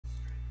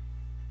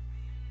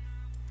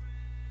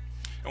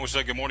And we'll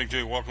say good morning to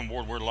you. Welcome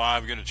aboard. We're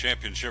live again at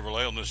Champion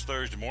Chevrolet on this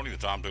Thursday morning. The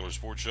Tom Taylor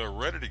Sports Show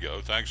ready to go.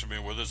 Thanks for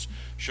being with us.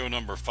 Show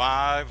number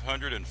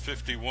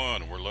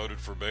 551. We're loaded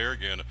for bear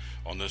again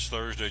on this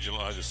Thursday,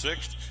 July the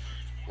 6th.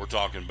 We're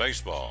talking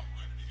baseball.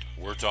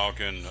 We're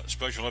talking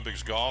Special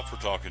Olympics golf. We're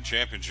talking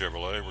Champion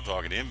Chevrolet. We're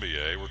talking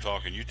NBA. We're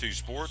talking UT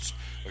Sports.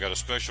 We got a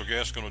special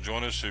guest going to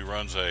join us who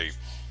runs a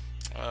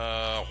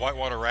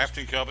whitewater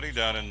rafting company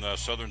down in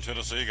southern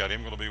Tennessee. Got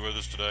him going to be with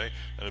us today.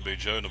 That'll be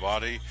Joe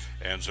Navati.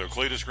 And so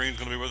Cletus Green's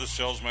going to be with us,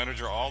 sales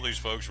manager. All these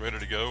folks ready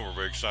to go. We're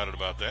very excited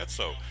about that.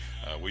 So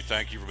we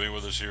thank you for being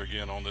with us here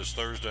again on this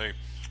Thursday,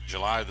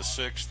 July the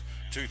 6th,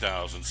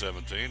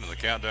 2017. And the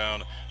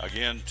countdown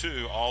again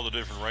to all the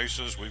different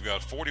races. We've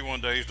got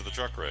 41 days to the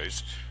truck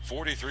race,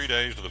 43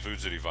 days to the Food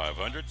City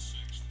 500.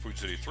 Food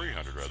City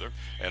 300 rather,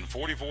 and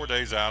 44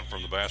 days out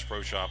from the Bass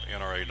Pro Shop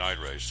NRA night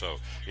race. So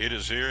it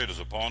is here, it is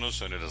upon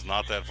us, and it is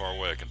not that far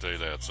away, I can tell you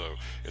that. So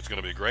it's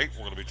going to be great.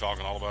 We're going to be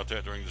talking all about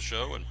that during the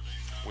show, and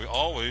we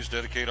always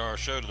dedicate our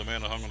show to the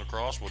man that hung on the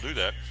cross. We'll do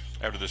that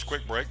after this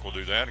quick break. We'll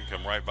do that and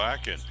come right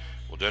back, and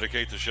we'll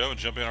dedicate the show and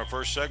jump in our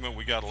first segment.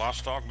 We got lots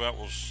to talk about.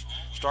 We'll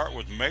start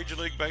with Major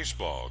League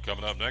Baseball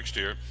coming up next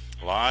year.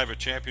 Live at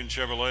Champion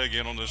Chevrolet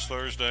again on this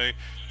Thursday.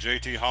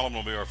 JT Holloman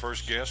will be our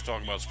first guest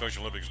talking about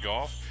Special Olympics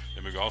golf.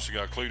 Then we've also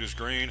got Cletus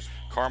Green.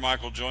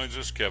 Carmichael joins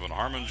us. Kevin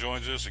Harmon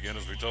joins us. Again,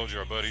 as we told you,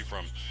 our buddy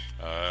from,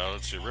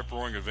 Rip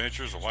Roaring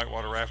Adventures, a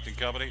whitewater rafting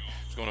company,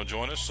 is going to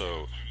join us.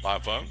 So, by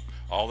phone.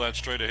 All that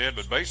straight ahead.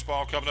 But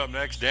baseball coming up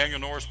next. Daniel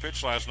Norris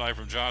pitched last night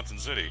from Johnson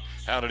City.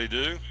 How did he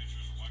do?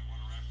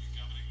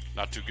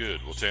 Not too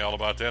good. We'll tell you all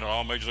about that and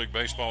all Major League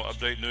Baseball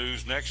update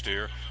news next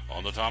here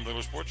on the Tom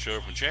Taylor Sports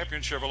Show from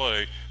Champion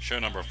Chevrolet, show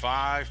number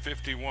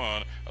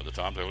 551 of the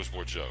Tom Taylor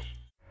Sports Show.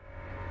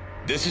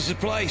 This is the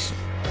place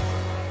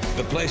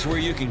where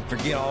you can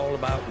forget all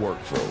about work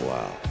for a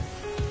while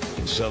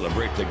and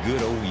celebrate the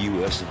good old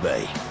U.S. of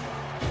A.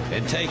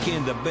 And take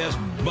in the best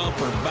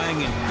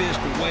bumper-banging,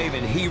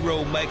 fist-waving,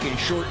 hero-making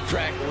short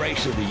track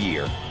race of the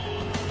year,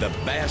 the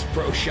Bass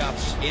Pro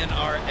Shops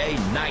NRA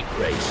night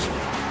race.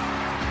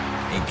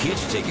 And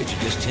kids' tickets are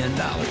just $10.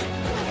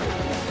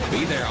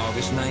 Be there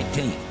August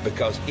 19th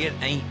because it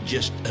ain't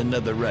just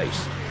another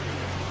race.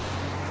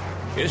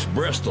 It's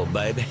Bristol,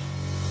 baby.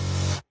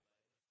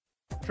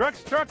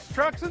 Trucks,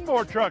 and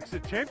more trucks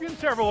at Champion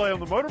Chevrolet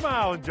on the Motor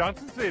Mile in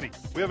Johnson City.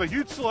 We have a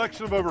huge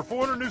selection of over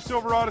 400 new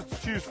Silverados to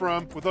choose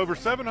from, with over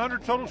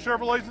 700 total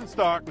Chevrolets in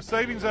stock, with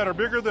savings that are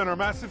bigger than our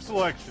massive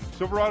selection.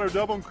 Silverado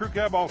Double and Crew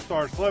Cab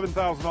All-Stars,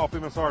 $11,000 off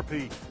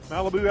MSRP.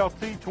 Malibu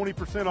LT,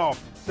 20%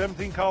 off.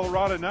 17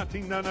 Colorado,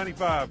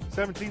 $19,995.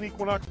 17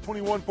 Equinox,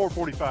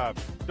 $21,445.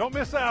 Don't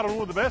miss out on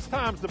one of the best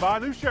times to buy a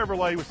new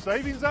Chevrolet with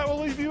savings that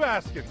will leave you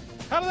asking,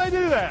 how do they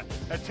do that?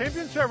 At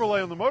Champion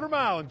Chevrolet on the Motor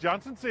Mile in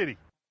Johnson City.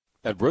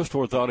 At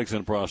Bristol Orthotics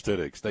and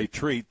Prosthetics, they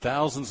treat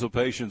thousands of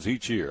patients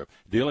each year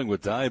dealing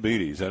with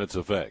diabetes and its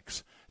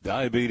effects.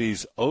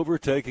 Diabetes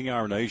overtaking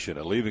our nation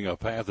and leaving a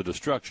path of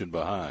destruction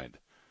behind.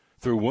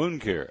 Through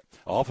wound care,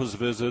 office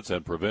visits,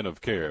 and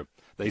preventive care,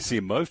 they see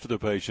most of the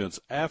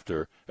patients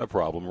after a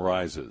problem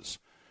arises.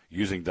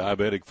 Using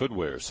diabetic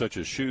footwear such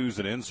as shoes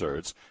and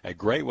inserts, a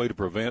great way to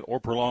prevent or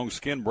prolong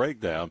skin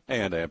breakdown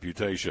and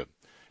amputation.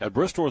 At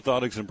Bristol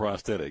Orthotics and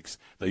Prosthetics,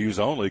 they use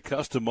only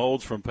custom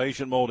molds from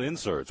patient mold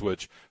inserts,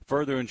 which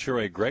further ensure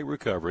a great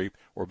recovery,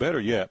 or better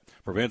yet,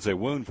 prevents a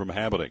wound from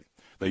happening.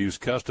 They use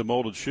custom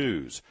molded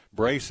shoes,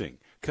 bracing,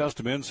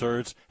 custom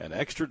inserts, and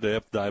extra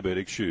depth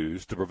diabetic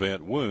shoes to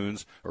prevent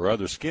wounds or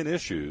other skin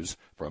issues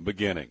from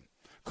beginning.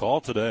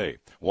 Call today,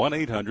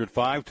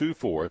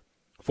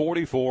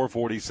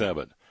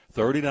 1-800-524-4447.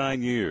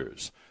 39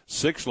 years,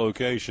 6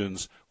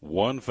 locations,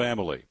 1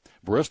 family.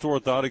 Bristol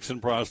Orthotics and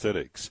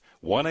Prosthetics,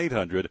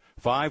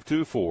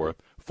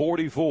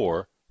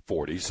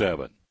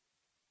 1-800-524-4447.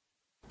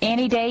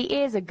 Any day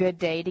is a good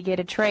day to get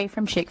a tray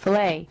from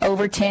Chick-fil-A.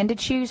 Over 10 to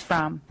choose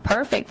from.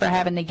 Perfect for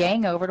having the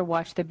gang over to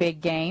watch the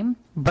big game,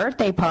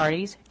 birthday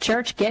parties,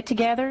 church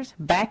get-togethers,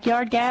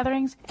 backyard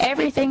gatherings,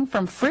 everything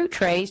from fruit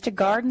trays to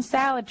garden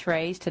salad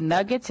trays to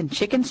nuggets and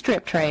chicken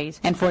strip trays.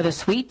 And for the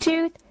sweet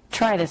tooth,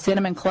 try the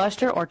cinnamon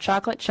cluster or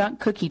chocolate chunk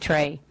cookie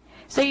tray.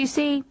 So you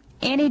see,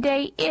 any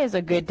day is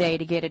a good day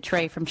to get a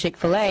tray from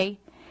Chick-fil-A.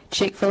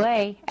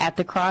 Chick-fil-A at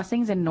the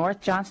Crossings in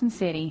North Johnson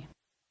City.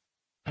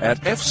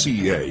 At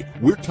FCA,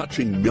 we're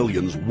touching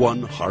millions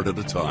one heart at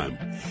a time.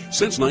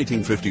 Since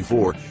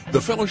 1954, the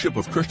Fellowship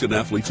of Christian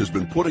Athletes has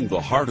been putting the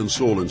heart and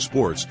soul in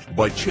sports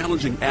by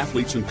challenging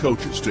athletes and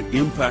coaches to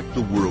impact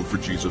the world for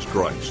Jesus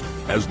Christ.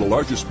 As the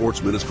largest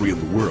sports ministry in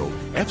the world,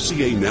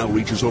 FCA now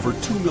reaches over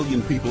 2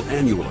 million people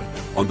annually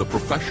on the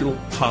professional,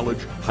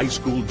 college, high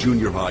school,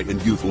 junior high,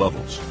 and youth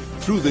levels.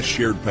 Through this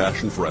shared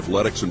passion for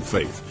athletics and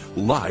faith,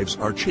 lives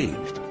are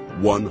changed,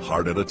 one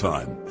heart at a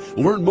time.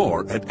 Learn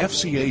more at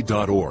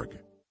fca.org.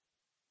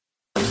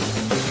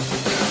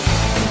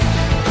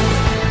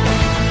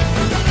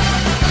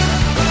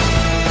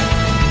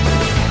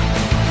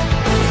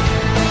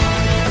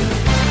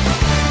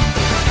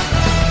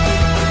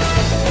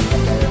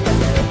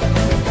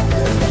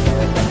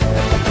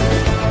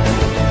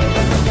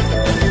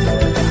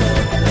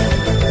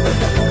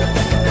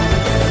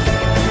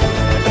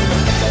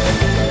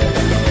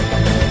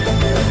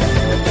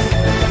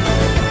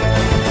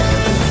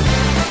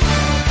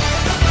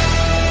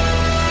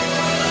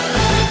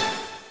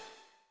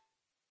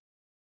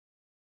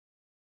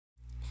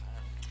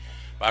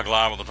 Back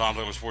live on the Tom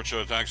Taylor Sports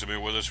Show. Thanks for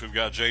being with us. We've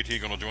got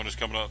JT going to join us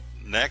coming up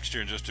next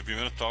year in just a few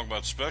minutes, talking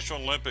about Special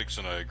Olympics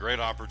and a great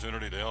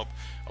opportunity to help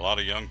a lot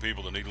of young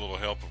people that need a little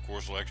help. Of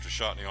course, a little extra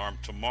shot in the arm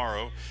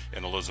tomorrow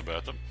in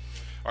Elizabethton.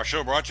 Our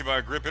show brought to you by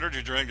Grip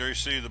Energy Drink. There you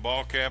see the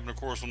ball cap, and of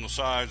course on the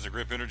sides, the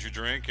Grip Energy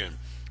Drink. And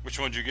which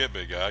one did you get,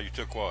 big guy? You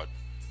took what?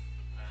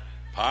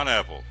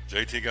 Pineapple.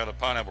 JT got a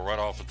pineapple right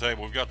off the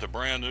table. We've got the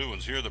brand new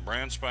ones here, the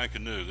brand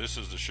spanking new. This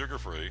is the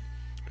sugar-free.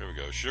 Here we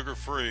go.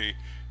 Sugar-free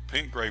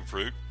pink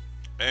grapefruit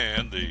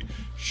and the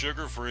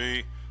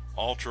sugar-free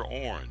ultra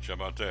orange. How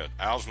about that?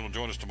 Al's going to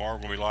join us tomorrow. We're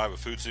going to be live at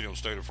Food City on the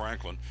State of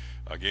Franklin.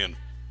 Again,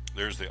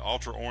 there's the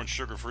ultra orange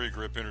sugar-free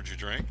Grip Energy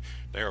Drink.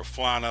 They are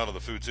flying out of the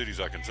food cities,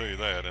 I can tell you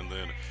that. And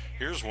then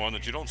here's one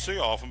that you don't see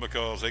often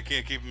because they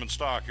can't keep them in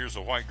stock. Here's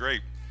a white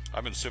grape.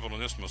 I've been sipping on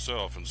this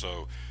myself, and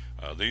so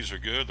these are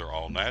good. They're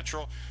all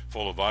natural,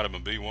 full of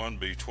vitamin B1,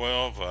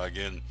 B12.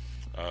 Again,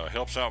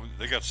 helps out.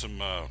 They got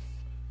some,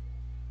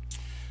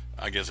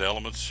 I guess,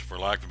 elements, for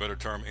lack of a better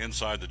term,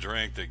 inside the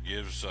drink that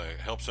gives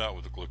helps out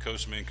with the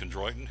glucosamine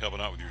chondroitin,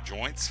 helping out with your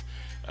joints.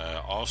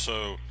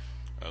 Also,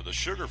 the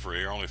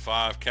sugar-free are only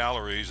 5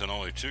 calories and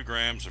only 2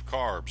 grams of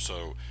carbs.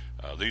 So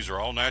these are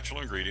all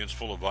natural ingredients,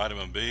 full of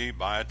vitamin B,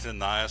 biotin,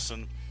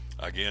 niacin.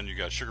 Again, you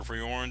got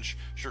sugar-free orange,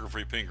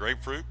 sugar-free pink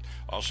grapefruit.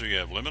 Also, you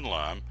have lemon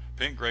lime,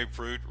 pink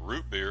grapefruit,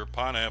 root beer,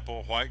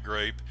 pineapple, white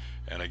grape,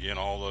 and again,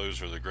 all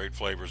those are the great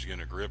flavors.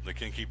 Again, a Grip. They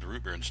can't keep the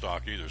root beer in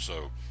stock either,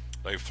 so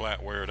they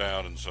flat wear it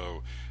out. And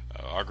so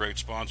our great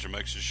sponsor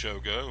makes this show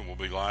go, and we'll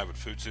be live at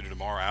Food City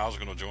tomorrow. Al's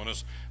going to join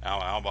us,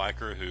 Al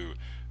Biker, who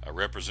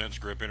represents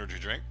Grip Energy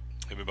Drink.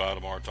 He'll be by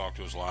tomorrow, talk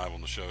to us live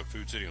on the show at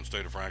Food City on the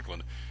State of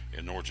Franklin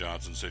in North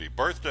Johnson City.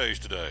 Birthdays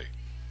today.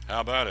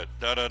 How about it?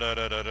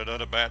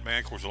 Batman.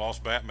 Of course, we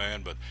lost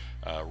Batman, but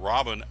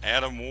Robin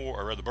Adam Ward,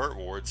 or rather Burt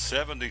Ward,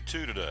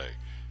 72 today.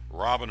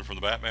 Robin from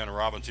the Batman and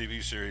Robin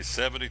TV series,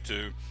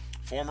 72.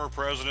 Former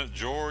President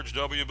George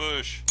W.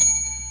 Bush.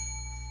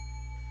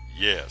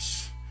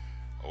 Yes.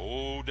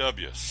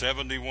 O.W.,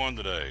 71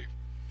 today.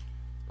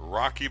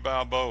 Rocky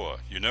Balboa.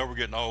 You know we're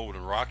getting old,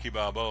 and Rocky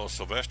Balboa,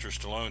 Sylvester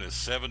Stallone, is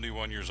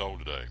 71 years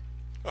old today.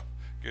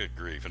 Good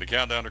grief. And the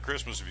countdown to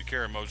Christmas, if you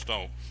care, most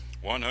don't.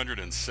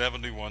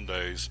 171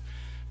 days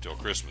till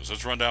Christmas.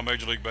 Let's run down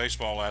Major League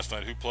Baseball last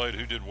night. Who played,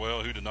 who did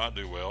well, who did not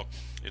do well.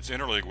 It's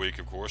Interleague week,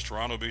 of course.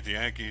 Toronto beat the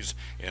Yankees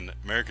in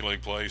American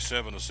League play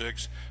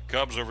 7-6.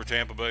 Cubs over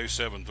Tampa Bay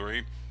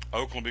 7-3.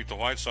 Oakland beat the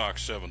White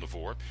Sox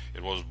 7-4.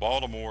 It was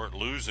Baltimore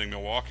losing.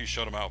 Milwaukee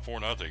shut them out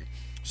 4-0.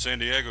 San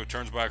Diego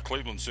turns back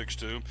Cleveland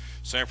 6-2.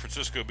 San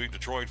Francisco beat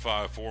Detroit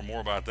 5-4.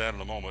 More about that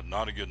in a moment.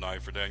 Not a good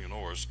night for Daniel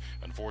Norris,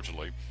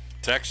 unfortunately.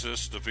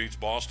 Texas defeats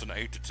Boston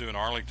 8-2 in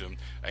Arlington.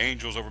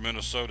 Angels over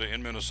Minnesota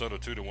in Minnesota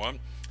 2-1.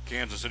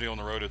 Kansas City on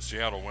the road at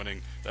Seattle,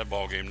 winning that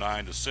ball game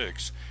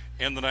 9-6.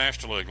 In the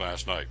National League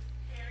last night,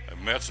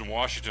 Mets and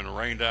Washington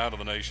rained out of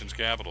the nation's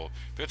capital.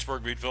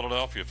 Pittsburgh beat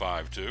Philadelphia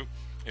 5-2.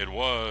 It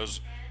was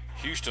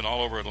Houston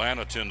all over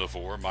Atlanta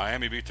 10-4.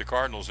 Miami beat the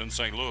Cardinals in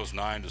St. Louis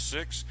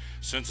 9-6.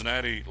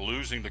 Cincinnati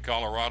losing to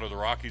Colorado. The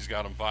Rockies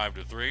got them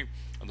 5-3.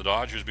 And the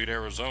Dodgers beat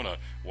Arizona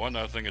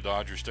 1-0 at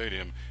Dodger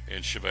Stadium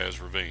in Chavez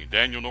Ravine.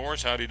 Daniel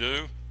Norris, how'd he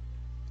do?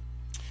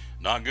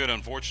 Not good,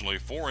 unfortunately.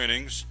 4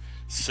 innings,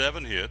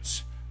 7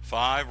 hits,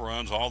 5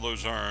 runs, all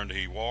those earned.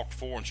 He walked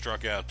 4 and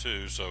struck out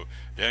 2. So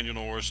Daniel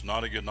Norris,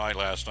 not a good night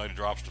last night. He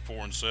drops to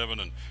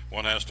 4-7, and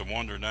one has to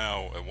wonder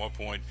now at what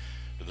point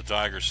did the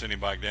Tigers send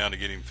him back down to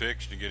get him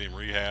fixed and get him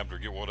rehabbed or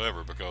get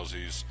whatever, because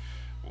he's,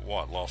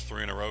 lost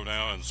 3 in a row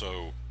now. And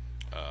so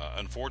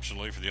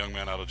unfortunately for the young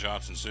man out of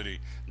Johnson City,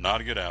 not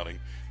a good outing.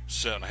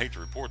 I hate to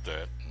report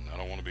that. I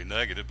don't want to be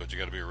negative, but you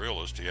got to be a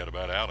realist. He had a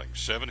bad outing.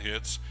 7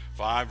 hits,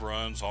 5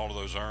 runs, all of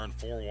those earned,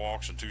 4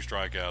 walks and 2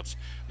 strikeouts.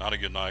 Not a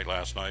good night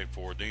last night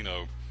for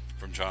Dino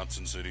from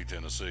Johnson City,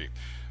 Tennessee.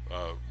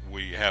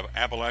 We have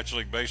Appalachian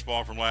League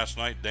baseball from last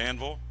night.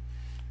 Danville,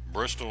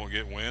 Bristol will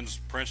get wins.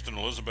 Princeton,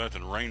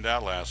 Elizabethton rained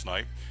out last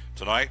night.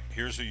 Tonight,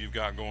 here's who you've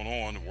got going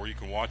on, where you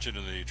can watch it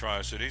in the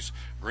Tri-Cities.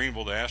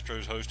 Greenville, the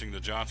Astros hosting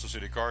the Johnson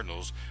City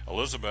Cardinals.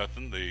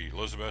 Elizabethton, the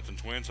Elizabethton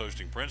Twins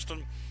hosting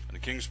Princeton. And the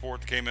Kingsport,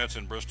 the K-Mets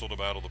in Bristol to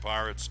battle the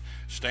Pirates.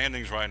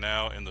 Standings right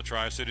now in the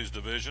Tri-Cities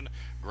division.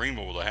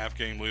 Greenville with a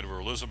half-game lead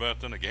over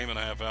Elizabethton. A game and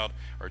a half out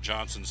are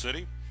Johnson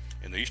City.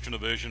 In the Eastern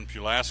Division,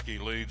 Pulaski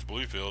leads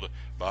Bluefield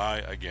by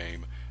a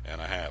game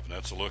and a half. And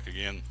that's a look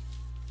again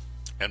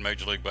at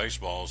Major League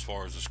Baseball as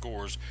far as the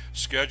scores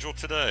scheduled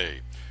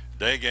today.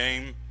 Day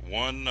game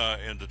 1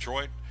 in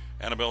Detroit.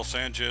 Annabelle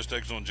Sanchez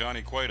takes on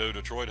Johnny Cueto.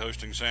 Detroit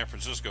hosting San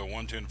Francisco,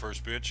 1:10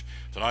 first pitch.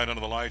 Tonight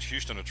under the lights,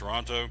 Houston at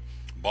Toronto.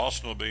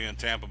 Boston will be in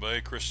Tampa Bay.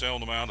 Chris Sale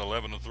on the mound,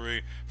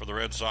 11-3 for the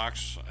Red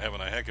Sox,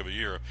 having a heck of a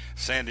year.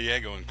 San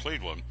Diego and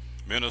Cleveland.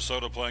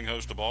 Minnesota playing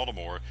host to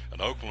Baltimore,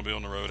 and Oakland will be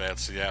on the road at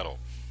Seattle.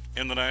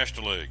 In the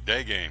National League,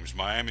 day games,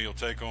 Miami will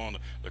take on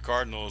the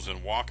Cardinals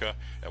in Waukee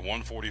at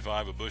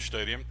 1:45 at Busch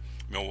Stadium.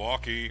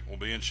 Milwaukee will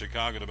be in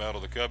Chicago to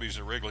battle the Cubbies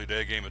at Wrigley,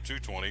 day game at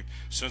 2:20.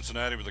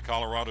 Cincinnati with the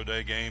Colorado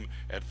day game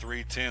at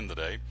 3:10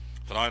 today.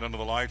 Tonight under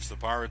the lights, the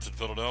Pirates at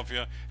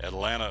Philadelphia,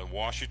 Atlanta at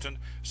Washington,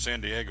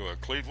 San Diego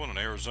at Cleveland, and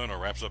Arizona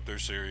wraps up their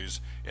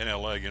series in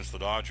L.A. against the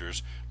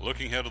Dodgers.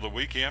 Looking ahead to the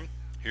weekend,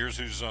 here's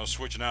who's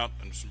switching out,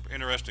 and some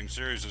interesting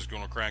series is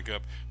going to crank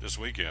up this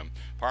weekend.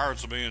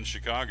 Pirates will be in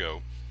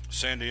Chicago.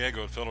 San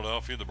Diego at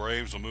Philadelphia. The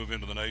Braves will move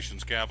into the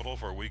nation's capital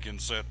for a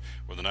weekend set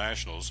with the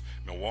Nationals.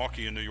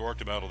 Milwaukee and New York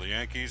to battle the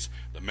Yankees.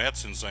 The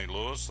Mets in St.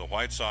 Louis. The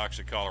White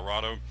Sox at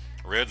Colorado.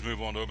 Reds move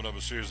on to open up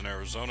a series in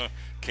Arizona.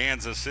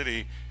 Kansas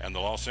City and the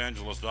Los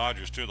Angeles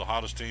Dodgers, two of the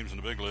hottest teams in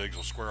the big leagues,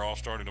 will square off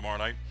starting tomorrow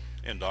night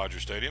in Dodger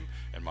Stadium.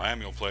 And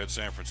Miami will play at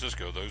San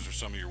Francisco. Those are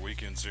some of your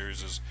weekend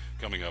series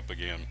coming up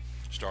again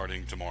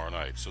starting tomorrow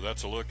night. So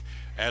that's a look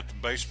at the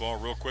baseball.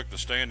 Real quick, the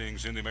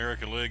standings in the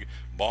American League.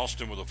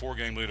 Boston with a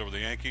 4-game lead over the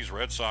Yankees.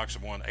 Red Sox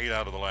have won 8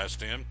 out of the last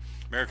 10.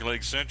 American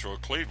League Central,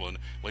 Cleveland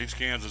leads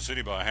Kansas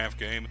City by a half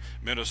game.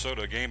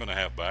 Minnesota a game and a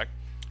half back.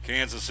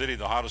 Kansas City,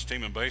 the hottest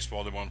team in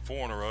baseball, they won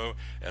 4 in a row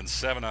and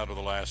 7 out of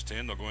the last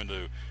 10. They'll go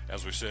into,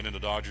 as we said, into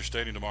Dodger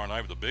Stadium tomorrow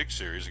night with a big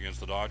series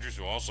against the Dodgers,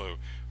 who also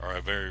are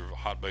a very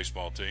hot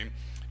baseball team.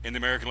 In the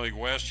American League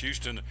West,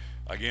 Houston,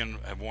 again,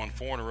 have won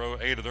 4 in a row,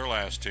 8 of their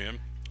last 10.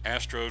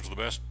 Astros, the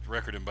best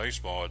record in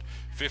baseball at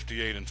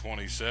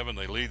 58-27.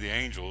 They lead the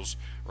Angels,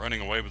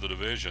 running away with the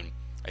division.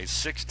 A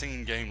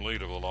 16-game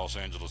lead over the Los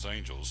Angeles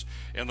Angels.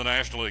 In the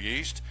National League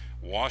East,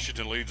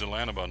 Washington leads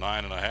Atlanta by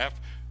 9.5.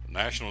 The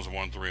Nationals have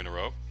won 3 in a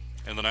row.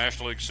 In the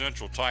National League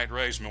Central, tight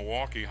race,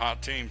 Milwaukee,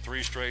 hot team,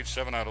 3 straight,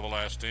 7 out of the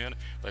last 10.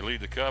 They lead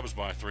the Cubs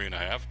by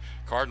 3.5.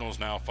 Cardinals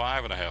now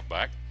 5.5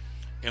 back.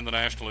 In the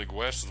National League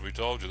West, as we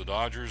told you, the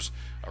Dodgers,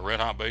 a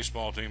red-hot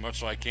baseball team,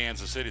 much like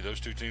Kansas City. Those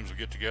two teams will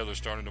get together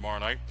starting tomorrow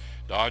night.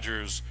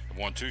 Dodgers have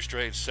won 2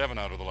 straight, 7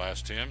 out of the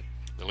last 10.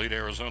 They lead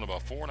Arizona by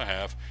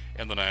 4.5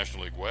 in the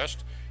National League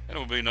West. And it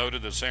will be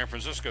noted that San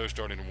Francisco is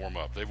starting to warm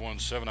up. They've won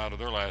 7 out of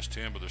their last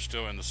 10, but they're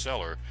still in the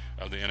cellar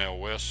of the NL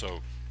West. So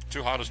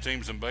two hottest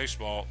teams in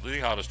baseball. The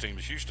hottest team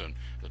is Houston.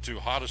 The two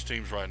hottest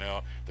teams right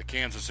now, the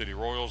Kansas City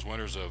Royals,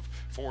 winners of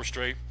 4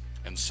 straight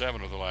and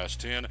 7 of the last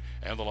 10,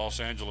 and the Los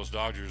Angeles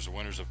Dodgers, the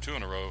winners of 2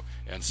 in a row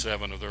and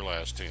 7 of their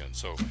last 10.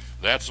 So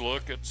that's a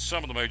look at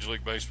some of the Major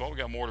League Baseball. We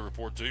got more to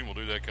report to you, and we'll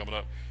do that coming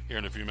up here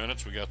in a few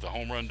minutes. We got the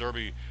Home Run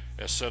Derby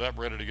set up,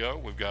 ready to go.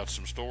 We've got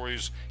some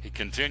stories. He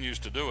continues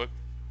to do it.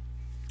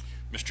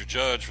 Mr.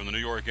 Judge from the New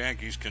York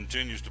Yankees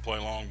continues to play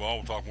long ball.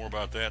 We'll talk more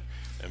about that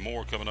and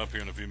more coming up here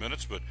in a few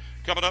minutes. But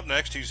coming up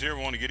next, he's here.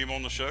 We want to get him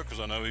on the show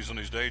because I know he's on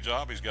his day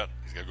job. He's got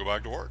to go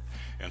back to work.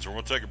 And so we're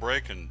going to take a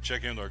break and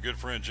check in with our good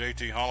friend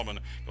J.T. Holloman.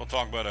 We'll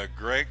talk about a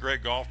great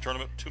golf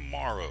tournament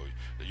tomorrow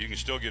that you can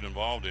still get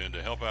involved in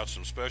to help out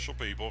some special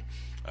people.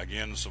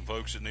 Again, some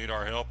folks that need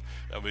our help.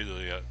 That'll be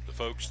the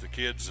folks, the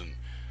kids, and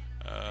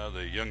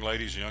the young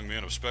ladies and young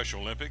men of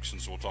Special Olympics,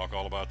 and so we'll talk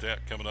all about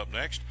that coming up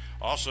next.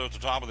 Also, at the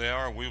top of the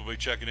hour, we will be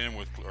checking in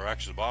with, or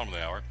actually the bottom of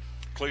the hour,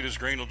 Cletus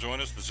Green will join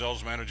us, the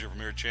sales manager from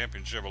here at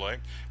Champion Chevrolet.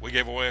 We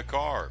gave away a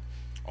car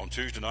on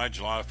Tuesday night,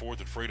 July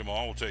 4th at Freedom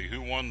Hall. We'll tell you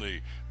who won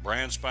the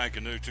brand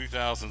spanking new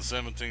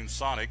 2017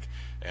 Sonic.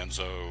 And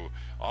so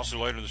also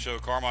later in the show,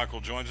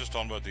 Carmichael joins us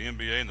talking about the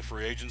NBA and the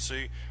free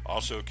agency.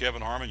 Also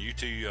Kevin Harmon,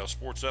 UT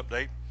Sports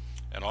Update.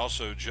 And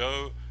also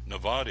Joe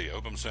Novati,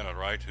 Open Senate,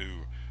 right,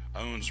 who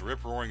owns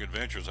Rip Roaring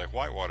Adventures, that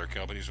Whitewater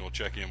company. He's going to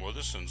check in with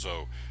us. And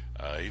so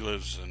he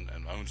lives and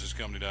owns his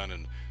company down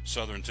in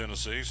southern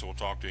Tennessee. So we'll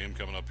talk to him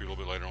coming up here a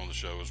little bit later on the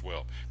show as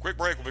well. Quick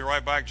break. We'll be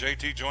right back.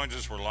 JT joins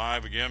us. We're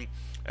live again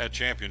at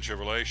Champion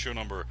Chevrolet, show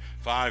number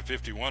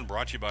 551,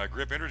 brought to you by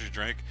Grip Energy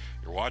Drink.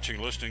 You're watching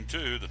and listening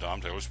to the Tom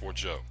Taylor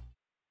Sports Show.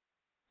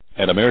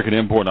 At American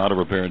Import Auto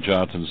Repair in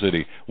Johnson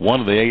City,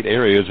 one of the 8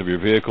 areas of your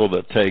vehicle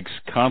that takes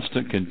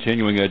constant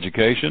continuing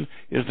education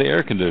is the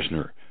air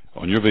conditioner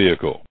on your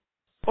vehicle.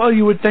 Well,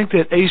 you would think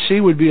that AC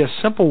would be a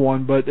simple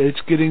one, but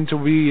it's getting to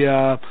be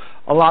a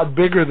lot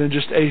bigger than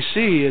just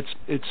AC.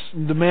 It's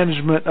the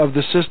management of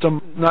the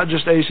system, not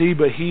just AC,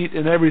 but heat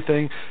and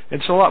everything.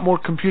 It's a lot more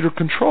computer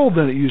controlled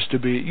than it used to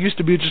be. It used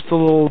to be just a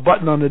little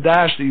button on the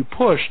dash that you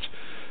pushed.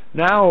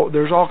 Now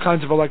there's all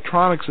kinds of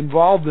electronics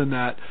involved in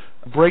that.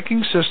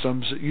 Braking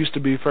systems used to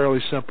be fairly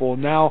simple.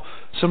 Now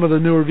some of the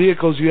newer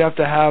vehicles, you have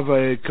to have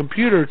a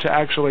computer to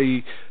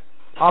actually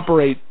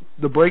operate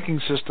the braking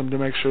system to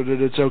make sure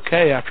that it's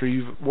okay after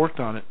you've worked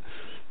on it.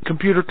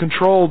 Computer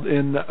controlled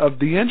of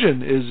the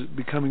engine is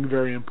becoming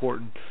very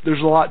important.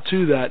 There's a lot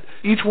to that.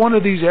 Each one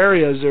of these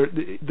areas,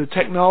 the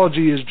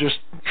technology has just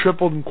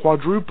tripled and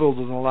quadrupled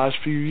in the last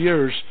few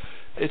years.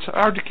 It's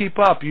hard to keep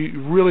up.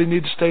 You really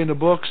need to stay in the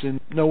books and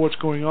know what's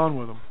going on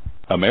with them.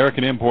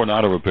 American Import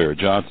Auto Repair,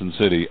 Johnson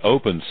City,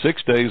 open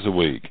 6 days a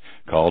week.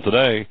 Call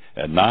today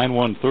at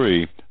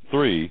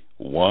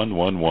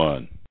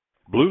 913-3111.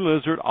 Blue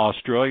Lizard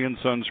Australian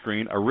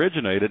Sunscreen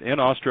originated in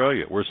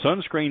Australia, where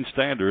sunscreen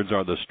standards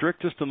are the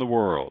strictest in the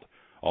world.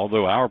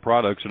 Although our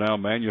products are now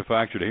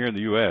manufactured here in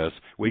the U.S.,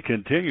 we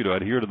continue to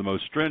adhere to the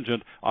most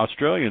stringent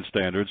Australian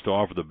standards to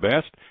offer the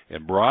best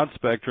in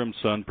broad-spectrum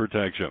sun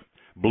protection.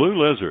 Blue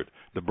Lizard,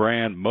 the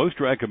brand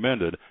most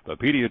recommended by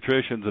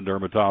pediatricians and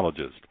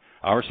dermatologists.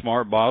 Our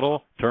smart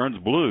bottle turns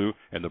blue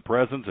in the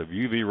presence of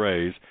UV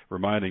rays,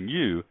 reminding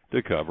you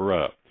to cover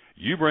up.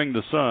 You bring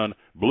the sun,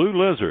 Blue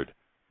Lizard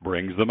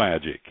brings the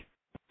magic.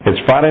 It's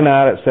Friday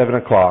night at 7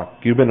 o'clock.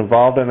 You've been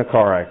involved in a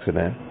car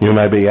accident. You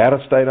may be out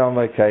of state on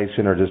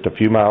vacation or just a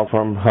few miles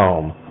from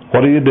home.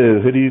 What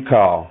do? Who do you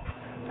call?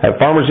 At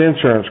Farmers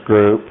Insurance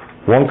Group,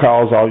 one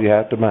call is all you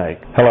have to make.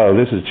 Hello,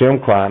 this is Jim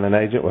Klein, an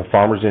agent with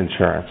Farmers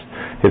Insurance.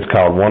 It's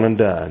called One and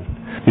Done.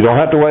 You don't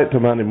have to wait till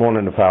Monday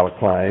morning to file a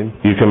claim.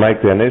 You can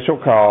make the initial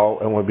call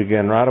and we'll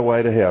begin right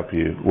away to help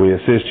you. We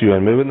assist you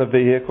in moving the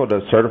vehicle to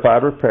a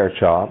certified repair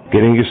shop,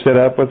 getting you set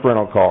up with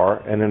rental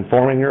car, and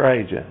informing your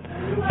agent.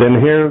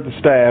 Then here are the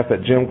staff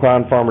at Jim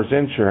Klein Farmers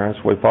Insurance.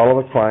 We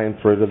follow the claim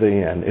through to the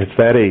end. It's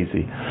that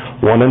easy.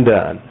 One and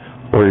Done.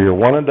 We're your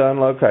one and done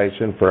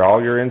location for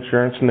all your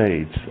insurance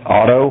needs.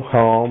 Auto,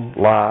 home,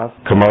 life,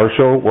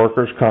 commercial,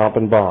 workers' comp,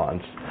 and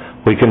bonds.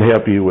 We can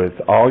help you with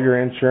all your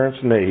insurance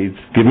needs.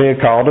 Give me a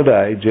call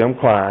today, Jim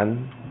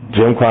Klein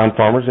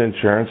Farmers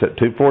Insurance at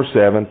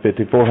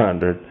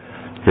 247-5400,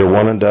 your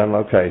one and done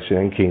location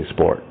in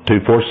Kingsport,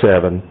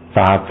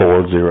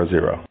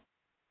 247-5400.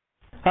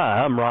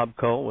 Hi, I'm Rob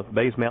Cole with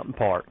Bays Mountain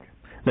Park.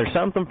 There's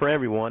something for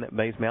everyone at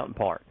Bays Mountain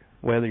Park.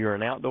 Whether you're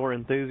an outdoor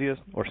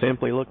enthusiast or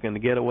simply looking to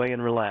get away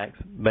and relax,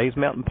 Bays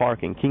Mountain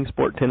Park in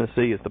Kingsport,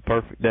 Tennessee is the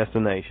perfect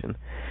destination.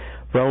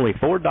 For only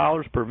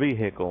 $4 per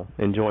vehicle,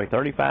 enjoy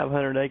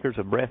 3,500 acres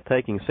of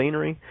breathtaking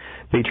scenery,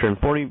 featuring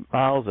 40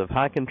 miles of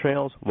hiking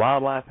trails,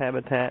 wildlife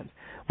habitats,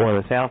 one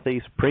of the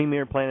Southeast's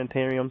premier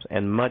planetariums,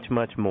 and much,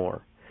 much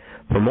more.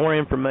 For more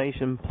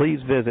information,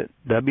 please visit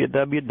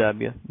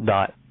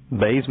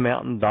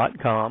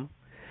www.baysmountain.com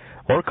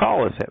or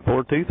call us at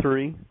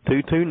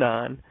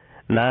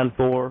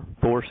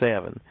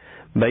 423-229-9447.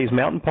 Bays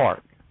Mountain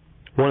Park,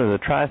 one of the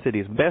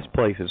Tri-City's best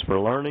places for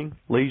learning,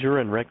 leisure,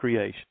 and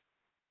recreation.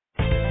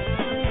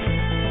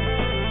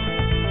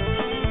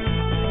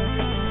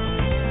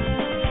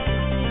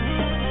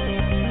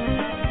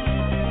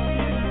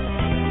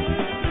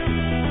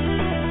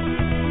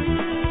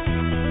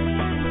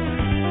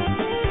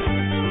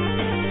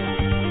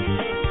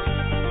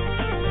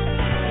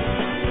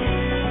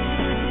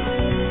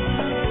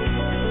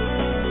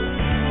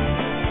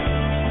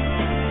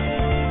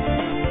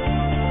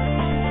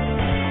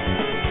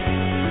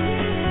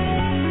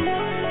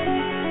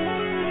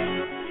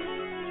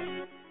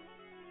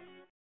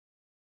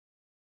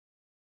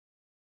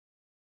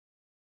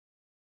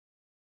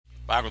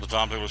 Back with the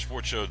Tom Taylor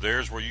Sports Show.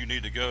 There's where you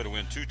need to go to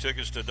win 2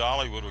 tickets to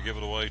Dollywood. We'll give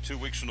it away 2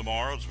 weeks from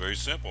tomorrow. It's very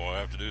simple. All you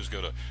have to do is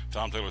go to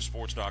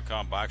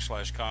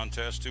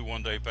TomTaylorSports.com/contest, 2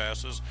 one-day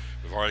passes.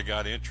 We've already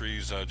got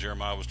entries.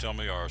 Jeremiah was telling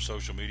me, our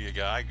social media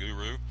guy,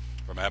 Guru,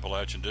 from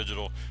Appalachian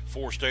Digital.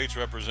 4 states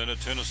represented: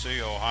 Tennessee,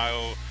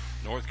 Ohio,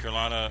 North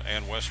Carolina,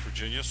 and West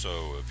Virginia.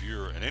 So if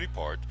you're in any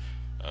part,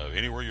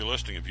 anywhere you're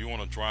listening, if you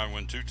want to try and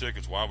win 2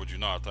 tickets, why would you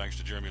not? Thanks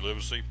to Jeremy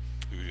Livesey,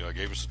 who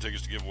gave us the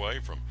tickets to give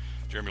away from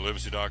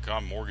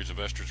JeremyLivesey.com, Mortgage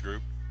Investors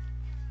Group.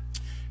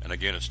 And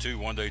again, it's 2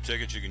 one-day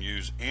tickets you can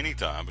use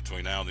anytime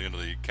between now and the end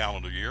of the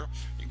calendar year.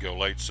 You can go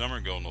late summer,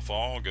 go in the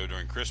fall, go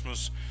during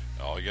Christmas.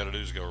 All you got to do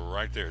is go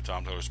right there,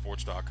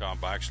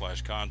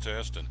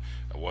 TomTaylorSports.com/contest, and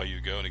away you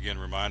go. And again,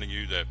 reminding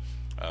you that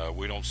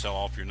we don't sell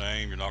off your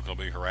name. You're not going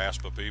to be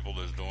harassed by people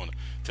that's doing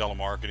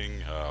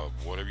telemarketing.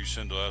 Whatever you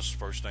send to us,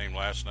 first name,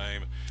 last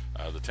name,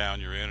 the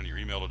town you're in, and your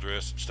email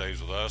address, it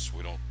stays with us.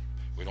 We don't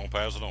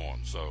pass it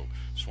on. So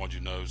just want you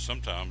to know,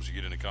 sometimes you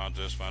get in a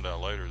contest, find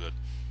out later that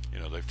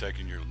they've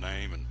taken your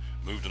name and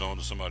moved it on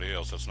to somebody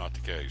else. That's not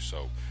the case.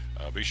 So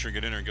be sure to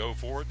get in there and go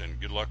for it, and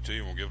good luck to you.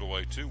 And we'll give it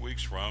away 2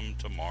 weeks from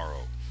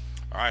tomorrow.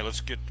 All right,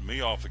 let's get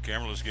me off the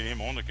camera. Let's get him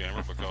on the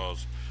camera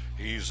because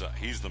he's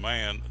the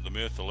man, the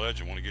myth, the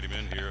legend. Want to get him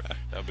in here.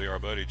 That'll be our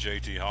buddy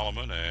JT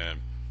Holloman, and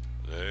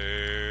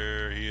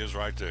there he is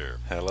right there.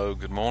 Hello,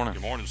 good morning.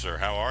 Good morning, sir.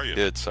 How are you?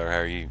 Good, sir. How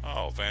are you?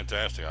 Oh,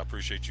 fantastic. I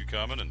appreciate you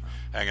coming and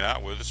hanging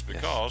out with us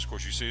because, of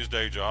course, you see his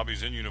day job.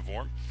 He's in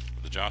uniform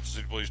with the Johnson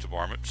City Police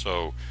Department,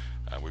 so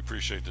we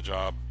appreciate the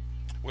job.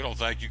 We don't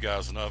thank you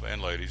guys enough, and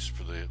ladies,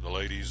 for the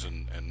ladies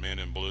and men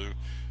in blue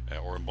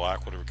or in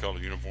black, whatever color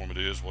uniform it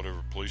is,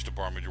 whatever police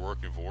department you're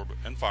working for,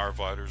 and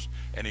firefighters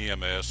and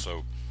EMS.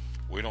 So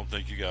we don't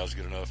think you guys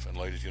get enough, and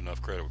ladies get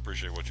enough credit. We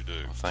appreciate what you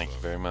do. Well, thank you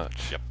very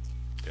much. Yep.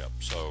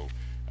 So,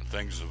 and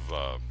things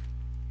have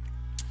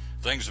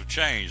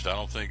changed. I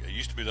don't think it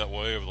used to be that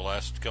way over the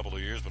last couple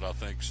of years, but I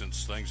think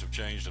since things have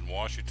changed in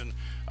Washington,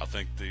 I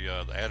think the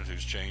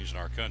attitude's changed in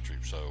our country.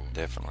 So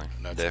definitely,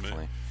 and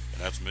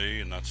that's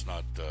me, and that's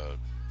not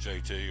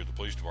JT or the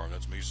police department.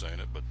 That's me saying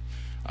it, but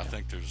I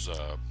think there's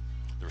the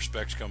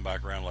respect's come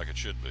back around like it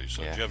should be.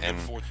 So did you have a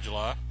good 4th of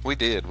July? We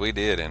did,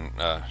 and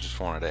just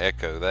wanted to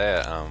echo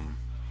that.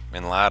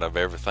 In light of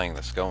everything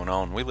that's going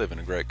on, we live in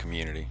a great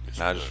community,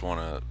 and I just want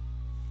to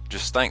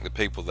thank the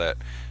people that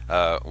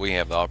we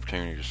have the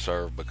opportunity to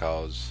serve,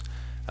 because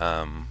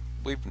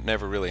we've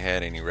never really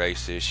had any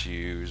race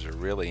issues or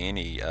really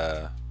any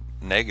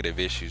negative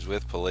issues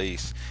with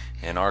police,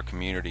 and our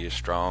community is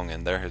strong,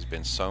 and there has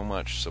been so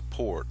much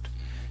support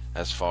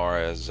as far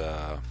as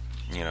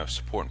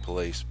supporting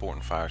police,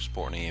 supporting fire,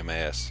 supporting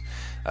EMS.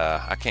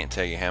 I can't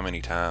tell you how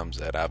many times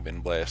that I've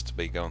been blessed to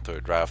be going through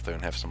a drive-thru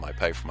and have somebody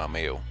pay for my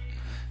meal.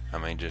 I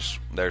mean, just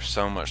there's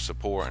so much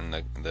support, and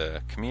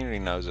the community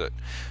knows that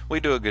we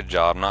do a good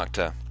job. Not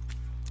to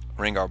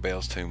ring our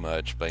bells too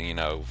much, but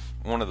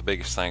one of the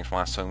biggest things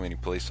why so many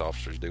police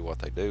officers do what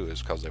they do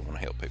is because they want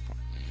to help people.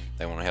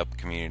 They want to help the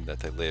community that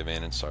they live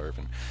in and serve.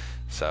 And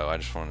so I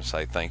just want to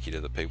say thank you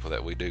to the people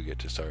that we do get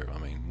to serve. I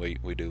mean,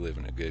 we do live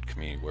in a good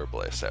community. We're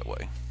blessed that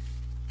way.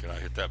 Can I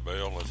hit that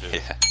bell? Let's hit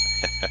it.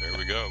 There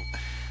we go.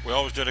 We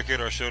always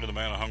dedicate our show to the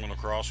man who hung on the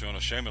cross. We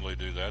unashamedly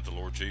do that, the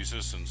Lord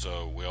Jesus, and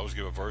so we always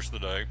give a verse of the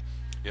day.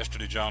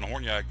 Yesterday, John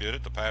Horniak did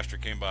it. The pastor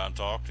came by and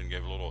talked and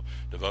gave a little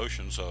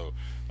devotion. So,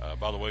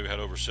 by the way, we had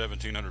over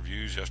 1,700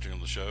 views yesterday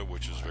on the show,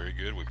 which is very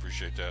good. We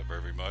appreciate that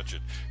very, very much.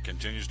 It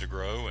continues to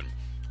grow, and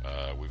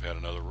we've had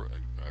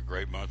a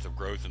great month of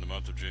growth in the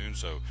month of June,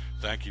 so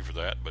thank you for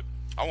that. But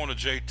I wanted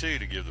JT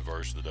to give the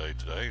verse of the day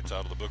today. It's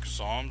out of the book of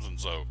Psalms, and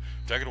so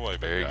take it away.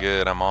 Very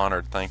good. I'm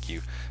honored. Thank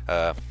you.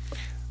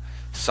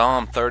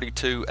 Psalm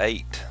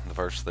 32:8, the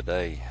verse of the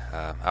day.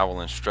 I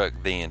will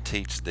instruct thee and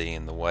teach thee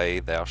in the way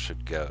thou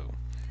should go.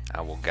 I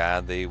will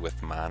guide thee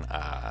with mine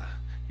eye,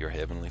 your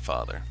heavenly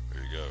Father.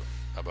 There you go.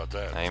 How about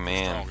that?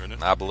 Amen. Strong, isn't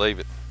it? I believe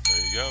it. There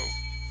you go.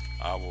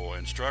 I will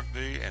instruct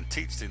thee and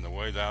teach thee in the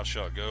way thou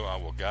shalt go. I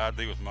will guide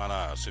thee with mine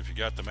eyes. So if you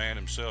got the man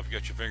himself, you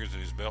got your fingers in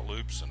his belt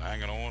loops and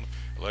hanging on,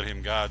 let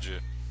him guide you.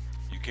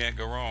 You can't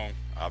go wrong.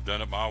 I've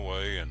done it my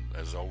way, and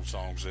as the old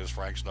song says,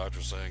 Frank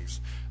Sinatra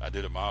sings, I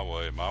did it my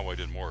way, and my way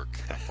didn't work,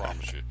 I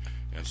promise you.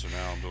 And so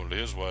now I'm doing it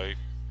his way,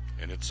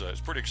 and it's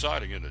pretty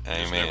exciting, isn't it?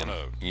 You Amen. just never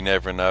know. You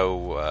never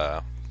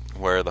know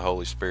where the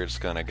Holy Spirit's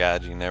going to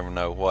guide you. You never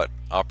know what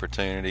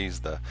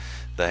opportunities the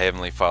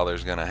Heavenly Father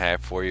is going to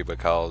have for you,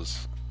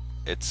 because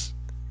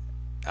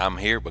I'm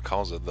here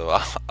because of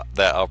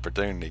that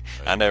opportunity.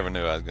 Amen. I never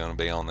knew I was going to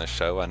be on this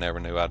show. I never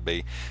knew I'd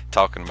be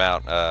talking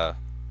about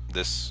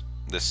this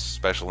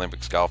Special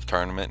Olympics golf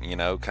tournament.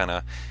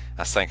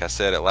 I think I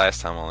said it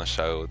last time on the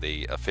show,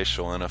 the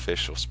official,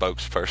 unofficial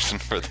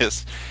spokesperson for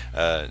this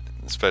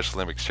Special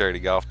Olympics charity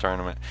golf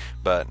tournament.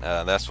 But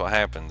that's what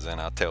happens, and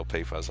I tell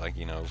people, I was like,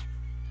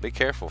 be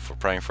careful for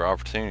praying for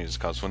opportunities,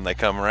 because when they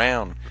come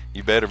around,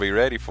 you better be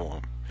ready for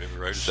them. Be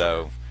ready to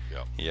serve.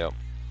 Yep.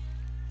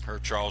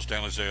 Heard Charles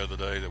Stanley say the other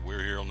day that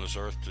we're here on this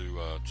earth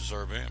to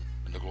serve Him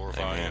and to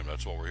glorify Amen. Him.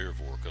 That's what we're here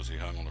for, because He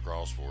hung on the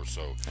cross for us.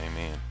 So,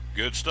 Amen.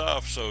 Good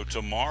stuff. So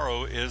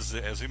tomorrow is,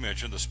 as he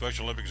mentioned, the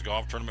Special Olympics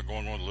golf tournament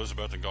going on at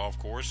Elizabethton Golf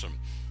Course, and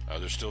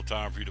there's still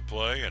time for you to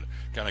play and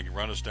kind of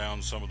run us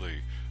down some of the.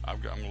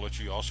 I'm going to let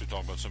you also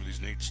talk about some of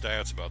these neat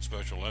stats about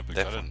Special Olympics.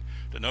 Definitely.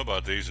 I didn't know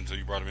about these until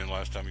you brought them in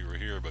last time you were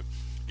here, but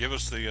give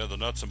us the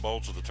nuts and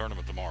bolts of the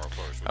tournament tomorrow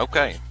first.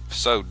 Okay,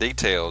 so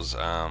details.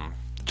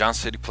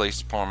 Johnson City Police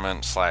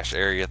Department /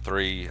 Area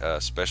 3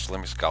 Special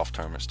Olympics golf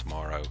tournaments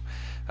tomorrow.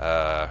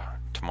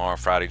 Tomorrow,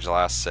 Friday,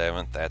 July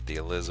 7th, at the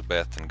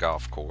Elizabethton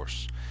Golf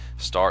Course.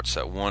 Starts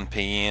at 1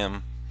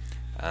 p.m.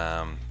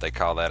 They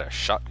call that a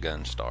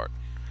shotgun start.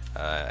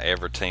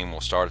 Every team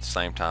will start at the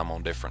same time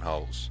on different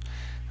holes.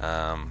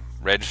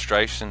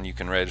 Registration, you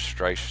can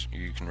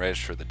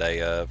register the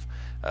day of.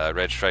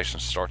 Registration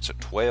starts at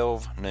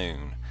 12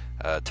 noon.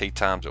 Tee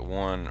time's at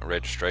 1.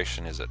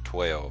 Registration is at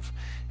 12.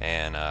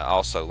 And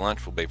also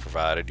lunch will be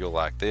provided. You'll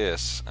like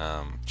this,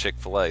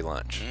 Chick-fil-A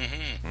lunch.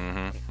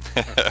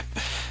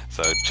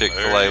 So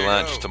Chick-fil-A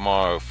lunch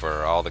tomorrow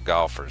for all the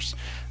golfers.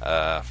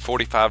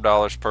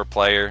 $45 per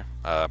player.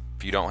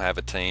 If you don't have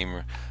a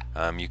team,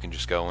 you can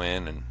just go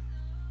in and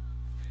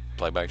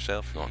play by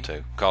yourself if you want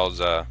to.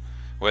 Because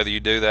whether you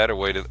do that or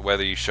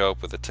whether you show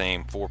up with a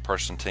team,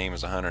 4-person team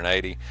is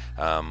 $180.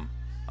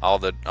 All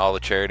the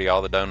charity,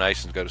 all the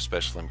donations go to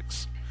Special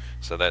Olympics.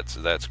 So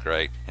that's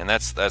great, and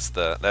that's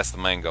the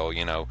main goal,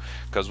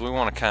 because we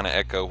want to kind of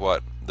echo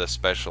what the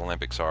Special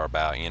Olympics are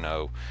about,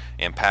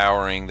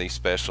 empowering these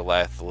special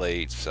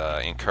athletes,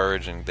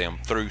 encouraging them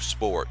through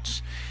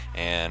sports.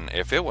 And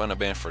if it wouldn't have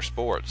been for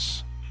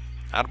sports,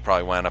 I'd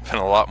probably wound up in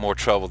a lot more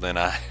trouble than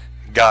I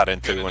got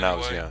into when I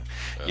was young.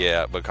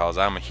 Yeah, because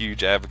I'm a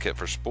huge advocate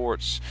for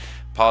sports,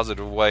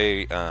 positive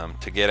way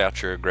to get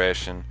out your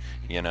aggression,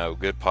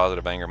 good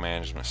positive anger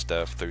management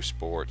stuff through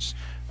sports.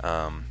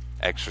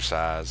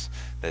 Exercise,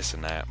 this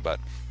and that, but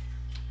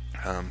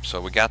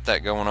so we got that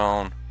going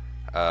on.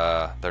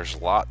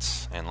 There's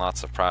lots and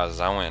lots of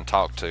prizes. I went and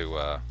talked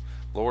to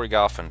Lori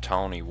Goff and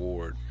Tony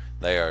Ward.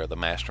 They are the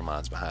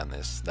masterminds behind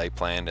this. They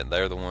planned it.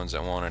 They're the ones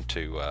that wanted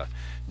to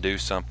do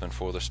something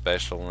for the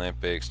Special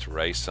Olympics, to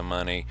raise some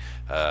money.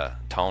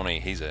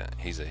 Tony, he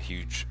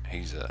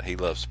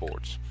loves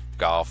sports,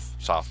 golf,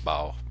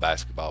 softball,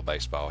 basketball,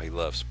 baseball. He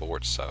loves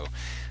sports, so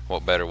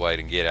what better way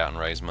to get out and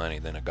raise money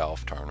than a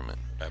golf tournament?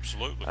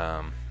 Absolutely.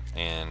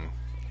 And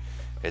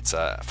it's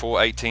full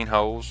 18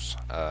 holes,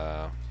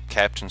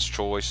 captain's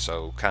choice,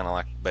 so kind of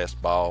like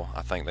best ball,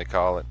 I think they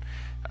call it.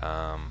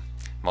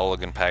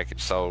 Mulligan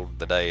package sold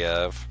the day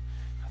of.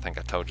 think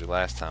I told you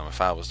last time,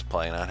 if I was to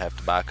play, and I'd have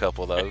to buy a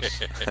couple of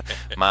those.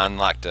 Mine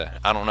I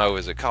don't know,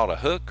 is it called a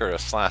hook or a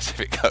slice if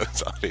it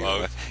goes off?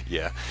 Both.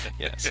 Yeah,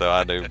 so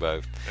I do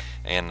both.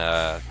 And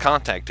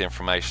contact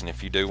information,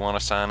 if you do want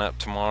to sign up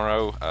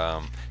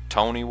tomorrow,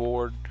 Tony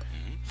Ward,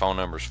 phone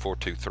number is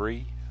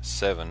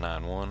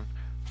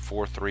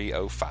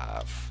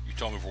 423-791-4305. You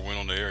told me before we went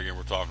on the air again,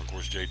 we're talking, of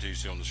course,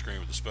 JTC on the screen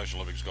with the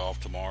Special Olympics golf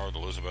tomorrow, the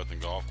Elizabethton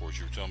Golf Course.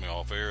 You were telling me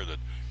off air that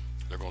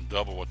they're going to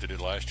double what they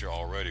did last year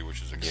already,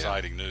 which is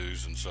exciting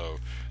news. And so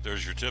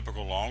there's your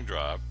typical long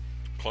drive,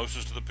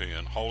 closest to the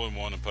pin,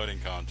 hole-in-one and putting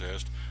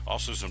contest.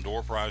 Also some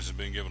door prizes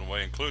being given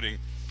away, including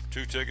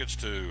 2 tickets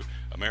to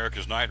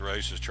America's Night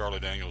Race, as Charlie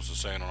Daniels is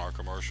saying on our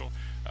commercial.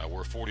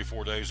 We're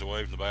 44 days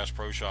away from the Bass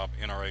Pro Shop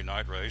NRA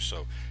Night Race,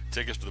 so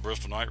tickets to the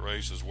Bristol Night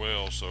Race as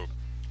well. So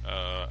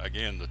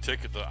again, the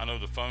ticket, I know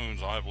the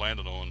phones I have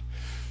landed on,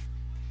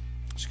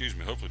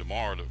 hopefully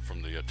tomorrow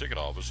from the ticket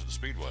office at the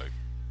Speedway.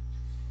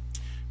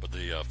 But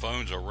the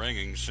phones are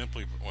ringing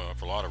simply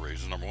for a lot of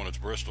reasons. Number one, it's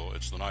Bristol.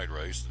 It's the night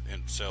race,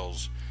 and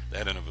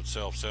that in of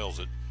itself sells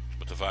it.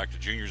 But the fact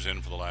that Junior's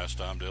in for the last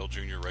time, Dale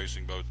Jr.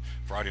 racing both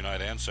Friday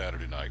night and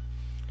Saturday night.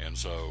 And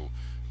so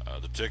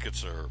the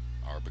tickets are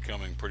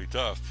becoming pretty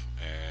tough,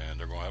 and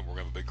we're going to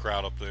have a big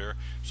crowd up there.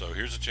 So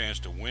here's a chance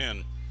to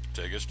win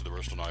tickets to the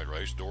Bristol Night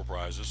Race, door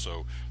prizes.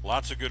 So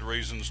lots of good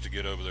reasons to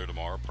get over there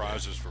tomorrow.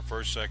 Prizes for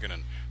first, second,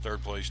 and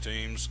third place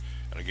teams.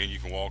 And again, you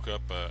can walk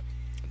up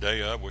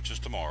day of, which is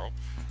tomorrow,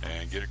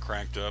 and get it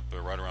cranked up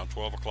right around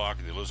 12 o'clock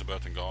at the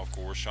Elizabethton Golf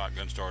Course.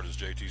 Shotgun start, as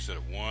JT said,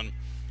 at 1.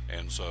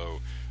 And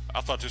so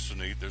I thought this was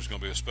neat. There's going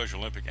to be a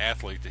Special Olympic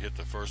athlete to hit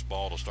the first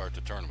ball to start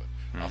the tournament.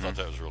 I thought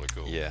that was really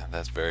cool. Yeah,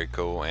 that's very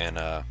cool. And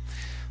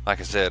like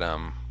I said,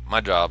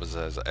 my job is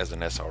as an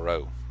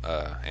SRO,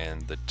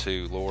 and the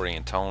two, Lori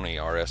and Tony,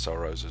 are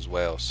SROs as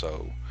well.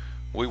 So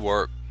we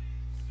work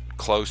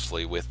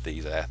closely with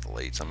these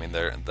athletes. I mean,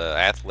 the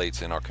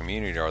athletes in our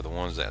community are the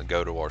ones that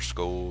go to our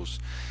schools.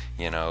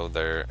 You know,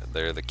 they're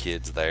the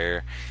kids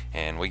there,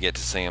 and we get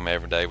to see them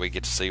every day. We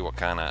get to see what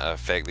kind of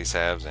effect these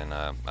have. And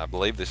I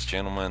believe this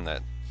gentleman,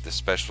 this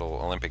Special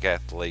Olympic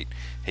athlete,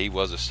 he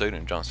was a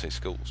student in Johnson City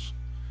Schools.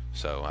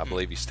 So I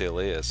believe he still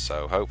is.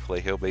 So hopefully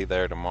he'll be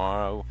there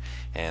tomorrow,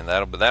 and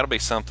that'll be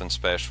something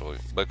special,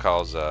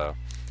 because I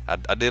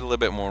did a little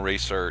bit more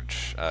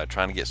research,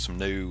 trying to get some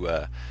new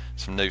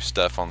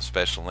stuff on the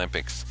Special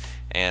Olympics,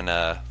 and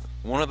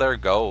one of their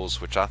goals,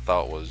 which I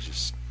thought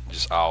was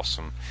just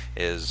awesome,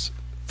 is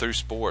through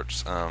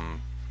sports,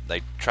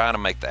 they try to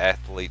make the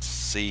athletes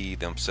see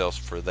themselves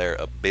for their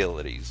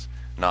abilities,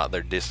 not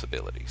their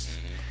disabilities.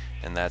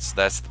 And that's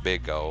the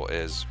big goal,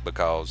 is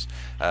because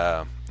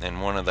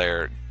and one of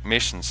their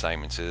mission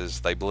statements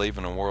is they believe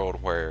in a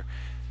world where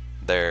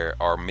there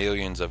are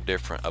millions of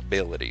different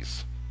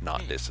abilities,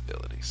 not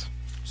disabilities.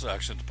 It's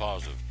accent to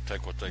positive.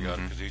 Take what they got,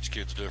 because each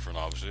kid's different,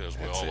 obviously, as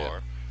we all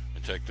are,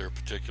 and take their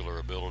particular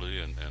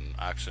ability and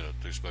accent it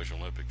through Special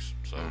Olympics.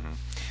 So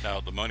now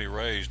the money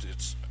raised,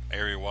 it's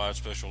area-wide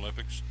Special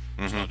Olympics.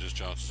 It's not just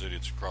Johnson City,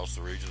 it's across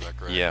the region. Is that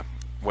correct? Yeah.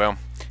 Well,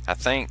 I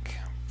think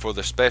for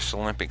the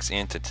Special Olympics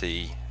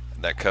entity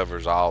that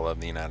covers all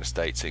of the United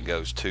States, it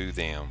goes to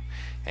them.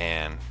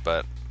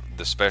 But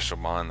the special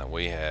bond that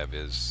we have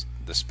is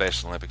the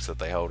Special Olympics that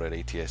they hold at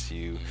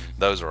ETSU.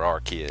 Those are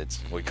our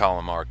kids. We call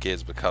them our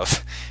kids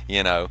because,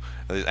 you know,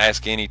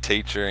 ask any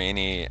teacher,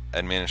 any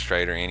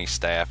administrator, any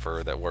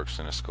staffer that works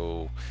in a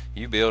school,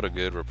 you build a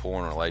good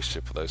rapport and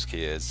relationship with those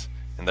kids,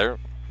 and they're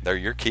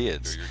your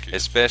kids. They're your kids,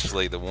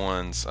 especially the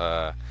ones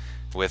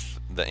with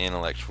the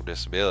intellectual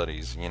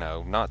disabilities.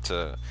 Not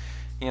to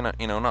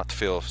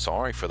feel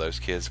sorry for those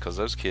kids, because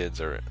those kids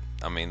are,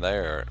 I mean,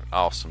 they're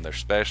awesome. They're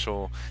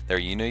special. They're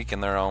unique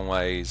in their own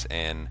ways,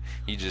 and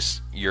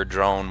you're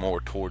drawn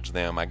more towards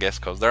them, I guess,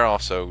 because they're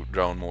also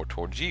drawn more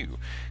towards you,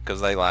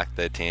 because they like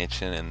the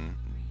attention, and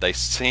they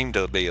seem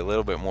to be a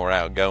little bit more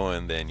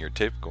outgoing than your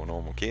typical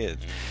normal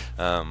kids.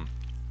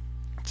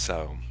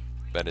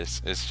 But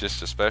it's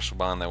just a special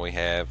bond that we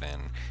have,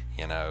 and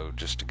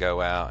just to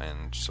go out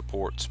and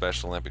support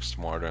Special Olympics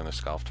tomorrow during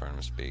this golf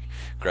tournament would be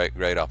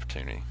great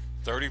opportunity.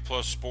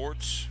 30-plus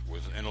sports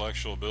with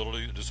intellectual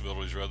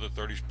disabilities,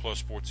 30-plus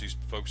sports these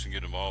folks can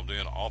get involved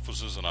in.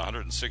 Offices in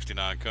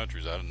 169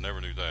 countries. I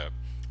never knew that.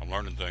 I'm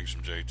learning things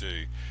from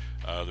JT.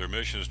 Their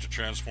mission is to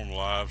transform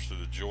lives through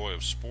the joy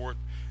of sport,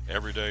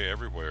 every day,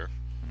 everywhere.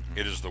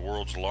 It is the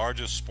world's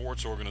largest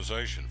sports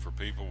organization for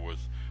people with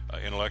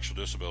intellectual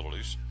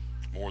disabilities.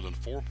 More than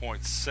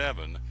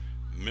 4.7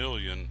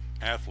 million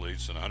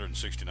athletes in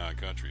 169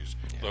 countries,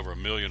 with over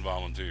 1 million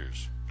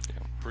volunteers.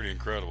 Pretty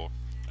incredible.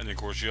 And then,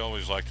 of course, you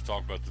always like to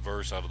talk about the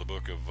verse out of the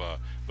book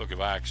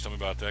of Acts. Tell me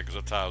about that, because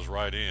that ties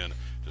right in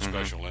to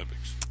Special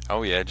Olympics.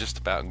 Oh yeah, just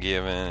about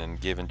giving and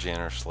giving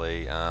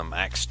generously.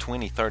 Acts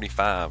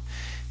 20:35.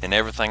 In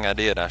everything I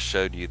did, I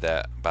showed you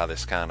that by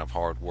this kind of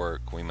hard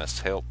work we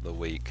must help the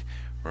weak,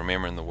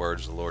 remembering the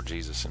words the Lord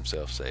Jesus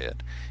himself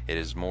said, "It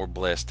is more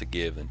blessed to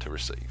give than to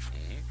receive."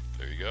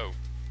 There you go.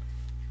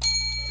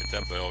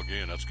 that bell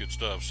again. That's good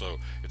stuff. So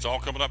it's all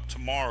coming up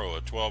tomorrow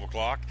at 12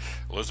 o'clock.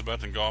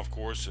 Elizabethton Golf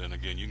Course. And,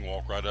 again, you can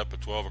walk right up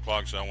at 12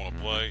 o'clock, say I want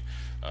to play.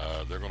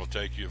 They're going to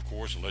take you, of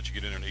course, and let you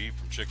get in and eat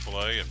from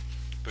Chick-fil-A and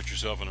put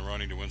yourself in the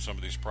running to win some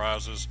of these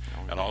prizes.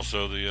 And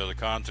also the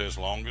contest,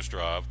 longest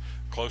drive,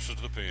 closest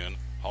to the pin,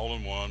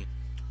 hole-in-one,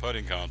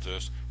 putting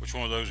contest. Which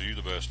one of those are you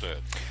the best at?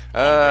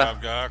 Long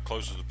drive guy,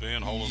 closest to the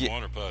pin,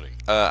 hole-in-one, or putting?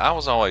 I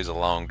was always a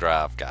long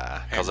drive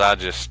guy because I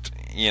just,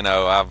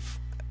 I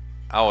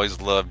always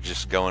loved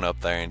just going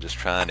up there and just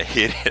trying to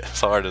hit it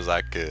as hard as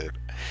I could.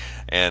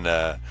 And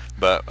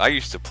but I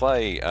used to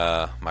play.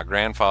 My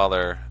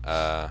grandfather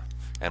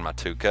and my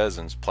two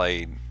cousins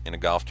played in a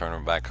golf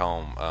tournament back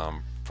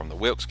home from the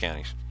Wilkes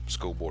County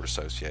School Board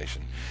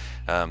Association.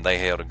 They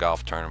held a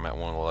golf tournament at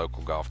one of the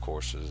local golf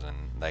courses, and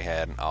they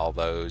had all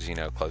those,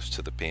 close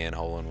to the pin,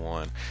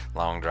 hole-in-one,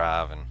 long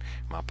drive, and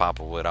my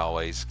papa would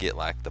always get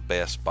like the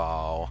best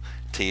ball,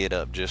 tee it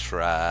up just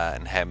right,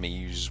 and have me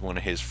use one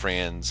of his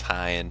friends'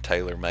 high-end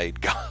tailor-made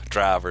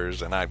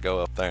drivers, and I'd go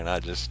up there and I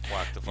just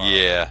whack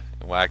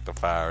the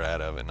fire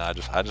out of it, and I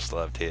just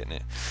loved hitting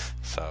it.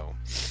 So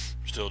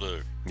still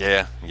do.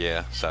 Yeah.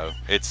 So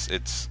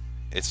it's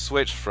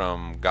switched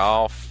from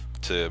golf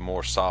to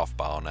more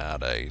softball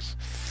nowadays.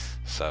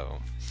 So,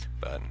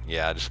 but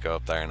yeah, I just go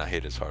up there and I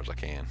hit as hard as I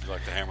can. You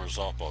like to hammer a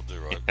softball too,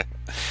 right?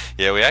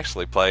 Yeah, we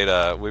actually played.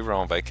 We were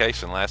on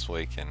vacation last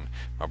week, and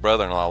my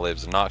brother-in-law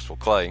lives in Knoxville,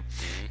 Clay,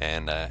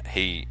 and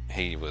he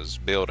was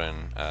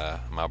building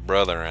my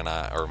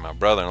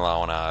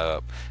brother-in-law and I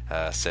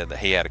up. Said that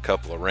he had a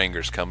couple of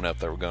ringers coming up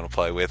that were going to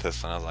play with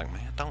us, and I was like,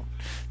 man,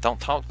 don't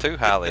talk too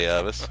highly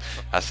of us.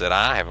 I said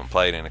I haven't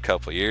played in a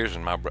couple of years,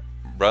 and my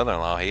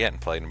brother-in-law, he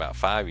hadn't played in about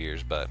 5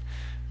 years, but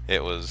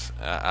it was,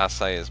 I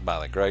say it's by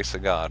the grace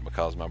of God,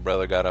 because my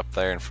brother got up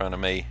there in front of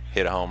me,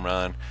 hit a home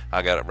run.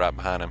 I got up right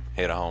behind him,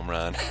 hit a home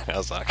run. I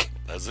was like,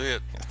 that's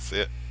it.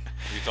 You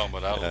talking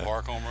about out of the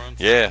park home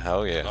runs? Yeah,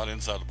 oh yeah. Not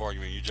inside the park,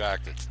 you mean you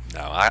jacked it?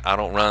 No, I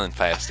don't run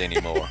fast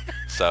anymore,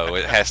 so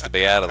it has to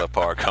be out of the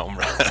park home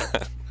run.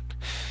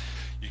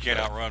 You can't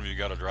outrun them, you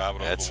got to drive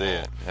it over the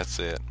wall. That's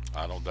it.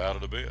 I don't doubt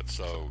it a bit.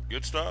 So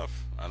good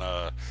stuff,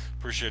 and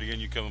appreciate again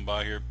you coming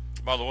by here.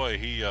 By the way,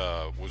 he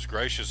was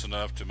gracious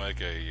enough to make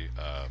a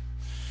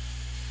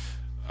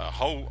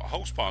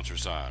whole sponsor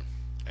sign,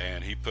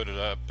 and he put it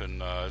up,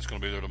 and it's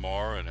going to be there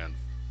tomorrow. And I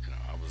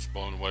was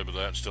blown away by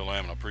that, and still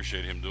am, and I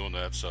appreciate him doing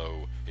that.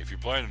 So if you're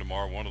playing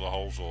tomorrow, one of the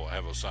holes will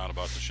have a sign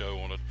about the show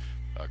on it,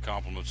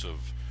 compliments of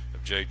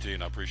JT,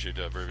 and I appreciate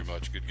that very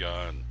much. Good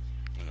guy, and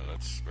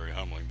that's very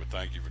humbling. But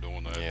thank you for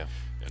doing that. Yeah.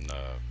 And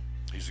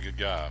he's a good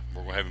guy.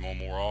 We're going to have him on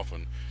more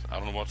often. I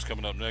don't know what's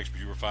coming up next,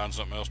 but you will find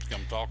something else to come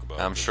talk about.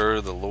 I'm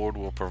sure the Lord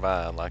will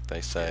provide, like they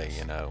say,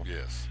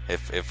 Yes.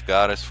 If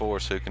God is for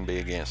us, who can be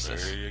against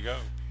us? There you go.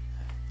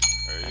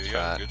 There you go.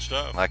 Right. Good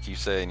stuff. Like you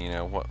said,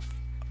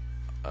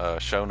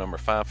 show number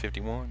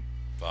 551?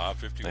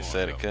 551. They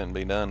said it couldn't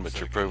be done, but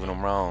you're proving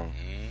them wrong.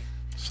 Mm-hmm.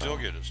 Still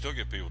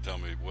get people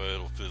telling me, well,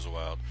 it'll fizzle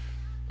out.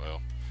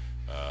 Well,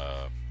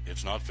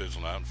 it's not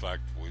fizzling out. In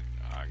fact,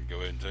 I can go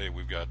ahead and tell you,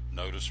 we've got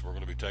notice. We're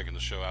going to be taking the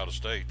show out of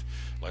state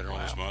later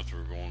on this month.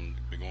 We're going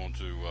to be going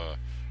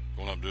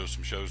up and doing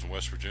some shows in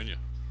West Virginia.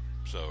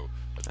 So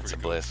that's a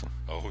blessing.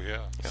 Oh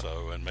yeah. Yep.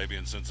 So, and maybe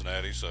in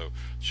Cincinnati. So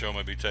the show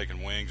may be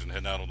taking wings and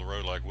heading out on the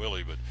road like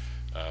Willie. But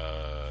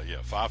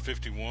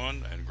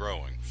 551 and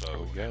growing. So there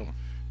we go.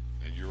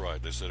 And you're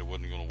right. They said it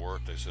wasn't going to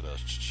work. They said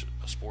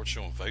a sports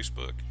show on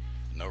Facebook,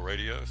 no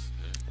radios.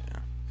 Yeah.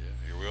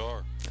 Here we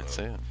are. That's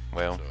it.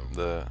 Well,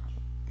 the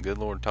good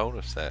Lord told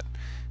us that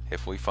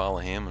if we follow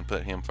Him and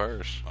put Him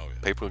first,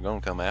 people are going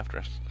to come after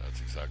us.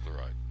 That's exactly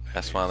right.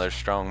 That's why there's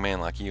strong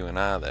men like you and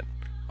I that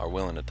are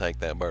willing to take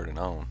that burden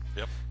on.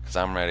 Yep. Because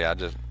I'm ready. I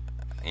just,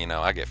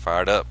 I get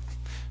fired up.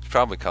 It's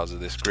probably because of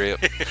this grip.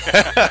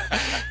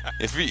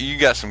 If you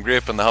got some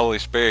grip in the Holy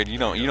Spirit, you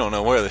don't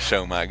know where the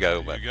show might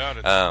go. But you got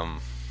it.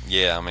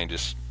 Yeah, I mean,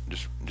 just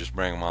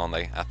bring them on.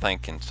 I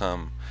think in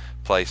some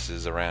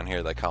places around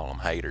here they call them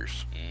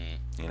haters.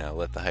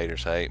 Let the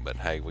haters hate. But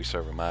hey, we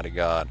serve a mighty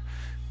God.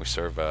 We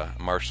serve a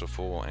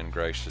merciful and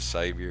gracious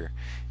Savior,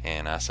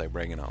 and I say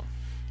bring it on.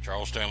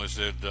 Charles Stanley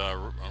said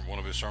on one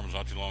of his sermons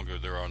not too long ago,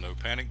 there are no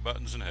panic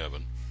buttons in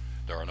heaven.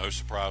 There are no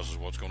surprises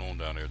what's going on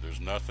down there.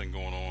 There's nothing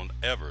going on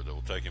ever that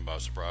will take him by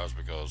surprise,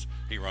 because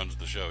he runs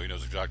the show. He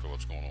knows exactly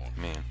what's going on.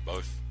 Amen.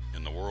 Both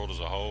in the world as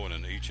a whole and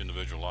in each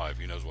individual life.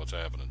 He knows what's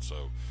happening.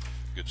 So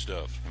good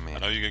stuff. Amen. I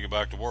know you're going to get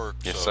back to work.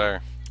 Yes, so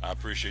sir. I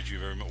appreciate you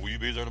very much. Will you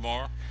be there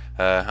tomorrow?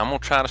 I'm gonna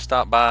try to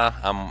stop by.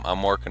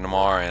 I'm working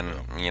tomorrow, and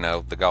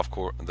the golf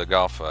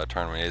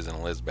tournament is in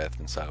Elizabeth,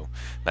 and so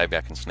maybe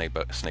I can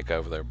sneak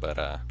over there.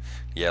 But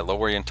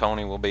Lori and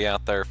Tony will be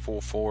out there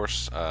full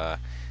force.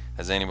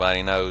 As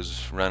anybody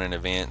knows, running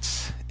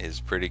events is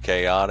pretty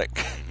chaotic,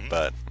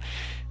 but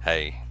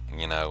hey,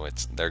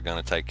 they're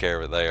gonna take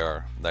care of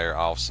it. They're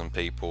awesome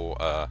people.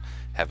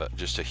 Have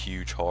just a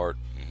huge heart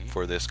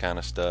for this kind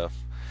of stuff.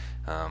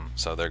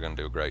 So they're gonna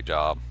do a great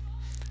job.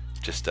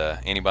 just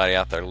anybody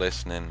out there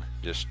listening,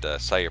 just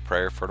say a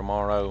prayer for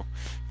tomorrow.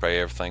 Pray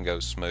everything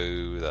goes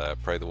smooth.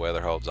 Pray the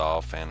weather holds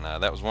off. And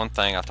that was one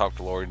thing I talked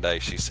to Lori today.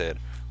 She said,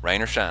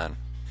 rain or shine,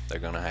 they're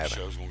going to have it. The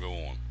show's going to go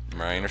on.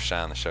 Rain or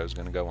shine, the show's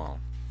going to go on.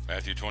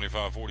 Matthew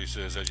 25:40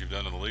 says, as you've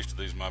done in the least of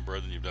these, my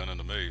brethren, you've done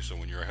unto me. So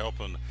when you're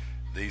helping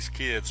these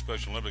kids,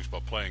 Special Olympics, by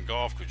playing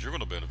golf, because you're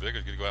going to benefit,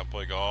 because you go out and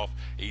play golf,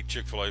 eat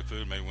Chick-fil-A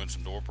food, maybe win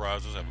some door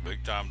prizes, have a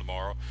big time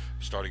tomorrow,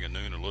 starting at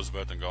noon at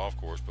Elizabethton Golf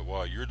Course. But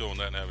while you're doing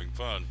that and having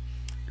fun,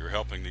 you're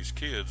helping these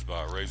kids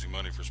by raising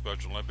money for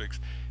Special Olympics.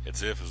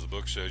 It's as the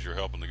book says, you're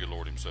helping the good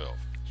Lord himself.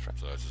 That's right.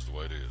 So that's just the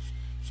way it is.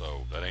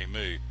 So that ain't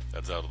me.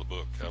 That's out of the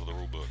book, out of the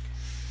rule book.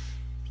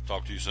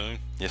 Talk to you soon.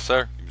 Yes,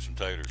 sir. Give me some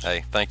taters.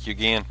 Hey, thank you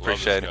again. Love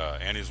Appreciate this guy.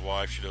 it. Annie's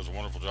wife, she does a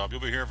wonderful job.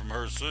 You'll be hearing from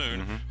her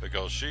soon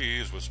because she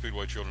is with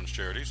Speedway Children's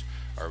Charities.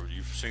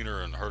 You've seen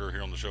her and heard her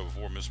here on the show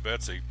before, Miss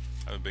Betsy.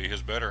 That would be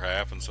his better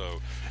half, and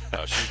so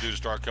she's due to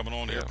start coming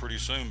on here pretty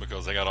soon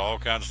because they got all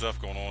kinds of stuff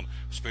going on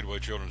with Speedway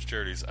Children's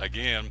Charities.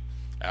 Again,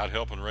 out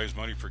helping raise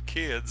money for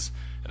kids,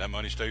 and that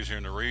money stays here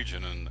in the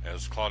region. And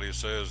as Claudia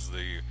says,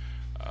 the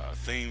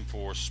theme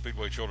for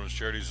Speedway Children's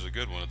Charities is a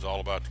good one. It's all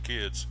about the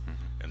kids.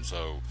 And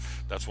so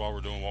that's why we're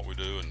doing what we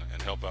do and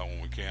help out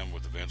when we can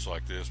with events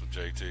like this with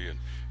JT and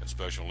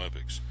Special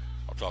Olympics.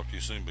 I'll talk to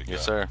you soon, big guy.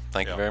 Yes, sir.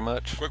 Thank you very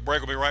much. Quick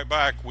break. We'll be right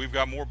back. We've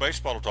got more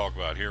baseball to talk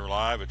about here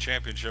live at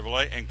Champion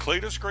Chevrolet. And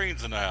Cletus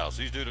Green's in the house.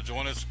 He's due to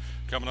join us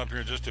coming up here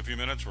in just a few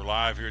minutes. We're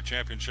live here at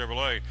Champion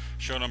Chevrolet.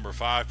 Show number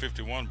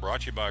 551 brought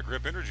to you by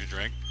Grip Energy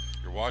Drink.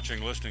 You're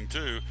watching, listening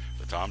to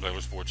the Tom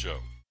Taylor Sports Show.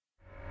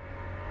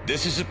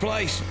 This is the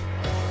place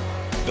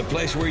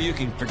where you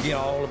can forget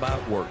all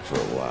about work for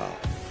a while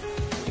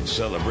and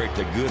celebrate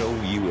the good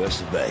old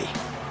U.S. of A.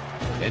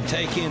 And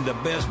take in the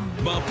best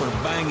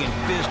bumper-banging,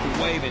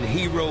 fist-waving,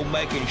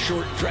 hero-making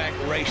short-track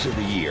race of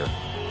the year,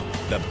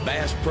 the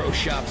Bass Pro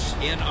Shops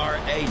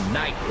NRA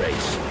Night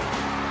Race.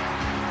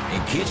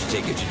 And kids'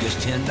 tickets are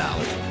just $10.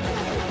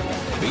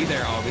 Be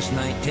there August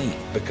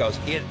 19th because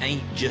it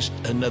ain't just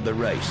another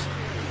race.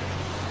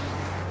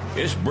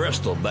 It's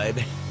Bristol,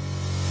 baby.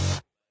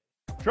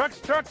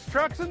 Trucks,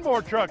 and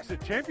more trucks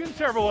at Champion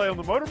Chevrolet on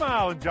the Motor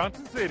Mile in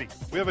Johnson City.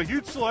 We have a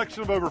huge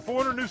selection of over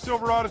 400 new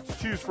Silverados to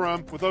choose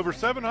from, with over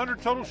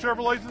 700 total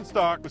Chevrolets in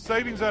stock, with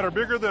savings that are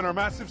bigger than our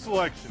massive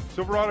selection.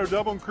 Silverado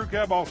Double and Crew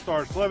Cab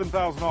All-Stars,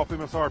 $11,000 off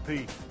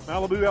MSRP.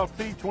 Malibu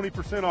LT,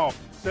 20% off.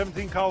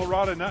 17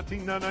 Colorado,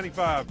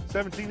 $19,995.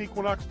 17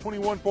 Equinox,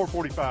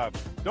 $21,445.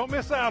 Don't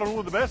miss out on one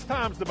of the best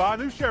times to buy a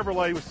new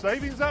Chevrolet with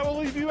savings that will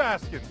leave you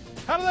asking,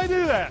 how do they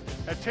do that?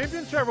 At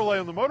Champion Chevrolet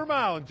on the Motor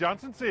Mile in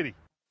Johnson City.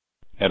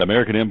 At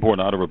American Import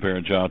Auto Repair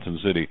in Johnson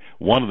City,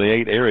 one of the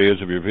 8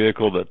 areas of your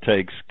vehicle that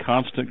takes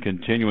constant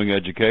continuing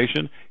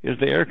education is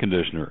the air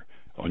conditioner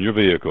on your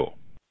vehicle.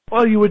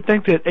 Well, you would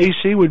think that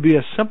AC would be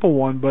a simple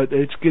one, but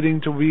it's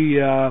getting to be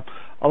a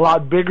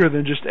lot bigger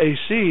than just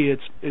AC.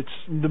 It's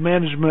the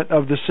management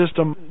of the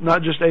system,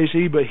 not just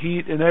AC, but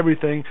heat and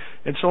everything.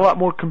 It's a lot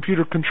more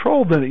computer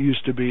controlled than it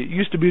used to be. It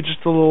used to be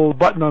just a little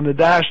button on the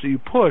dash that you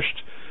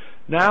pushed.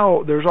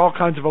 Now there's all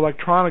kinds of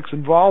electronics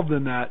involved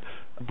in that.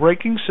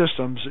 Braking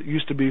systems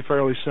used to be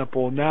fairly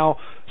simple. Now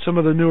some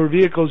of the newer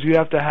vehicles you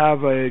have to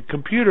have a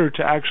computer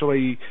to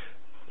actually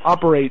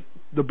operate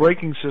the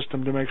braking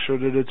system to make sure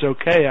that it's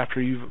okay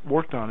after you've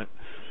worked on it.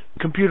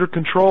 Computer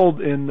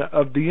controlled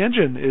of the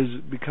engine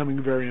is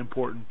becoming very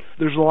important.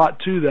 There's a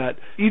lot to that.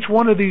 Each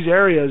one of these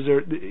areas,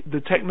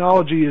 the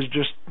technology is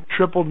just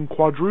tripled and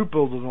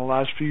quadrupled in the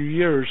last few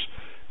years.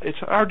 It's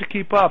hard to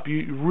keep up.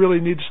 You really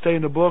need to stay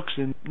in the books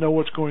and know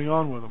what's going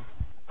on with them.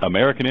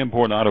 American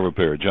Import Auto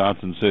Repair,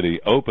 Johnson City,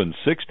 open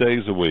 6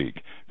 days a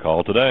week.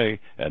 Call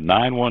today at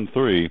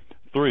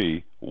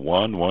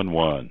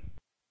 913-3111.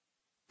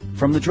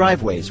 From the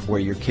driveways where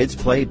your kids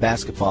play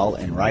basketball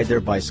and ride their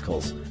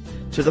bicycles,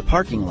 to the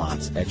parking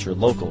lots at your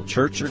local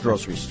church or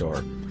grocery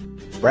store,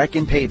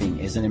 Bracken Paving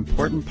is an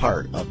important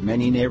part of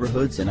many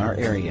neighborhoods in our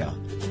area.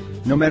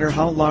 No matter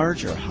how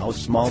large or how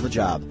small the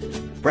job,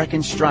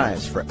 Bracken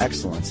strives for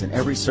excellence in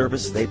every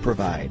service they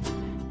provide.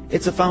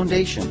 It's a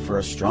foundation for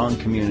a strong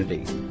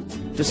community.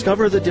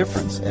 Discover the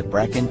difference at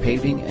Bracken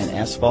Paving and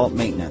Asphalt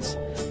Maintenance.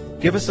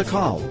 Give us a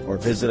call or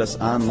visit us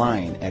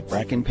online at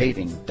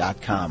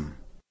brackenpaving.com.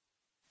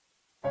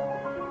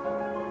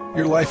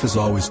 Your life is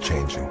always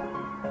changing.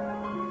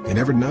 You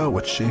never know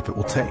what shape it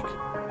will take,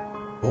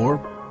 or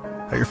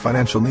how your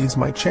financial needs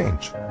might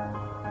change.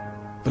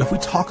 But if we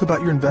talk about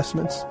your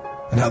investments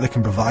and how they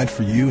can provide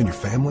for you and your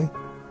family,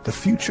 the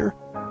future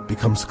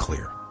becomes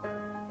clear.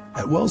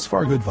 At Wells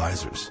Fargo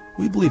Advisors,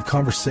 we believe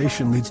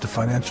conversation leads to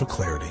financial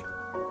clarity.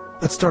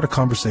 Let's start a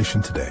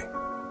conversation today.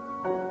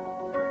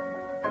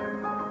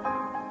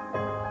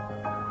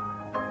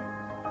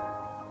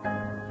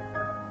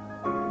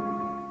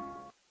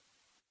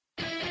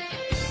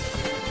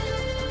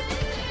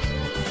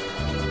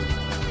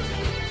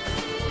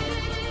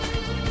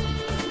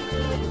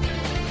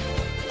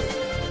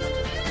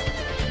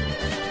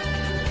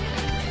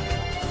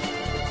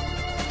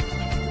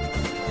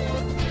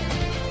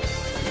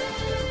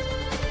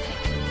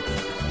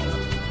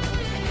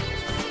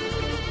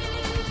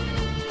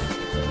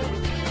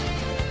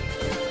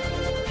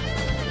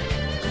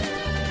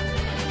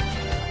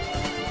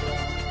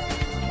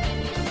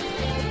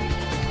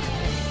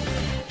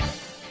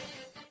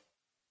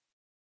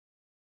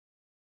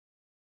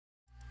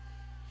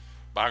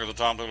 Back at the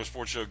Tom Taylor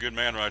Sports Show, good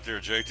man right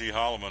there, J.T.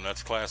 Holloman.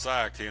 That's class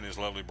act. He and his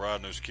lovely bride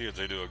and those kids,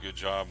 they do a good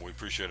job. We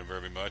appreciate them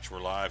very much. We're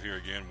live here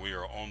again. We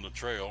are on the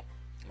trail.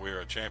 We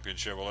are at Champion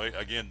Chevrolet.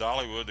 Again,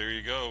 Dollywood, there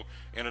you go.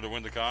 Enter to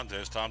win the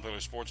contest,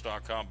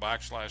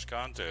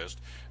 TomTaylorSports.com/contest.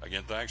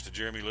 Again, thanks to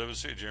Jeremy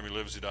Livesey at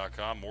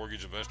JeremyLivesey.com,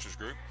 Mortgage Investors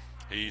Group.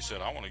 He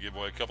said, I want to give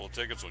away a couple of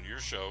tickets on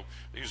your show.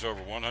 These are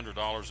over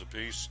 $100 a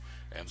piece,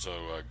 and so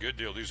good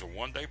deal. These are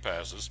one-day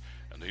passes,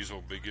 and these will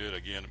be good,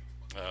 again,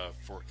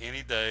 for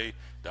any day.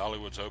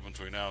 Dollywood's open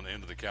between now and the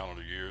end of the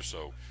calendar year,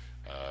 so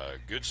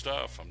good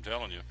stuff, I'm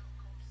telling you.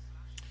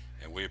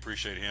 And we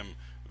appreciate him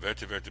very,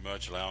 very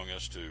much allowing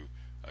us to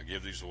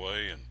give these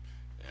away. And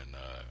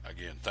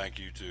again, thank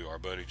you to our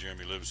buddy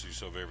Jeremy Livesey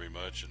so very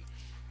much. And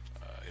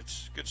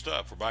it's good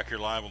stuff. We're back here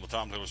live on the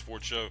Tom Taylor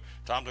Sports Show,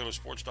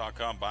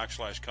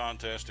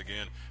 TomTaylorSports.com/contest.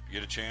 Again, if you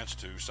get a chance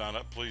to sign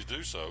up, please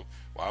do so.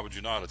 Why would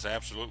you not? It's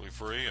absolutely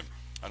free. And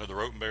I know the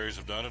Rotenberries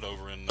have done it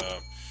over in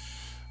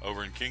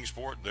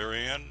Kingsport. They're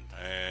in,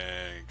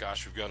 and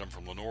gosh, we've got them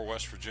from Lenoir,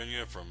 West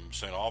Virginia, from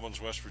St. Albans,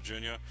 West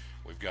Virginia.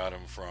 We've got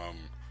them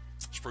from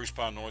Spruce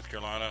Pine, North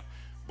Carolina,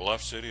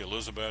 Bluff City,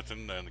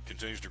 Elizabethton, and it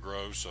continues to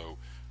grow. So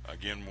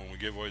again, when we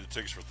give away the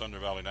tickets for Thunder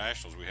Valley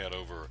Nationals, we had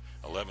over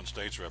 11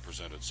 states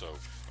represented. So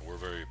we're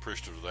very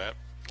appreciative of that.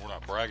 We're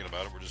not bragging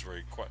about it. We're just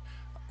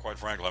quite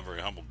frankly, I'm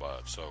very humbled by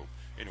it. So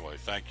anyway,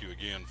 thank you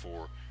again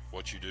for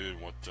what you do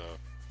and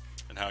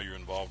and how you're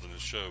involved in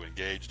this show,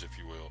 engaged, if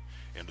you will,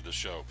 into the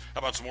show. How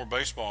about some more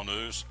baseball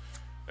news?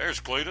 There's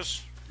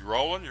Cletus. You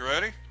rolling? You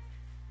ready?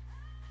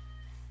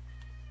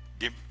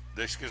 He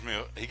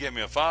gave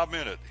me a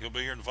 5-minute. He'll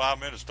be here in 5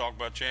 minutes to talk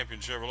about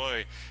Champion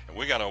Chevrolet. And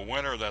we got a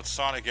winner of that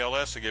Sonic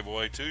LS to give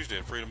away Tuesday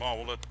at Freedom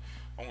Hall.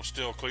 I won't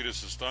steal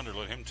Cletus's thunder.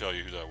 Let him tell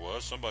you who that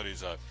was.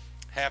 Somebody's a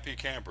happy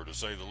camper, to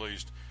say the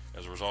least,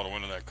 as a result of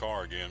winning that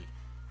car again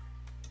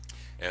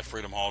at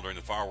Freedom Hall during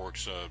the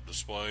fireworks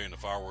display and the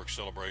fireworks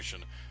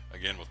celebration,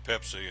 again with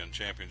Pepsi and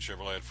Champion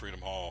Chevrolet at Freedom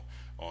Hall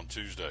on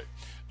Tuesday.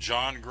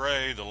 John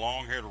Gray, the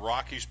long-haired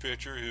Rockies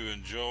pitcher who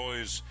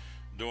enjoys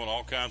doing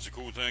all kinds of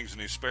cool things in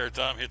his spare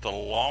time, hit the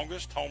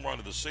longest home run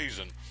of the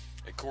season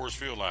at Coors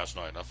Field last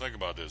night. Now think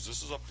about this.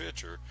 This is a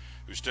pitcher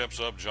who steps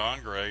up,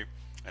 John Gray,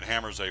 and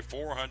hammers a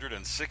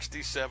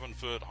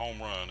 467-foot home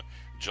run.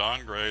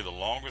 John Gray, the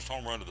longest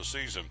home run of the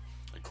season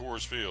at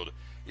Coors Field.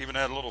 Even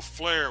had a little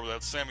flare with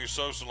that Sammy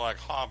Sosa-like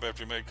hop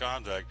after he made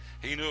contact.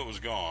 He knew it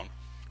was gone.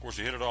 Of course,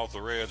 he hit it off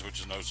the Reds,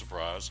 which is no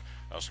surprise.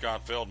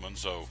 Scott Feldman.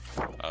 So,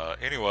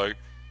 anyway,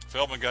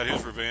 Feldman got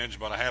his revenge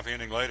about a half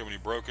inning later when he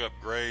broke up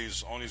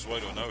Gray's on his way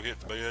to a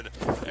no-hit bid,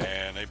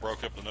 and they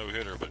broke up the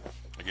no-hitter. But,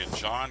 again,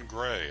 John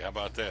Gray, how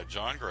about that?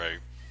 John Gray,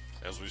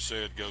 as we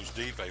said, goes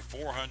deep, a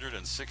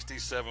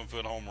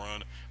 467-foot home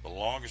run, the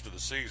longest of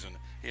the season.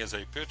 He is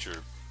a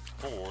pitcher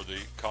for the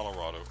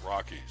Colorado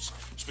Rockies.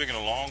 Speaking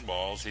of long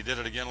balls, he did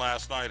it again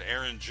last night.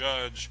 Aaron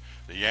Judge,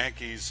 the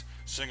Yankees'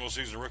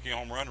 single-season rookie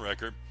home run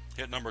record,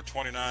 hit number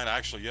 29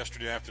 actually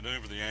yesterday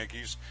afternoon for the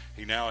Yankees.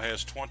 He now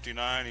has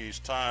 29. He's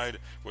tied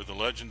with the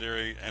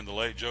legendary and the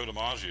late Joe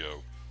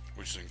DiMaggio,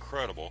 which is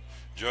incredible.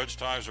 Judge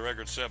ties the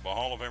record set by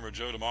Hall of Famer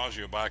Joe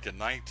DiMaggio back in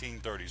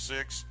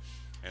 1936.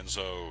 And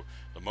so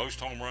the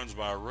most home runs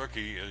by a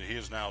rookie, he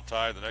is now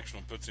tied. The next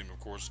one puts him, of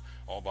course,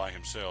 all by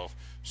himself.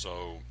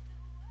 So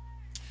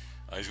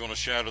he's going to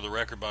shatter the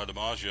record by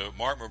DiMaggio.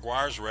 Mark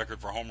McGwire's record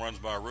for home runs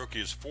by a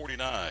rookie is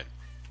 49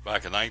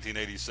 back in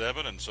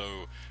 1987, and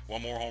so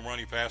one more home run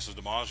he passes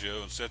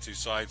DiMaggio and sets his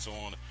sights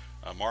on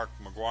Mark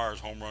McGwire's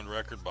home run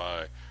record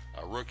by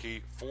a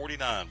rookie,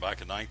 49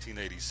 back in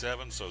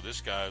 1987. So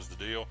this guy is the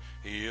deal.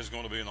 He is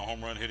going to be in the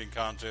home run hitting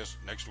contest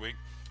next week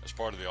as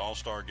part of the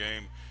All-Star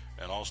game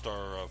and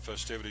All-Star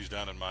festivities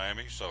down in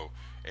Miami. So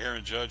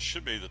Aaron Judge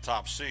should be the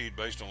top seed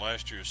based on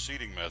last year's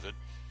seeding method.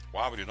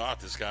 Why would he not?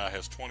 This guy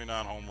has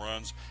 29 home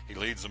runs. He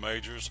leads the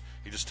majors.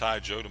 He just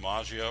tied Joe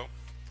DiMaggio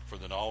for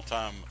the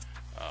all-time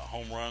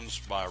home runs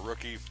by a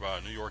rookie by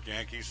New York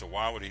Yankees. So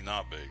why would he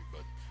not be?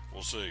 But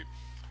we'll see.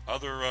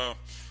 Other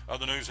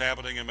news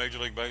happening in Major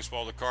League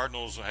Baseball: the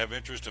Cardinals have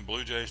interest in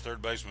Blue Jays third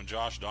baseman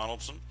Josh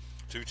Donaldson.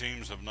 Two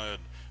teams have had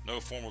no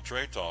formal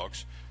trade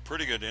talks.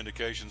 Pretty good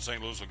indication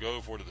St. Louis will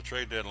go for it at the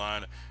trade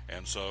deadline,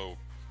 and so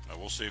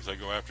we'll see if they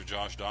go after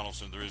Josh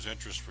Donaldson. There is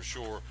interest for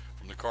sure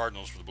from the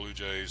Cardinals for the Blue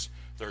Jays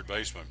third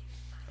baseman.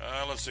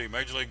 Let's see,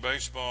 Major League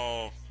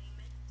Baseball.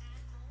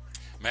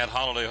 Matt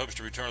Holliday hopes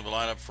to return to the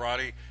lineup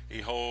Friday.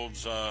 He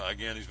holds,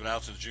 again, he's been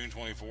out since June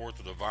 24th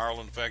with a viral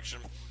infection,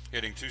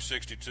 hitting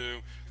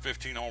 .262,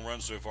 15 home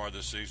runs so far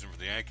this season for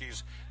the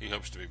Yankees. He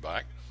hopes to be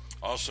back.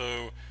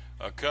 Also,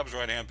 Cubs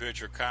right-hand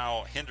pitcher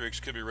Kyle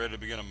Hendricks could be ready to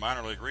begin a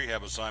minor league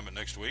rehab assignment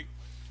next week.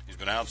 He's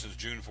been out since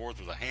June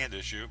 4th with a hand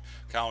issue.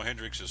 Kyle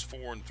Hendricks is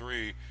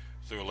 4-3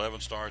 through 11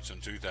 starts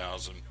in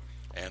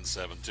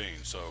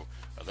 2017. So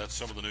that's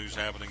some of the news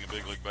happening in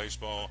Big League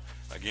Baseball.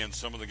 Again,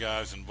 some of the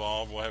guys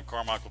involved. We'll have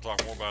Carmichael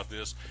talk more about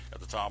this at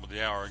the top of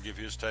the hour and give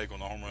his take on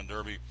the home run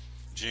derby.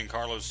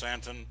 Giancarlo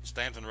Stanton is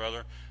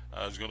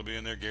going to be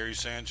in there. Gary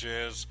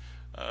Sanchez,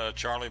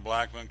 Charlie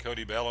Blackmon,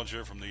 Cody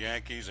Bellinger from the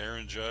Yankees,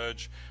 Aaron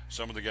Judge.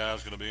 Some of the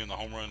guys going to be in the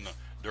home run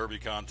Derby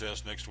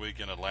contest next week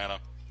in Atlanta.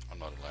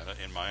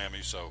 In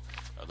Miami. So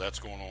that's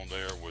going on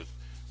there with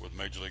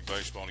Major League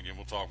Baseball. And again,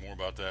 we'll talk more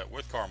about that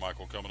with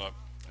Carmichael coming up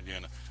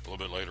again a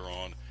little bit later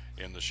on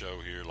in the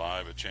show here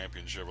live at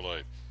Champion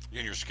Chevrolet.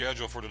 Again, your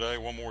schedule for today,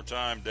 one more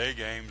time, day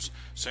games.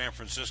 San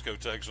Francisco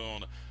takes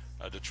on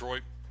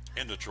Detroit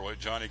in Detroit.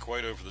 Johnny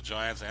Cueto for the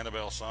Giants.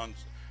 Anibal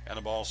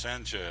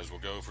Sanchez will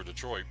go for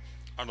Detroit.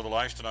 Under the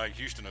lights tonight,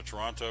 Houston at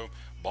Toronto.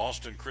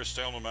 Boston, Chris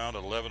Sale mound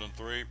at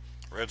 11-3.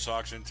 Red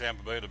Sox in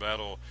Tampa Bay to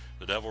battle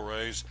the Devil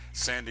Rays.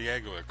 San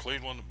Diego at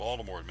Cleveland.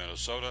 Baltimore at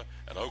Minnesota.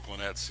 And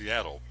Oakland at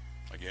Seattle.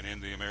 Again, in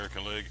the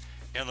American League.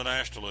 In the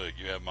National League,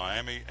 you have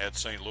Miami at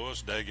St.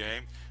 Louis. Day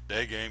game.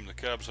 Day game, the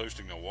Cubs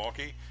hosting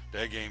Milwaukee.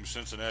 Day game,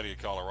 Cincinnati at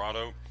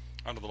Colorado.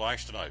 Under the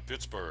lights tonight,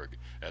 Pittsburgh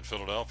at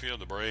Philadelphia.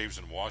 The Braves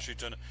in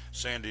Washington.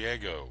 San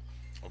Diego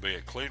will be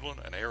at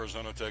Cleveland. And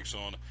Arizona takes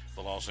on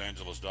the Los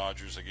Angeles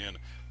Dodgers. Again,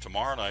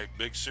 tomorrow night,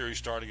 big series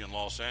starting in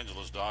Los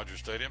Angeles, Dodger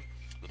Stadium.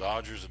 The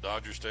Dodgers at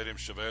Dodger Stadium,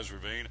 Chavez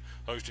Ravine,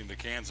 hosting the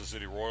Kansas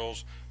City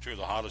Royals, two of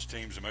the hottest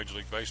teams in Major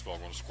League Baseball.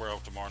 Going to square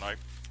off tomorrow night,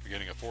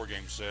 beginning a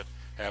 4-game set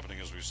happening,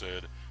 as we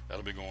said.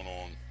 That'll be going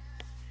on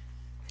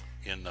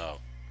in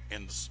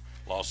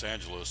Los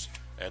Angeles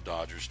at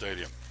Dodger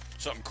Stadium.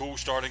 Something cool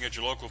starting at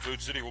your local Food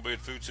City. We'll be at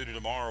Food City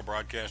tomorrow,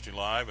 broadcasting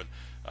live. And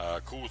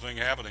cool thing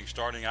happening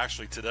starting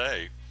actually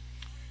today.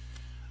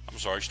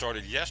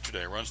 Started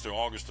yesterday. Runs through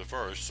August the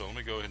 1st. So let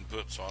me go ahead and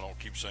put, so I don't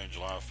keep saying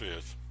July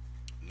 5th.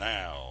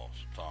 Now,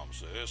 Tom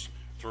says,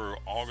 through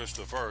August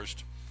the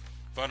 1st,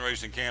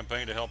 fundraising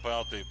campaign to help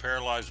out the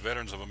Paralyzed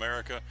Veterans of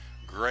America.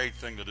 Great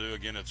thing to do.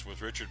 Again, it's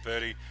with Richard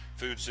Petty,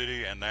 Food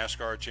City, and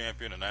NASCAR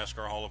champion and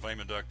NASCAR Hall of Fame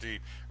inductee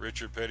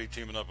Richard Petty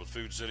teaming up with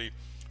Food City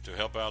to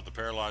help out the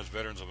Paralyzed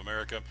Veterans of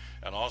America,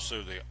 and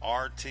also the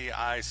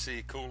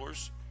RTIC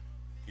coolers.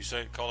 You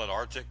call it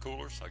Arctic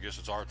coolers? I guess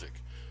it's Arctic.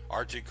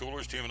 Arctic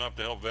coolers teaming up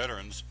to help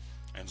veterans.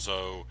 And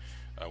so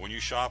when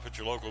you shop at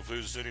your local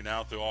Food City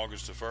now through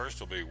August the 1st,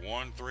 there'll be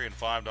 $1, $3, and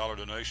 $5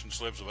 donation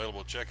slips available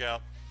at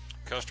checkout.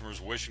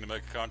 Customers wishing to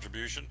make a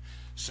contribution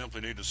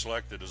simply need to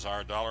select the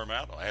desired dollar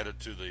amount. Add it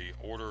to the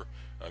order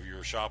of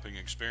your shopping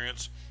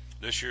experience.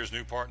 This year's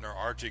new partner,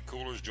 Arctic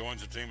Coolers,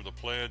 joins the team with a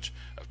pledge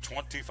of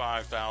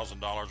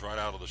 $25,000 right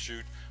out of the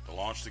chute to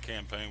launch the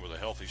campaign with a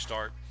healthy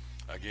start.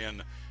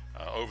 Again,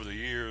 over the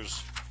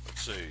years,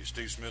 let's see,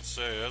 Steve Smith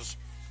says,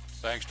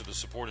 thanks to the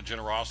support and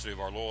generosity of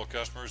our loyal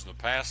customers, in the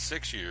past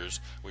 6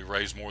 years, we've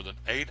raised more than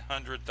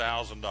 $800,000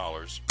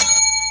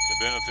 to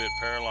benefit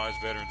paralyzed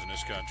veterans in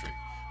this country.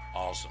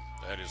 Awesome.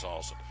 That is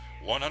awesome.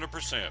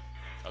 100%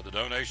 of the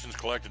donations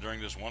collected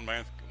during this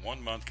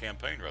one-month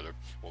campaign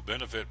will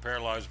benefit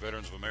Paralyzed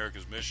Veterans of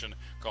America's mission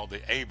called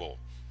the ABLE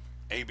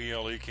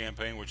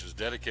campaign, which is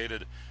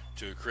dedicated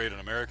to create an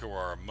America where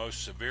our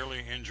most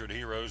severely injured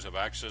heroes have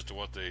access to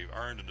what they've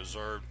earned and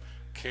deserved: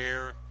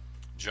 care,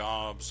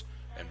 jobs,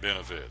 and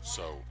benefits.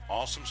 So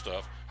awesome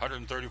stuff.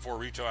 134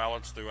 retail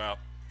outlets throughout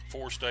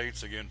 4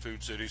 states. Again,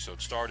 Food City. So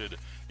it started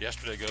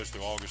yesterday, goes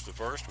through August the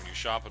 1st. When you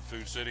shop at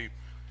Food City,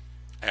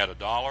 add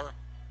 $1,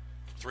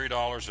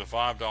 $3 to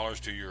 $5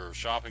 to your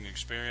shopping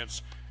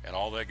experience, and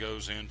all that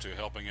goes into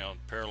helping out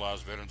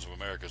Paralyzed Veterans of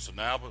America. So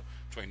now,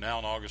 between now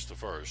and August the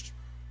 1st,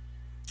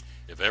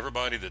 if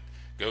everybody that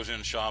goes in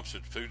and shops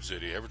at Food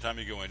City, every time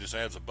you go in, just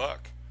adds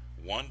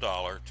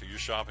 $1 to your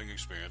shopping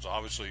experience.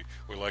 Obviously,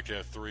 we like to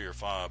have 3 or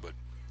 5, but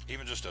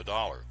even just $1,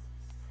 it'd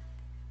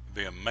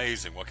be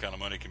amazing what kind of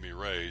money can be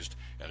raised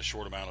in a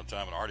short amount of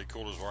time. And Arctic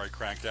Coolers have already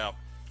cranked out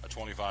a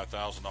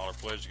 $25,000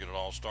 pledge to get it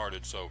all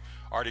started. So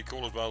Arctic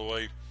Coolers, by the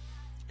way,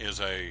 is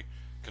a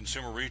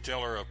consumer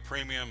retailer of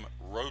premium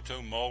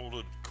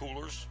roto-molded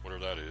coolers,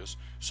 whatever that is,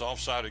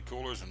 soft-sided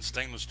coolers, and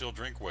stainless steel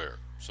drinkware.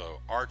 So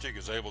Arctic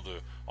is able to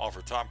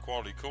offer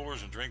top-quality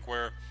coolers and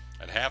drinkware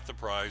at half the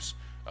price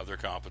of their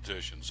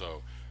competition.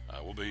 So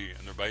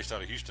and they're based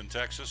out of Houston,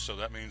 Texas, so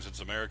that means it's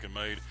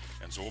American-made.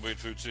 And so we'll be at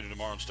Food City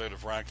tomorrow in the state of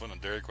Franklin,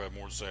 and Derek will have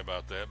more to say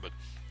about that. But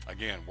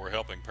again, we're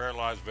helping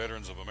Paralyzed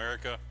Veterans of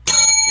America.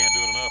 Can't do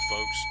it enough,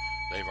 folks.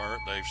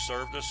 They've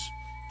served us.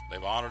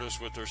 They've honored us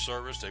with their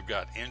service. They've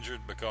got injured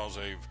because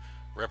they've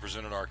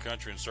represented our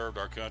country and served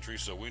our country,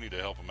 so we need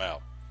to help them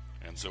out.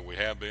 And so we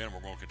have been, and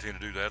we're going to continue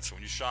to do that. So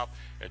when you shop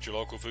at your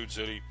local Food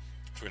City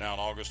between now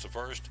and August the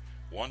 1st,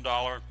 $1,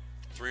 $3,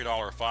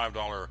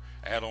 $5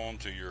 add-on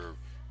to your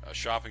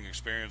shopping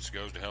experience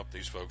goes to help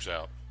these folks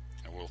out.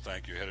 And we'll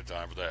thank you ahead of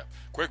time for that.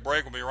 Quick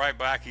break. We'll be right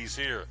back. He's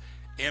here.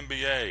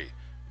 NBA,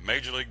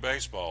 Major League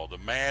Baseball. The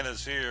man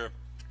is here.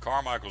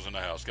 Carmichael's in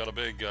the house. Got a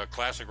big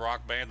classic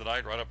rock band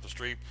tonight right up the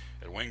street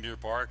at Wing Deer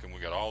Park, and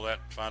we got all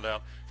that to find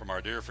out from our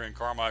dear friend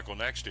Carmichael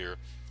next year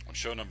on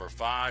show number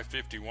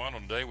 551.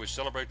 On the day we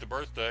celebrate the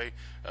birthday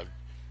of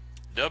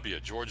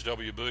George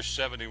W. Bush,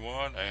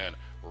 71, and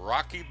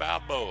Rocky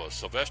Balboa,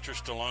 Sylvester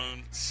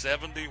Stallone,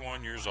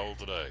 71 years old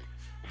today.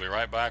 We'll be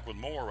right back with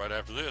more right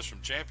after this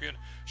from Champion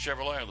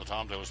Chevrolet on the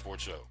Tom Taylor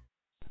Sports Show.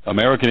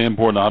 American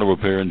Import and Auto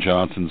Repair in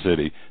Johnson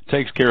City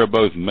takes care of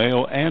both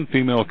male and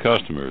female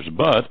customers,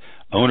 but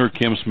owner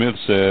Kim Smith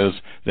says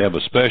they have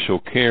a special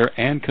care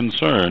and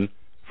concern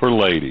for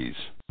ladies.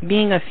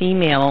 Being a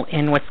female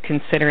in what's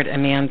considered a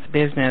man's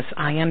business,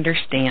 I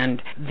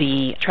understand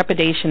the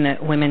trepidation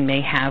that women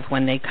may have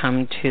when they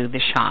come to the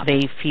shop.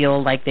 They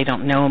feel like they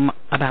don't know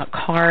about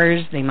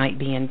cars, they might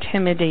be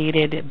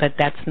intimidated, but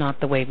that's not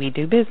the way we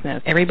do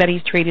business.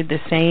 Everybody's treated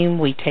the same.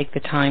 We take the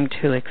time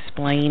to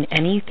explain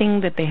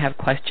anything that they have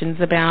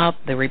questions about,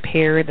 the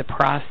repair, the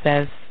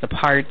process, the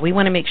part. We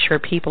want to make sure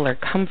people are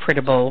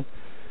comfortable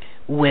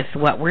with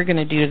what we're going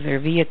to do to their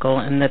vehicle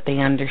and that they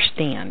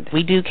understand.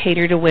 We do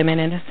cater to women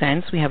in a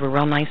sense. We have a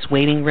real nice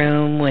waiting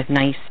room with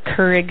nice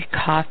Keurig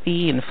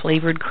coffee and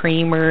flavored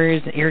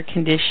creamers,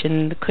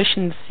 air-conditioned,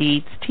 cushioned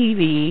seats,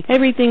 TV,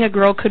 everything a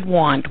girl could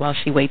want while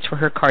she waits for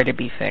her car to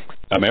be fixed.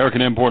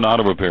 American Import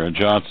Auto Repair in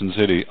Johnson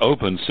City,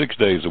 open 6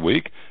 days a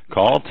week.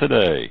 Call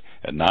today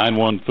at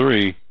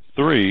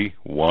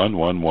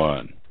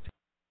 913-3111.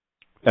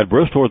 At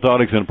Bristol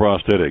Orthotics and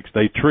Prosthetics,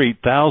 they treat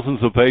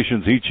thousands of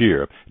patients each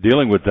year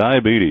dealing with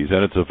diabetes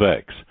and its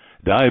effects.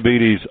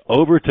 Diabetes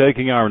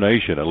overtaking our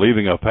nation and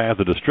leaving a path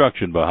of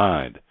destruction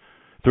behind.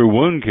 Through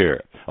wound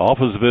care,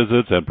 office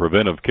visits, and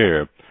preventive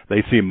care,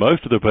 they see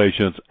most of the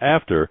patients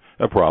after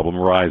a problem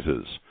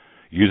arises.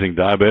 Using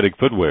diabetic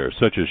footwear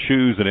such as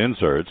shoes and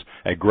inserts,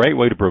 a great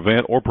way to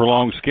prevent or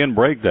prolong skin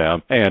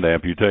breakdown and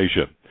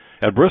amputation.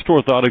 At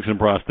Bristol Orthotics and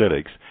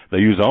Prosthetics, they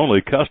use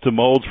only custom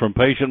molds from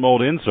patient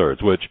mold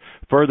inserts, which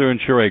further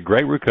ensure a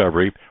great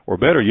recovery, or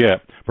better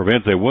yet,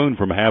 prevents a wound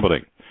from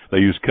happening. They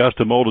use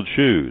custom molded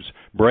shoes,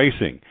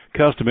 bracing,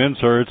 custom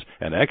inserts,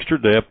 and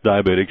extra depth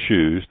diabetic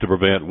shoes to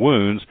prevent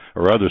wounds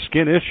or other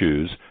skin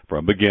issues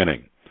from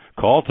beginning.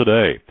 Call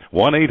today,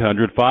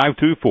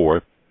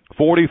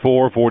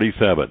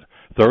 1-800-524-4447.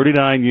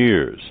 39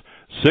 years,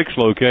 6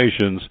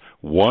 locations,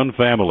 1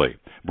 family.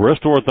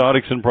 Bristol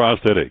Orthotics and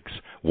Prosthetics,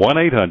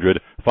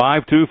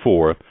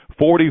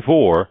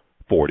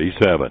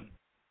 1-800-524-4447.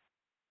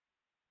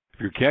 If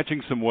you're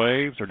catching some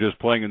waves or just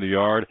playing in the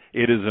yard,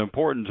 it is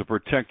important to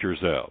protect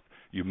yourself.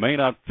 You may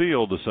not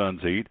feel the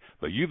sun's heat,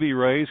 but UV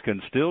rays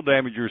can still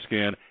damage your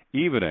skin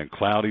even in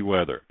cloudy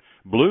weather.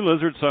 Blue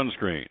Lizard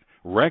Sunscreen,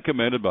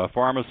 recommended by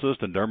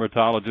pharmacists and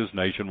dermatologists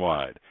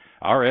nationwide.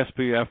 Our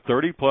SPF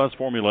 30-plus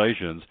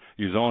formulations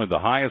use only the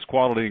highest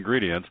quality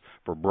ingredients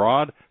for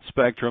broad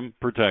spectrum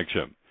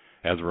protection.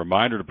 As a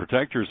reminder to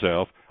protect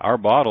yourself, our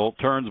bottle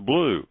turns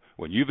blue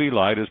when UV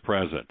light is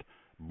present.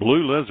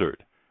 Blue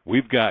Lizard,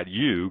 we've got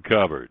you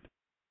covered.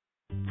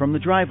 From the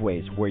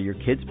driveways where your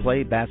kids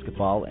play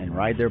basketball and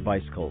ride their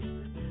bicycles,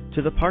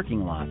 to the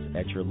parking lots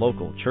at your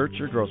local church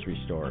or grocery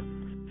store,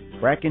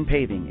 Bracken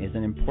Paving is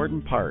an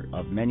important part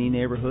of many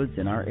neighborhoods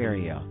in our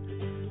area.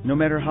 No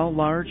matter how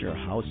large or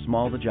how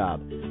small the job,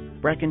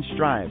 Bracken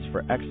strives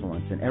for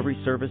excellence in every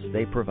service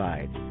they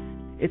provide.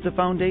 It's a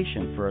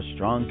foundation for a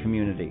strong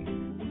community.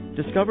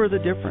 Discover the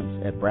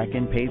difference at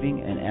Bracken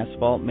Paving and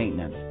Asphalt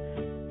Maintenance.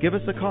 Give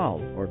us a call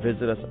or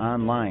visit us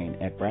online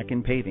at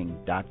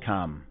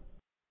brackenpaving.com.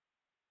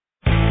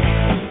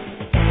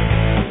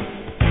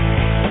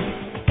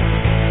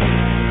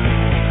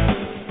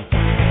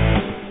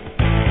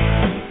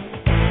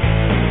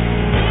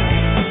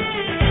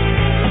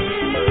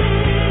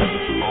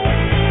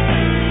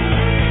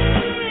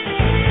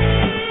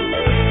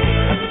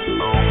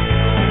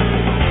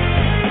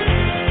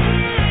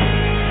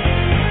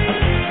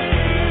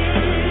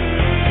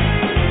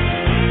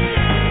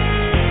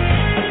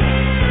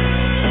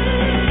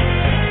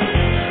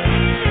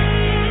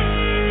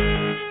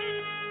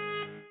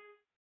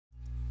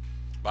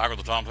 Back with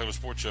the Tom Taylor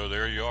Sports Show.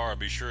 There you are.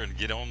 Be sure and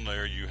get on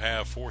there. You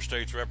have 4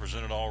 states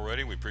represented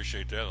already. We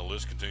appreciate that. The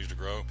list continues to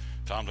grow.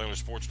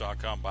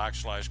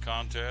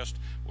 TomTaylorSports.com/contest.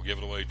 We'll give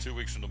it away 2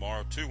 weeks from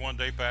tomorrow. 2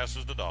 one-day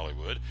passes to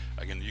Dollywood.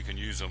 Again, you can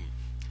use them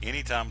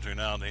anytime between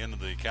now and the end of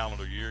the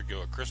calendar year.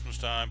 Go at Christmas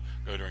time,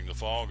 go during the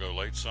fall, go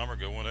late summer,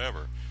 go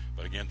whenever.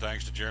 But again,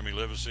 thanks to Jeremy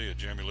Livesey at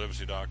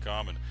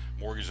JeremyLivesey.com and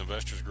Mortgage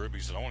Investors Group. He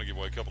said, I want to give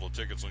away a couple of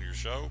tickets on your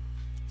show.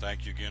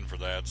 Thank you again for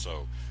that.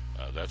 So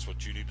that's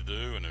what you need to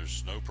do, and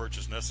there's no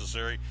purchase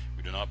necessary.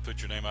 We do not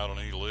put your name out on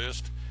any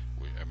list.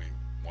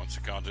 Once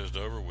the contest is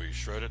over, we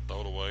shred it,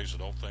 throw it away, so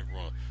don't think we're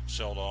going to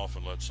sell it off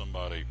and let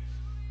somebody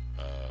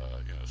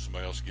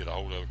somebody else get a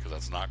hold of it, because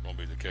that's not going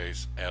to be the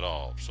case at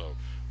all. So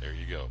there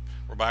you go.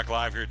 We're back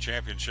live here at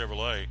Champion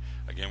Chevrolet.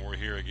 Again, we're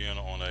here again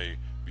on a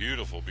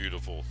beautiful,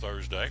 beautiful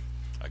Thursday.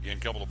 Again, a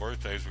couple of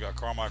birthdays. We got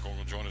Carmichael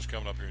going to join us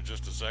coming up here in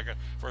just a second.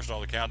 First of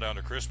all, the countdown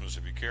to Christmas,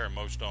 if you care, and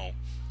most don't.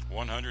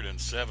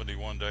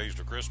 171 days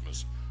to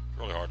Christmas. It's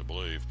really hard to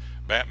believe.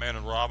 Batman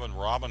and Robin.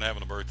 Robin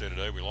having a birthday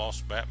today. We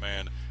lost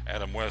Batman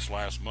Adam West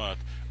last month.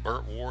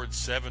 Burt Ward,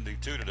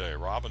 72 today.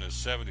 Robin is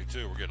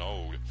 72. We're getting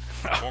old.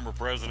 Former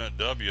President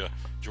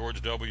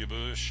George W.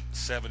 Bush,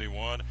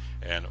 71.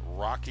 And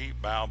Rocky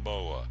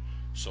Balboa.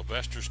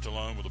 Sylvester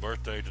Stallone with a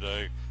birthday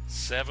today.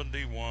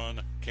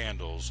 71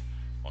 candles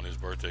on his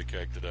birthday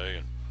cake today.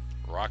 And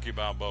Rocky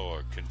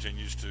Balboa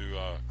continues to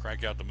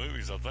crank out the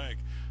movies, I think.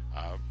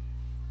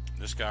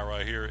 This guy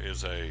right here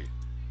is a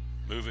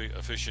movie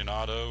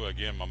aficionado.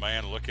 Again, my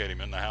man, look at him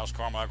in the house.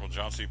 Carmichael,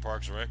 John C.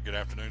 Parks and Rec. Good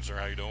afternoon, sir.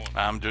 How you doing?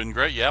 I'm doing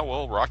great. Yeah,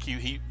 well, Rocky,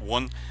 he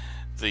won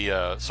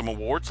some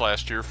awards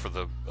last year for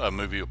the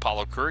movie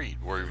Apollo Creed,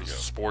 where he was a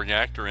supporting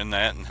actor in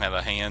that and had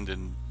a hand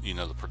in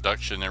the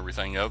production and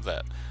everything of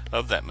that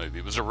movie.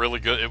 It was a really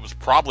good. It was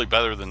probably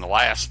better than the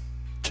last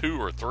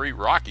 2 or 3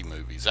 Rocky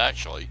movies,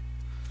 actually.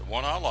 The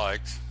one I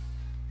liked.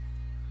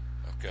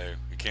 Okay,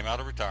 he came out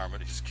of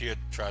retirement. His kid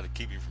tried to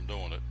keep him from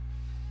doing it.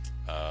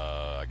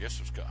 I guess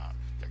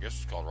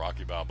it's called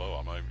Rocky Balboa.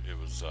 I mean, it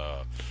was.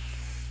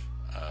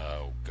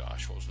 Oh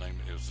gosh, what was the name?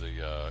 It was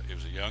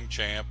a young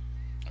champ.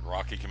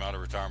 Rocky came out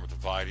of retirement to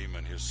fight him,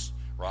 and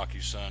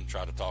Rocky's son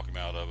tried to talk him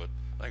out of it.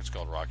 I think it's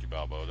called Rocky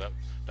Balboa.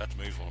 That to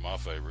me is one of my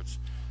favorites.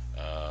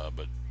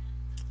 But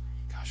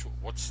gosh,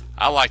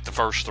 I like the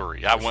first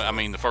 3.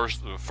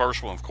 The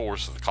first one, of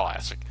course, is the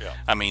classic. Yeah.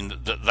 I mean,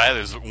 that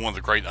is one of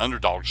the great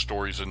underdog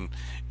stories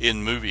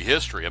in movie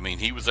history. I mean,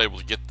 he was able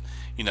to get,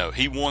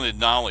 he wanted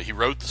he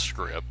wrote the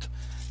script.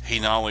 He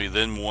not only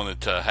then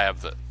wanted to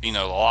have a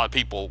lot of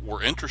people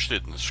were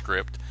interested in the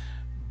script,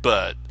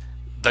 but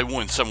they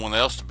wanted someone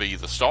else to be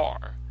the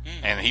star.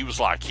 And he was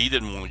like, he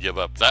didn't want to give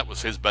up. That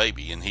was his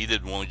baby, and he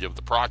didn't want to give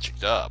the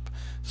project up.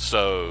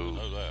 So,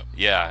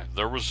 yeah,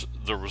 there was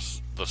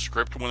the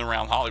script went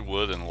around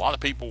Hollywood, and a lot of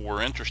people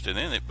were interested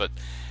in it, but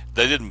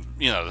they didn't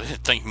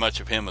think much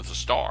of him as a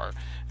star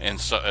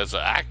and so as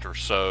an actor.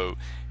 So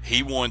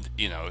he wanted,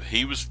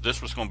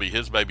 this was going to be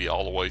his baby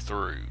all the way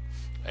through.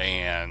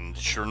 And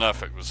sure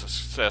enough, it was a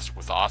success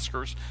with the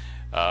Oscars.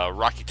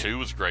 Rocky 2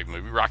 was a great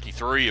movie. Rocky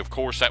 3, of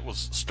course,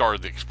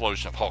 started the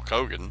explosion of Hulk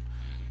Hogan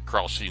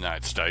across the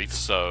United States.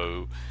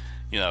 So,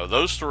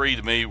 those 3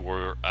 to me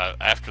were,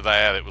 after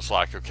that, it was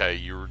like, okay,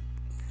 he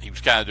was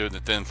kind of doing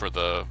it then for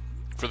the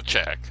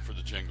check. For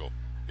the jingle.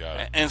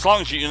 Yeah. And as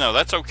long as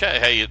that's okay.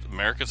 Hey,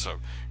 America's a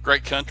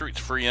great country. It's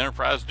a free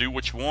enterprise. Do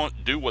what you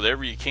want. Do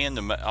whatever you can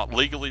to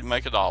legally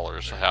make $1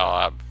 is how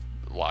I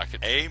like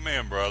it.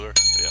 Amen, brother.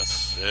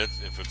 Yes.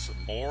 If it's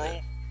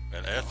moral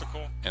and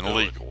ethical and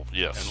legal,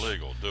 yes, and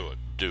legal, do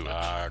it.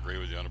 I agree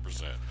with you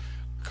 100%.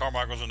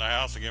 Carmichael's in the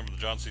house again from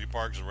the Johnson City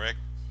Parks and Rec.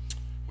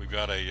 We've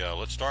got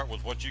let's start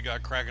with what you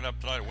got cracking up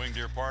tonight at Wing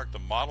Deer Park, the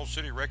Model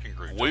City Wrecking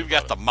Crew. We've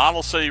got the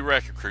Model City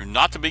Wrecking Crew,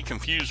 not to be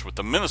confused with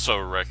the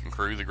Minnesota Wrecking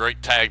Crew, the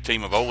great tag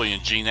team of Ole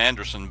and Gene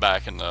Anderson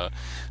back in the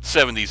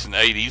 70s and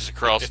 80s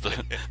across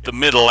the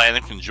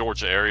Mid-Atlantic and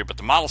Georgia area. But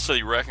the Model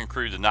City Wrecking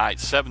Crew tonight,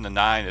 7 to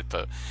 9 at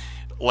the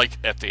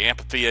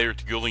amphitheater, at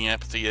the Goulding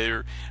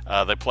Amphitheater.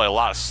 They play a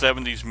lot of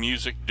 70s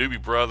music,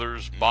 Doobie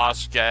Brothers,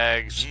 Boss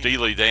Skaggs,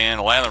 Steely Dan,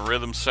 Atlanta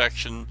Rhythm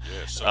Section,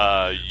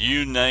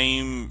 you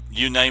name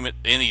it,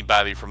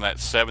 anybody from that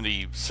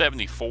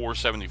 74,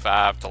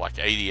 75 to like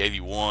 80,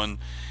 81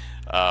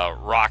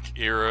 rock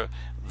era.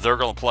 They're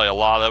going to play a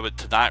lot of it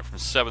tonight from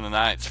 7 to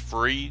 9. It's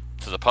free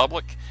to the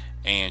public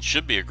and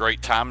should be a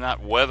great time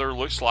tonight. Weather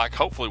looks like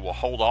hopefully we'll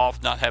hold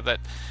off, not have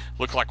that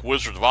look like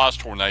Wizard of Oz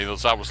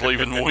tornadoes. I was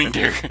leaving Wing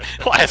Deer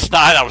last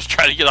night. I was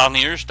trying to get on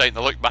the interstate, and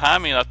I looked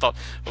behind me, and I thought,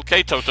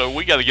 okay, Toto,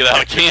 we got to get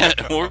out of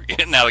Kansas. We're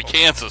getting out of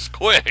Kansas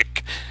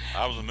quick.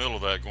 I was in the middle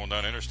of that going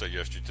down the interstate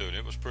yesterday, too, and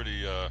it was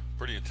pretty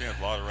intense.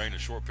 A lot of rain in a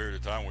short period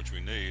of time, which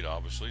we need,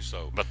 obviously.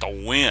 But the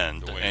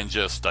wind and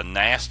just the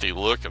nasty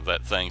look of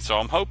that thing. So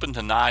I'm hoping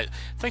tonight,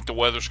 I think the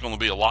weather's going to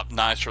be a lot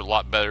nicer, a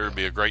lot better. It'll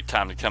be a great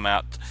time to come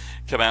out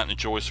and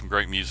enjoy some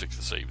great music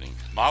this evening.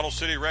 Model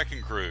City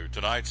Wrecking Crew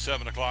tonight,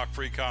 7 o'clock,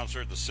 free concert.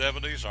 The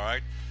 70s, all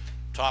right.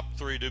 Top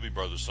 3 Doobie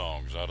Brothers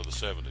songs out of the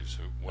 70s.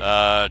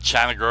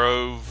 China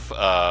Grove,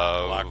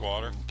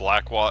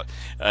 Blackwater,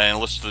 and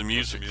listen to the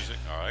music.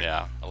 All right.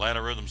 Yeah.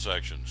 Atlanta Rhythm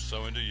Section,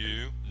 So Into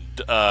You,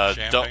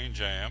 Champagne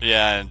Jam.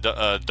 Yeah, and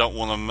Don't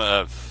Want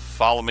Them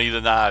Follow Me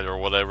Tonight or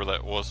whatever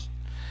that was.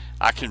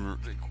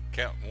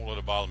 Won't Let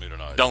It Bother Me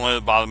Tonight. Don't Let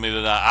It Bother Me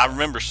Tonight. I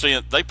remember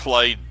seeing they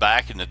played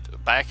back in the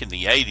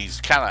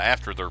 80s, kind of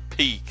after their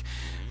peak.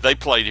 Mm-hmm. They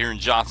played here in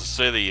Johnson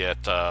City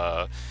at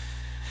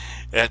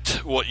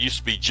what used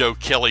to be Joe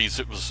Kelly's.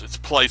 It's a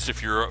place,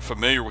 if you're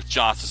familiar with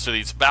Johnson City,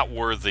 it's about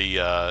where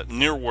the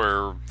near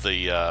where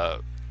the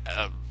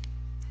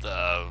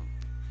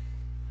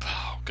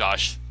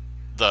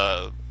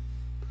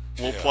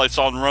little place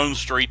on Roan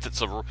Street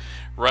that's a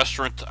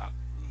restaurant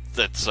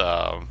that's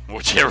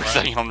whichever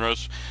thing on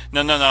Rose.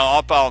 No,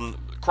 up on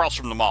across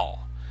from the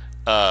mall.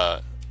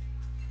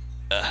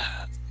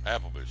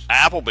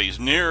 Applebee's,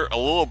 near a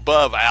little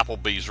above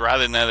Applebee's, right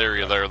in that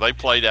area there. They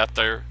played out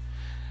there.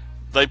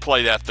 Right,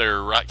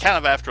 kind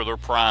of after their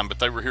prime, but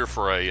they were here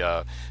for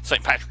a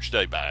St. Patrick's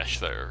Day bash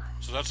there.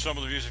 So that's some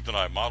of the music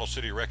tonight. Model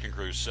City Wrecking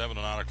Crew, 7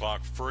 to 9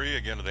 o'clock, free.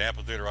 Again, at the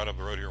amphitheater right up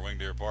the road here at Wing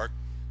Deer Park.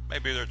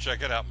 Maybe they'll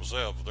check it out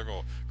myself. They're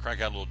going to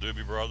crank out a little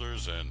Doobie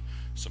Brothers and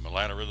some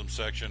Atlanta Rhythm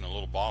Section, a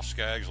little Boss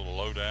Skaggs, a little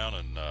Lowdown,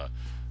 and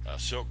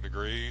Silk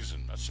Degrees,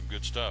 and that's some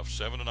good stuff.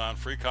 7 to 9,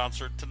 free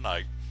concert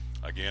tonight,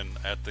 again,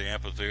 at the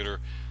amphitheater.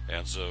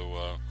 And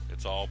so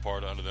it's all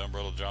part under the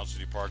umbrella of Johnson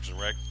City Parks and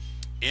Rec.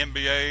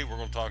 NBA, we're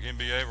going to talk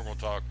NBA, we're going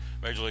to talk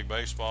Major League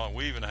Baseball, and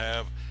we even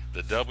have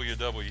the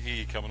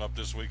WWE coming up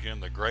this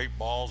weekend, the Great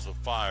Balls of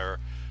Fire,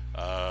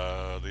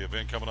 the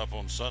event coming up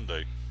on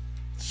Sunday.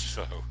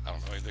 So I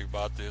don't know anything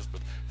about this,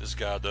 but this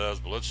guy does.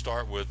 But let's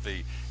start with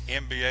the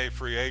NBA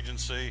free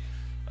agency.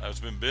 It's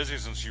been busy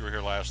since you were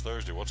here last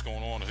Thursday. What's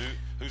going on?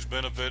 Who's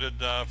benefited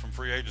from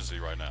free agency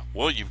right now?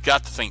 Well, you've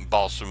got to think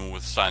Boston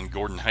with signing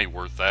Gordon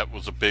Hayward. That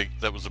was a big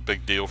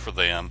deal for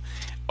them.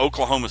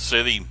 Oklahoma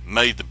City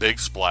made the big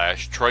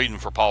splash, trading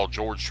for Paul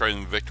George,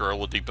 trading Victor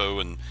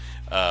Oladipo and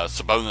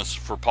Sabonis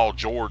for Paul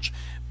George,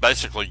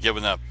 basically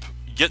getting a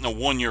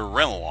 1-year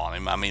rental on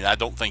him. I mean, I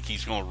don't think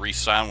he's going to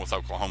re-sign with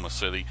Oklahoma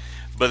City,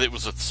 but it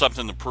was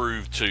something to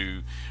prove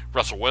to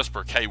Russell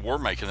Westbrook, hey, we're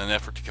making an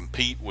effort to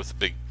compete with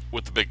the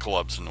big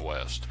clubs in the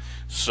West.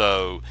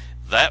 So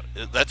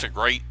that's a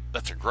great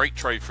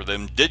trade for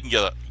them. Didn't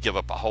give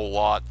up a whole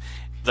lot.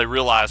 They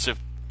realize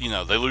if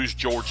they lose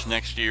George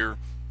next year,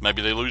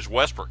 maybe they lose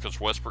Westbrook, because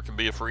Westbrook can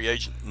be a free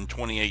agent in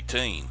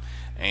 2018.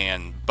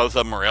 And both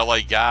of them are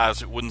LA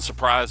guys. It wouldn't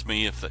surprise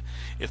me if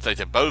they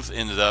both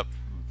ended up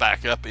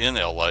back up in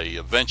LA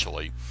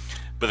eventually.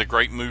 But a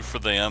great move for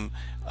them.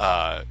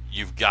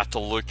 You've got to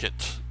look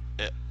at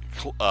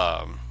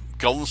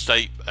Golden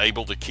State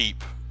able to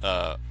keep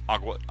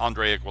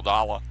Andre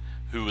Iguodala,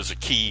 who is a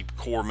key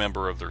core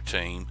member of their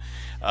team,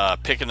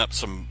 picking up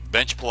some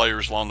bench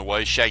players along the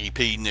way, Shaggy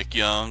P, Nick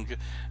Young,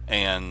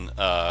 and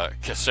Oleg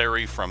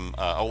Casseri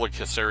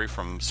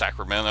from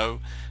Sacramento.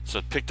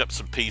 So picked up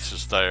some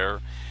pieces there.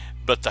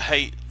 But the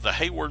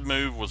Hayward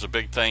move was a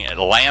big thing.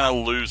 Atlanta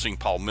losing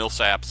Paul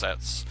Millsap,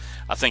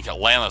 I think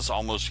Atlanta's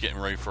almost getting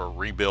ready for a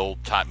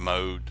rebuild type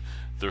mode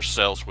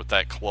themselves with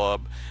that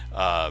club.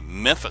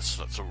 Memphis,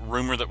 that's a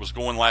rumor that was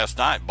going last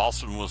night.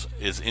 Boston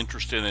is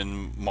interested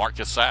in Marc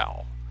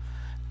Gasol.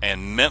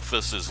 And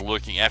Memphis is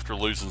looking, after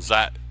losing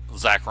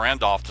Zach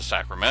Randolph to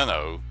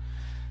Sacramento,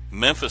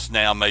 Memphis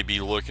now may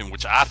be looking,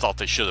 which I thought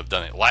they should have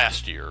done it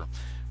last year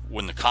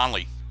when the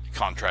Conley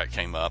contract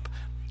came up,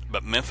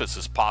 but Memphis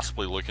is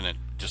possibly looking at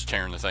just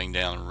tearing the thing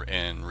down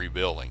and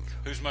rebuilding.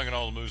 Who's making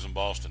all the moves in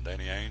Boston?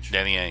 Danny Ainge?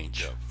 Danny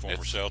Ainge. Yeah,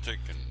 former Celtic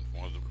and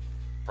one of the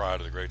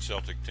pride of the great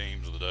Celtic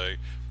teams of the day.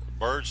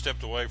 Bird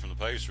stepped away from the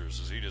Pacers.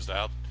 Is he just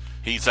out?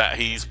 He's out.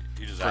 He's just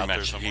pretty out there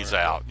much. somewhere? He's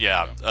out.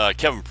 Yeah.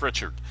 Kevin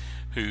Pritchard,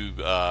 who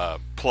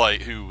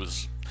played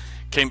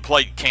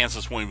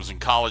Kansas when he was in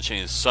college, and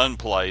his son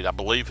played. I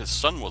believe his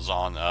son was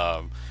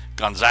on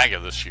Gonzaga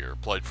this year.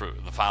 Played for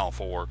the Final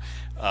Four.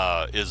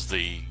 Is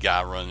the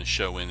guy running the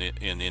show in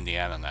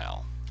Indiana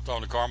now.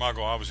 Talking to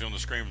Carmichael, obviously on the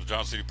screen with the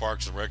Johnson City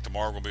Parks and Rec.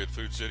 Tomorrow we'll be at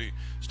Food City,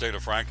 State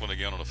of Franklin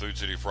again on a Food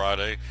City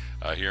Friday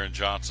here in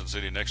Johnson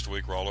City. Next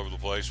week we're all over the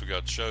place. We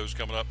got shows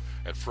coming up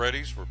at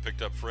Freddy's. We're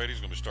picked up Freddy's.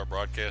 Going to start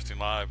broadcasting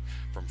live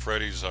from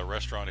Freddy's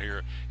restaurant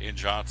here in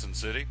Johnson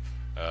City.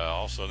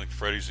 Also, I think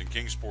Freddy's in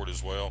Kingsport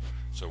as well.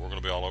 So we're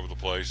going to be all over the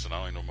place. And I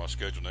don't even know my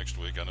schedule next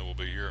week. I know we'll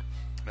be here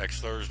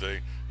next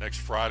Thursday. Next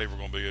Friday we're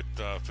going to be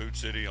at Food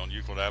City on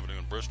Euclid Avenue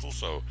in Bristol.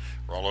 So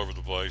we're all over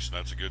the place, and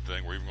that's a good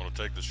thing. We're even going to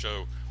take the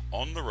show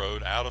on the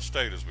road, out of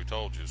state, as we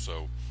told you.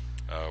 So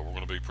we're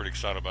going to be pretty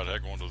excited about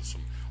that, going to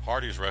some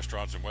Hardee's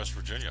restaurants in West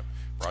Virginia,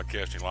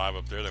 broadcasting live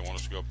up there. They want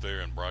us to go up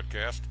there and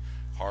broadcast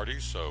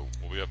Hardee's. So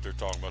we'll be up there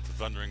talking about the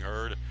Thundering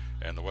Herd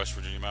and the West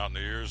Virginia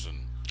Mountaineers.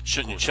 And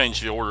shouldn't you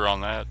change the order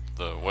on that?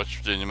 The West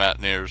Virginia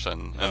Mountaineers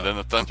and then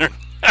the Thunder.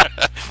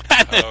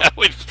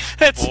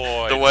 That's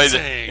boy, the way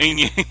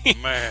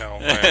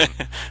man.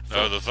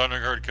 No, the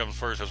Thundering Herd comes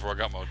first. That's where I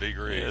got my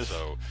degree. Yes.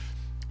 So,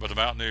 but the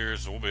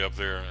Mountaineers will be up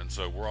there, and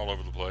so we're all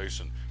over the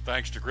place. And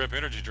thanks to Grip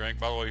Energy Drink.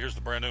 By the way, here's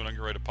the brand new, and I'm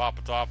getting ready to pop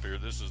a top here.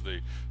 This is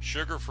the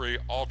sugar-free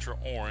Ultra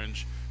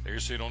Orange. There you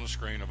see it on the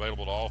screen,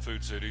 available to all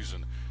food cities.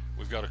 And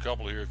we've got a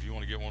couple here. If you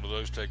want to get one of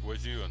those, take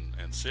with you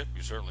and sip,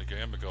 you certainly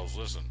can, because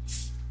listen,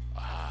 it's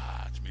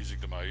music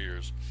to my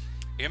ears.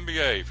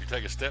 NBA, if you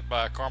take a step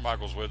back,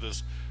 Carmichael's with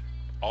us.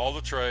 All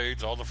the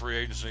trades, all the free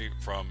agency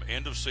from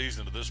end of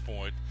season to this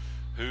point.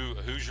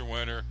 Who's your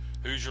winner?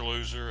 Who's your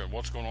loser? And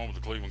what's going on with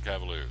the Cleveland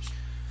Cavaliers?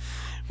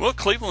 Well,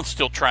 Cleveland's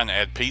still trying to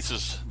add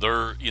pieces.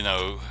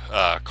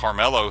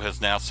 Carmelo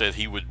has now said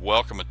he would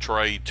welcome a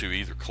trade to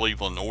either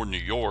Cleveland or New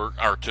York,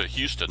 or to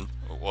Houston.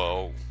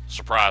 Well,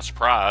 surprise,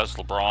 surprise,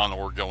 LeBron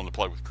or going to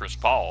play with Chris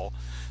Paul.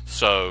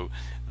 So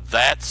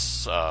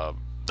that's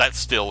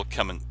still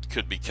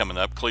could be coming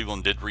up.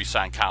 Cleveland did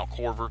re-sign Kyle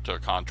Korver to a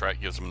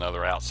contract, gives him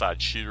another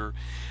outside shooter.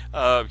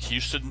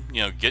 Houston,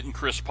 getting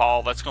Chris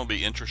Paul, that's going to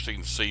be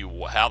interesting to see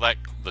how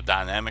the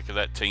dynamic of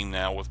that team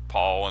now with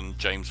Paul and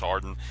James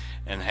Harden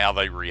and how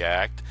they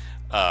react.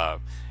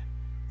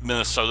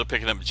 Minnesota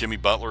picking up Jimmy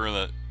Butler in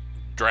a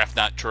draft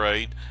night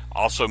trade.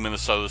 Also,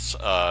 Minnesota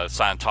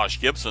signed Tosh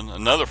Gibson,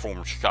 another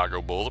former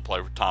Chicago Bull that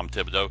played for Tom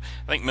Thibodeau.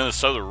 I think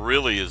Minnesota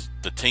really is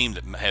the team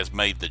that has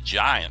made the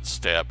giant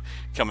step,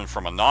 coming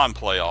from a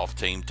non-playoff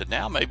team to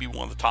now maybe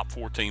one of the top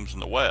 4 teams in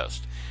the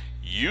West.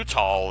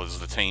 Utah is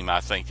the team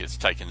I think is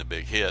taking the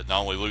big hit,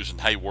 not only losing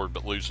Hayward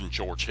but losing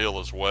George Hill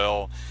as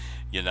well.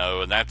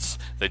 And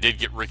they did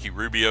get Ricky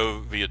Rubio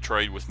via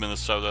trade with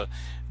Minnesota,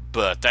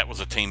 but that was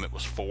a team that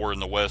was 4 in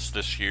the West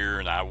this year,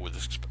 and I would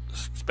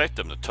expect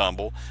them to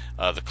tumble.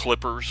 The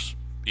Clippers,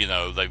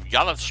 they've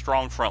got a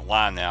strong front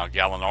line now.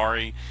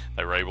 Gallinari,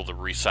 they were able to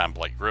re-sign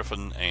Blake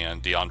Griffin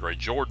and DeAndre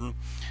Jordan.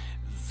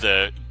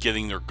 The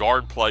getting their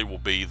guard play will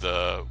be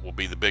the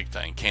big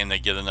thing. Can they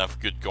get enough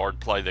good guard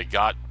play? They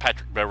got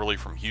Patrick Beverly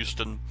from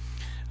Houston,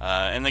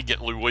 and they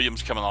get Lou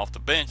Williams coming off the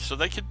bench, so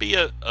they could be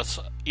a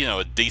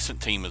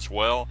decent team as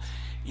well.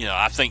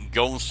 I think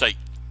Golden State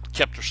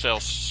kept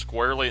themselves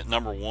squarely at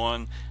number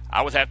 1.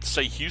 I would have to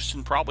say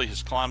Houston probably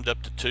has climbed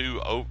up to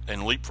 2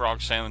 and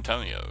leapfrogged San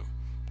Antonio.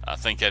 I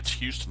think that's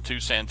Houston 2,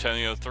 San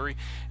Antonio 3,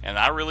 and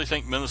I really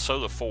think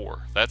Minnesota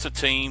 4. That's a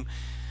team.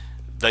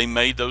 They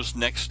made those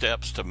next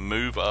steps to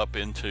move up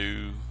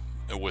into,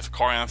 with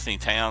Karl-Anthony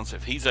Towns,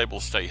 if he's able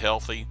to stay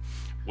healthy,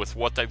 with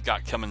what they've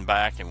got coming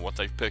back and what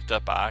they've picked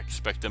up, I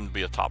expect them to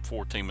be a top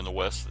 4 team in the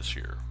West this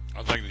year.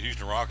 I think the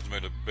Houston Rockets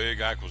made a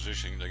big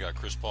acquisition. They got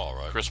Chris Paul,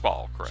 right? Chris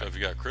Paul, correct. So if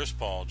you got Chris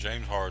Paul,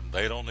 James Harden,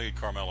 they don't need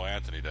Carmelo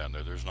Anthony down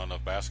there. There's not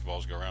enough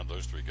basketballs to go around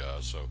those 3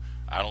 guys. So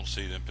I don't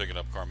see them picking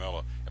up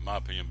Carmelo. In my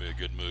opinion, be a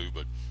good move.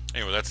 But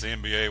anyway, that's the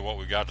NBA, what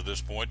we got to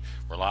this point.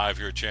 We're live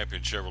here at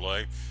Champion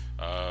Chevrolet.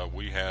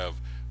 We have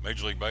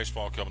Major League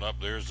Baseball coming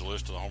up. There's the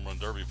list of the Home Run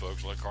Derby,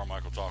 folks. Let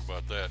Carmichael talk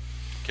about that.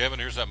 Kevin,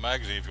 here's that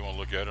magazine if you want to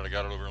look at it. I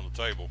got it over on the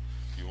table.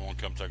 If you want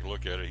to come take a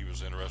look at it, he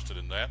was interested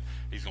in that.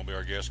 He's going to be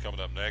our guest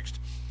coming up next.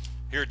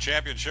 Here at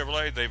Champion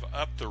Chevrolet, they've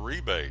upped the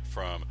rebate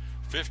from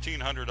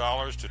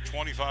 $1,500 to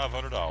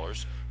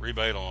 $2,500.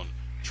 Rebate on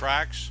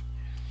tracks,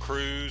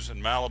 Cruise,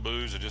 and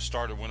Malibus. It just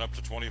started, went up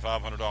to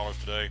 $2,500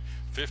 today.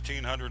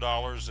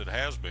 $1,500 it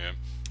has been.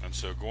 And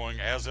so going,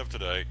 as of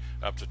today,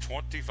 up to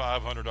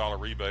 $2,500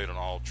 rebate on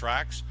all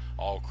tracks,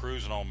 all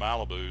Cruise, and all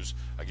Malibus,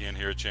 again,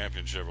 here at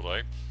Champion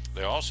Chevrolet.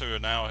 They also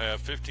now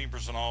have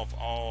 15% off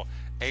all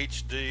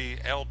HD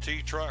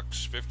LT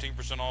trucks,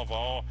 15% off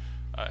all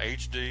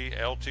HD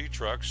LT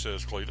trucks,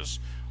 says Cletus.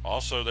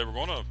 Also, they were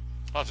going to,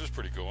 this is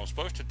pretty cool. I'm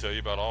supposed to tell you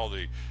about all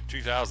the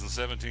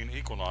 2017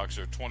 Equinox.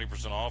 They're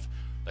 20% off.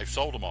 They've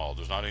sold them all.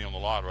 There's not any on the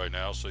lot right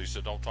now, so he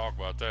said, don't talk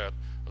about that.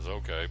 I was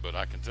okay, but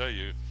I can tell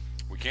you,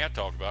 we can't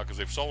talk about it because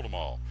they've sold them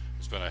all.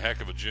 It's been a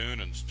heck of a June,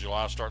 and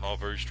July starting off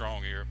very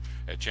strong here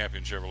at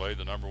Champion Chevrolet,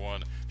 the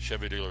 #1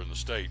 Chevy dealer in the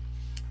state.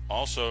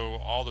 Also,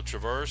 all the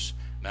Traverse,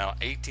 now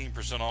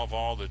 18% off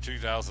all the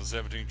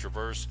 2017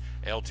 Traverse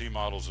LT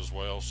models as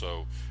well.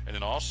 So, and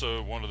then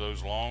also one of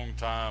those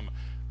long-time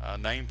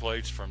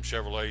nameplates from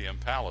Chevrolet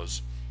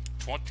Impalas,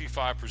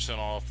 25%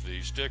 off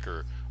the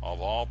sticker of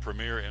all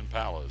Premier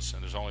Impalas,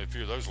 and there's only a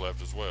few of those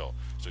left as well.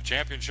 So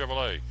Champion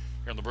Chevrolet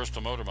here in the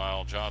Bristol Motor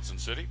Mile, Johnson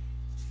City.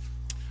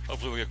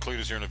 Hopefully we get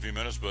Cletus here in a few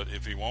minutes, but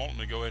if he won't, let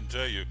me go ahead and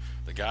tell you,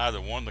 the guy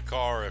that won the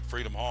car at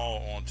Freedom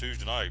Hall on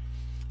Tuesday night,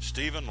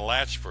 Stephen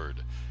Latchford,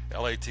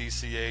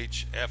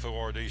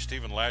 Latchford,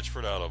 Stephen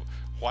Latchford out of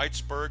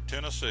Whitesburg,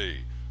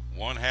 Tennessee.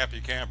 One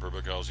happy camper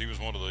because he was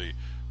one of the,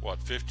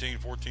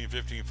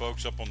 15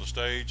 folks up on the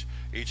stage.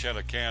 Each had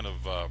a can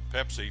of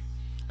Pepsi,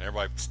 and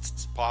everybody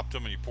popped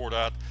them, and you poured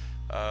out,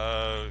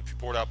 if you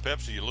poured out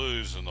Pepsi, you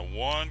lose. And the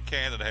one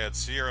can that had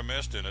Sierra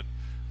Mist in it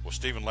was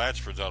Stephen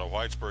Latchford's out of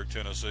Whitesburg,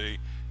 Tennessee.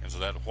 And so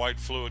that white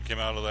fluid came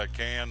out of that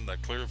can,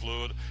 that clear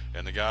fluid,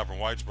 and the guy from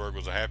Whitesburg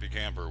was a happy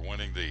camper,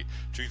 winning the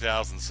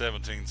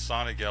 2017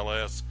 Sonic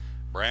LS,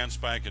 brand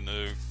spanking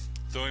new.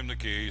 Threw him the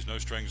keys, no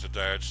strings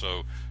attached.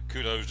 So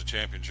kudos to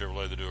Champion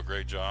Chevrolet. They do a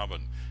great job,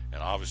 and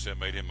obviously it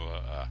made him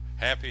a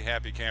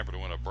happy camper to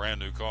win a brand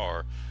new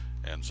car.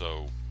 And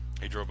so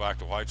he drove back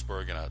to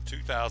Whitesburg in a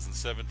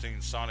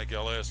 2017 Sonic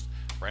LS,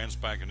 brand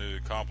spanking new.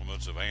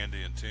 Compliments of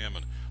Andy and Tim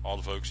and all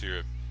the folks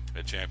here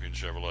at Champion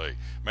Chevrolet.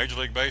 Major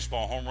League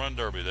Baseball Home Run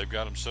Derby, they've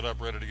got them set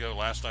up ready to go.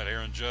 Last night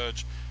Aaron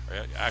Judge,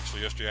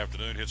 actually yesterday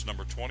afternoon, hits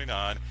number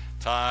 29,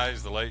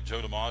 ties the late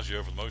Joe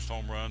DiMaggio for the most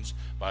home runs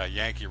by a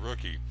Yankee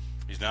rookie.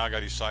 He's now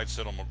got his sights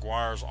set on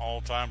McGuire's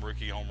all-time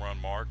rookie home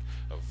run mark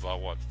of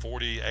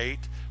 48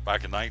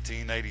 back in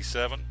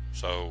 1987.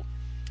 So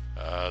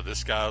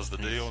this guy's the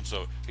deal, and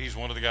so he's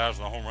one of the guys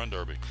in the Home Run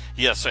Derby.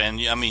 Yes, and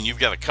I mean, you've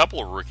got a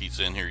couple of rookies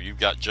in here. You've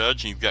got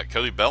Judge and you've got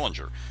Cody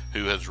Bellinger,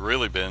 who has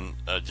really been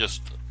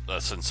just a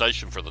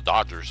sensation for the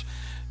Dodgers,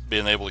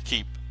 being able to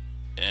keep,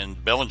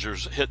 and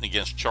Bellinger's hitting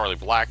against Charlie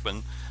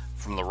Blackmon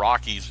from the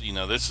Rockies. You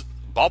know, this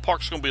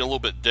ballpark's going to be a little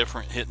bit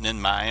different hitting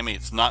in Miami.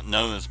 It's not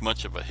known as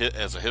much of a hit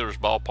as a hitter's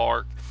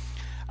ballpark.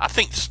 I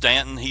think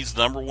Stanton, he's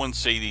the3rd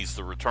seed. He's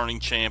the returning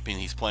champion.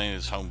 He's playing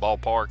his home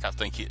ballpark. I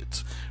think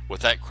it's,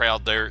 with that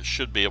crowd there, it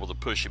should be able to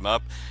push him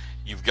up.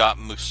 You've got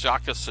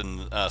Moustakas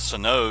and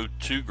Sano,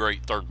 2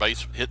 great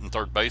hitting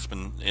third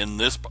basemen in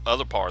this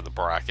other part of the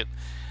bracket.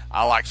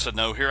 I like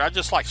Sano here. I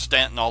just like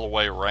Stanton all the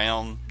way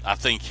around. I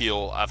think he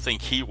will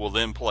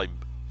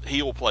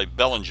play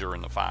Bellinger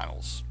in the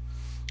finals.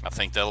 I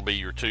think that'll be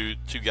your two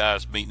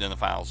guys meeting in the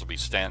finals. Will be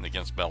Stanton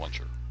against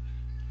Bellinger.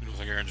 You don't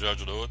think Aaron Judge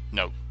will do it?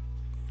 No,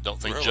 don't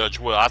think Really? Judge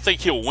will. I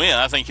think he'll win.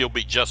 I think he'll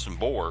beat Justin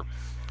Bour,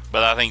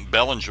 but I think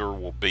Bellinger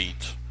will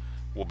beat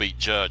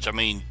Judge. I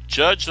mean,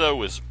 Judge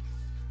though is,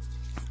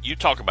 you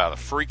talk about a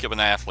freak of an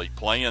athlete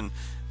playing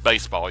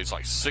baseball. He's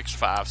like 6'5",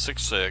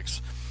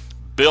 6'6",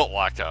 built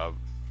like a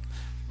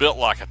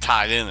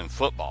tight end in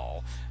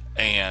football,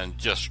 and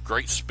just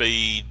great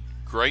speed,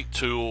 great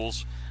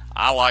tools.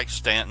 I like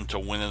Stanton to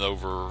win it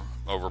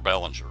over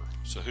Bellinger.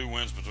 So who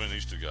wins between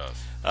these two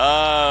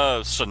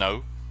guys?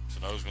 Sano.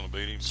 Sano's going to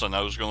beat him.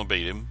 Sano's going to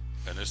beat him.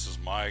 And this is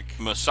Mike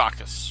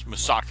Moustakas,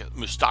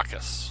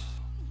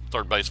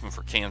 third baseman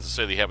for Kansas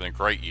City, having a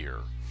great year.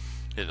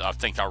 I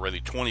think already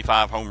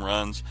 25 home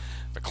runs.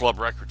 The club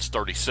record's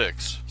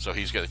 36, so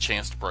he's got a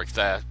chance to break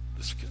that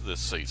this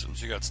season.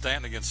 So you got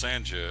Stanton against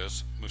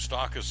Sanchez,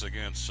 Moustakas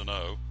against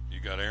Sano. You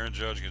got Aaron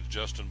Judge against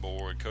Justin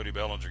Bohr, and Cody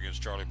Bellinger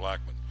against Charlie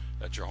Blackmon.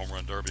 That's your home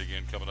run derby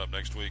again coming up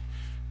next week.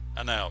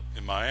 And now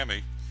in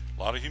Miami,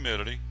 a lot of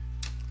humidity.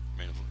 I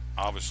mean,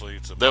 obviously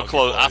it's a. They'll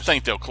close. I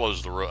think they'll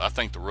close the roof. I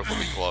think the roof will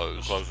be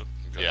closed. Close it.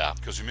 Okay. Yeah,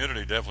 because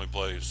humidity definitely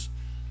plays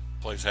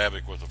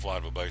havoc with the flight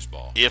of a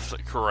baseball.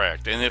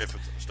 Correct, and if the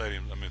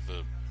stadium, if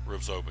the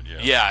roof's open, yeah.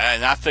 Yeah,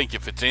 and I think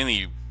if it's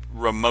any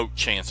remote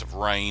chance of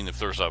rain, if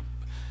there's the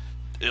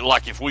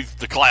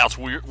clouds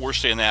we're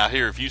seeing out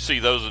here, if you see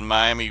those in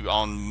Miami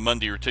on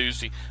Monday or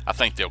Tuesday, I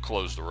think they'll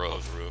close the roof.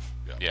 Close the roof.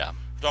 Yeah.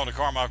 Talking to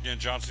Carmichael again,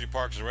 Johnson City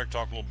Parks and Rec,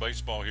 talking a little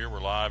baseball here.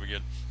 We're live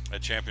again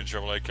at Champion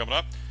Chevrolet. Coming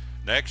up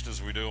next, as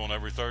we do on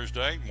every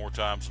Thursday, more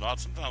times than not.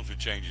 Sometimes we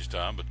change his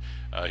time,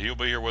 but he'll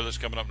be here with us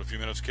coming up in a few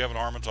minutes. Kevin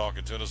Harmon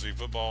talking Tennessee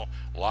football.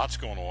 Lots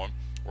going on.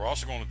 We're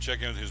also going to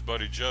check in with his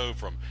buddy Joe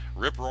from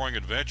Rip Roaring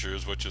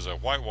Adventures, which is a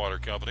whitewater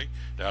company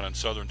down in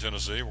southern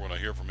Tennessee. We're going to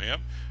hear from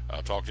him.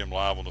 Talk to him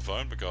live on the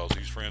phone because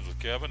he's friends with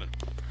Kevin, and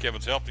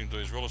Kevin's helped him through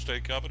his real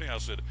estate company. I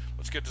said,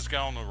 let's get this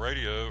guy on the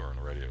radio.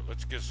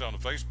 Let's get this on the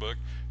Facebook,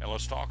 and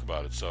let's talk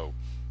about it. So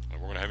we're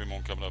going to have him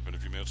on coming up in a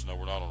few minutes. No,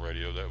 we're not on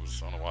radio. I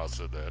don't know why I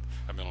said that.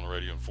 I've been on the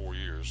radio in 4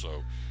 years,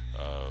 so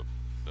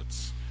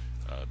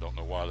don't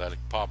know why that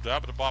popped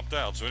out, but it popped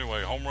out. So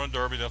anyway, Home Run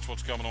Derby, that's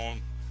what's coming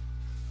on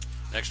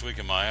next week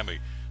in Miami.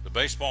 The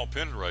baseball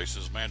pennant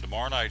races, man,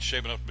 tomorrow night's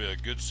shaping up to be a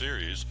good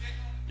series.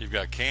 You've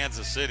got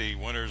Kansas City,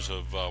 winners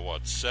of,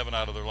 7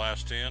 out of their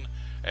last 10,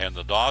 and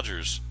the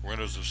Dodgers,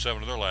 winners of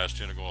 7 of their last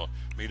 10, are going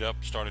to meet up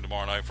starting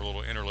tomorrow night for a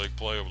little interleague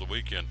play over the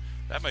weekend.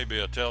 That may be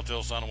a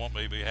telltale sign of what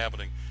may be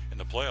happening in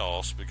the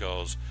playoffs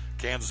because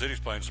Kansas City's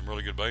playing some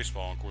really good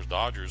baseball. And, of course,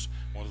 Dodgers,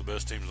 one of the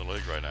best teams in the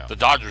league right now. The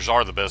Dodgers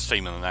are the best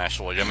team in the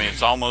National League. I mean,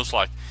 it's almost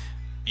like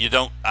you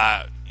don't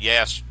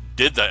yes,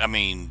 did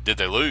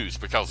they lose?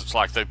 Because it's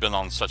like they've been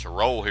on such a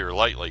roll here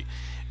lately.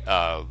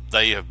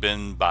 They have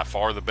been by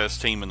far the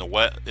best team in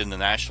the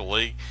National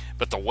League,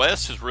 but the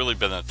West has really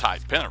been a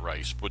tight pennant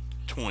race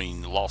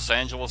between Los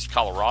Angeles,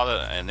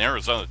 Colorado, and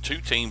Arizona, 2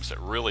 teams that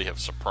really have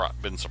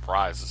been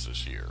surprises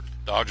this year.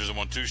 Dodgers have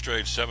won 2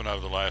 straight, 7 out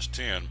of the last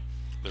 10.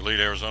 They lead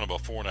Arizona by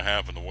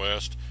 4.5 in the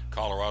West.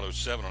 Colorado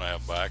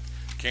 7.5 back.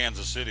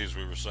 Kansas City, as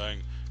we were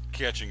saying,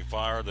 catching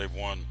fire. They've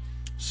won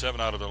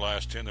 7 out of their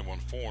last 10. They won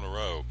 4 in a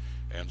row,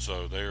 and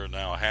so they are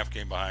now a half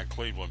game behind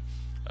Cleveland.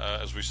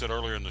 As we said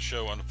earlier in the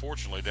show,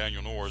 unfortunately,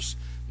 Daniel Norris,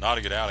 not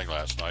a good outing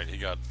last night. He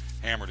got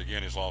hammered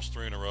again. He's lost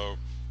 3 in a row,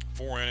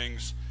 4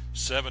 innings,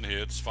 7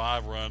 hits,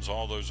 5 runs,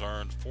 all those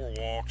earned, 4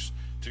 walks,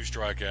 2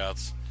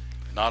 strikeouts.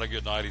 Not a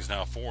good night. He's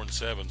now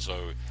 4-7,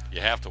 so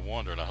you have to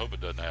wonder, and I hope it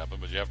doesn't happen,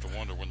 but you have to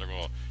wonder when they're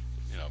going to,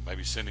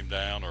 maybe send him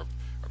down or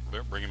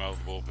bring him out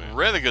of the bullpen.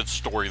 Read a good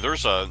story.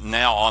 There's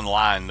now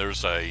online,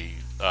 there's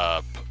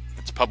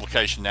it's a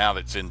publication now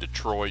that's in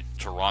Detroit,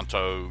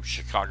 Toronto,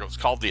 Chicago. It's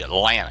called The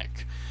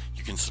Atlantic.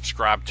 You can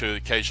subscribe to it.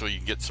 Occasionally you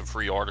can get some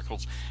free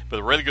articles. But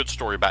I read a good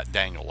story about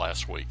Daniel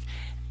last week.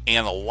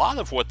 And a lot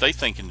of what they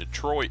think in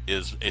Detroit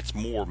is it's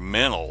more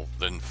mental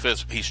than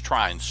physical. He's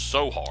trying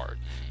so hard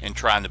and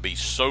trying to be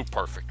so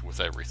perfect with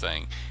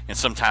everything. And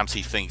sometimes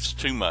he thinks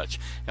too much.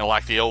 And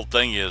like the old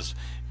thing is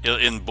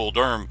in Bull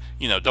Durham,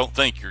 don't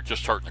think you're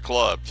just hurting the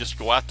club. Just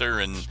go out there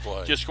and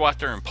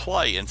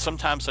play. And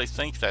sometimes they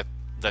think that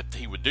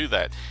he would do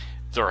that.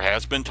 There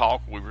has been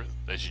talk,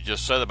 as you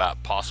just said,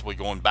 about possibly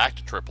going back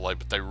to AAA,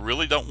 but they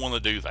really don't want to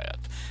do that.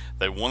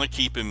 They want to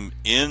keep him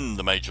in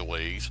the major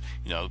leagues.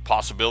 The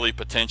possibility,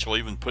 potentially,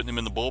 even putting him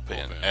in the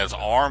bullpen. As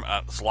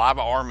live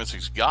an arm as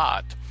he's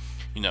got,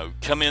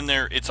 come in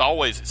there. It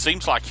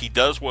seems like he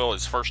does well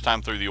his first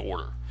time through the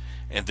order,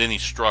 and then he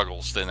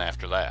struggles then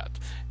after that.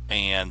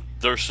 And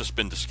there's just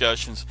been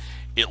discussions.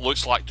 It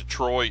looks like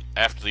Detroit,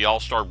 after the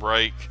All-Star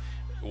break,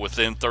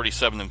 within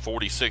 37 and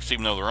 46,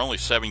 even though they're only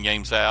 7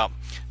 games out,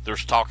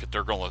 there's talk that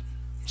they're going to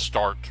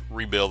start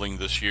rebuilding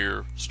this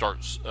year, start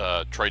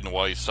trading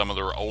away some of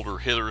their older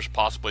hitters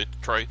possibly at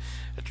the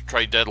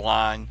trade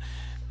deadline,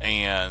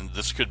 and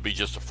this could be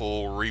just a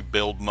full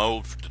rebuild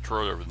mode for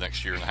Detroit over the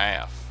next year and a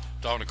half.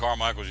 Talking to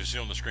Carmichael, as you see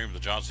on the screen with the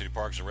Johnson City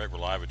Parks and Rec, we're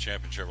live at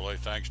Champion Chevrolet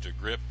thanks to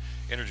Grip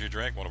Energy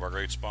Drink, one of our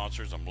great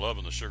sponsors. I'm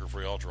loving the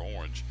sugar-free Ultra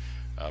Orange.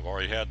 I've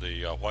already had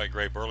the white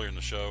grape earlier in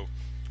the show,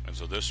 and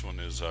so this one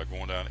is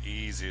going down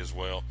easy as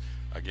well.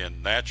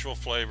 Again, natural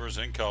flavors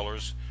and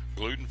colors,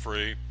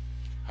 gluten-free,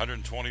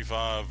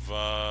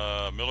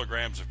 125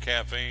 milligrams of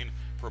caffeine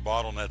per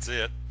bottle, and that's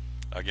it.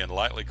 Again,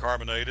 lightly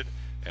carbonated,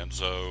 and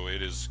so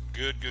it is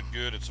good.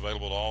 It's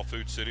available at all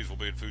Food Cities. We'll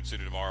be at Food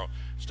City tomorrow,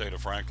 state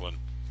of Franklin,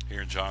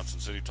 here in Johnson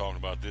City, talking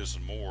about this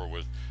and more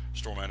with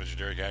store manager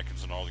Derek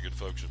Atkins and all the good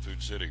folks at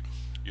Food City.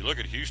 You look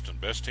at Houston,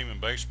 best team in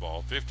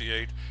baseball,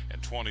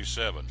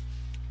 58-27.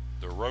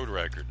 their road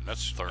record. And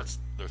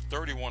they're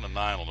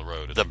 31-9 on the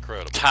road. It's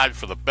incredible. Tied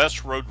for the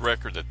best road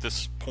record at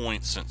this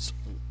point since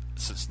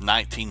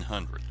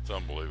 1900. It's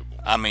unbelievable.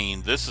 I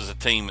mean, this is a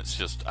team that's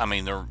just. I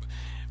mean,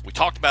 we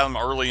talked about them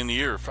early in the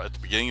year at the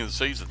beginning of the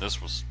season.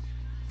 This was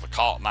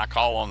my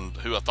call on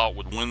who I thought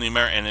would win the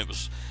American, and it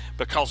was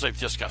because they've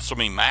just got so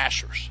many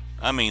mashers.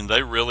 I mean,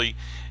 they really,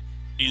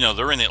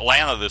 they're in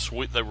Atlanta this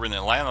week. They were in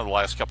Atlanta the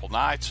last couple of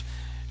nights,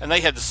 and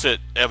they had to sit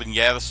Evan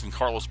Gaddis and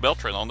Carlos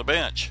Beltran on the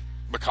bench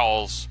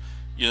because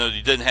you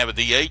didn't have a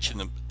DH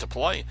to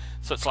play.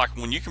 So it's like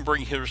when you can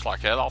bring hitters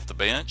like that off the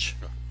bench.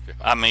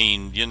 I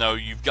mean,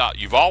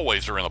 you've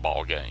always are in a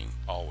ball game.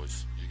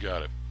 Always, you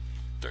got it.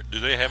 Do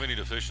they have any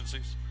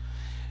deficiencies?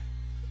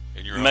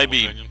 In your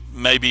opinion?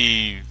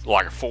 Maybe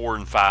like a 4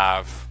 and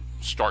 5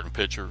 starting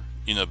pitcher.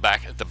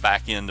 Back at the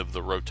back end of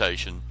the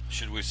rotation.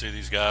 Should we see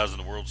these guys in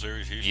the World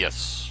Series, Houston?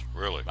 Yes.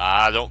 Really?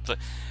 I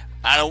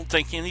don't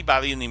think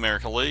anybody in the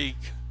American League.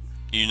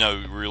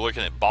 We're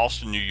looking at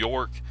Boston, New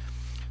York.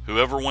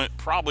 Whoever went,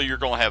 probably you're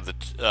going to have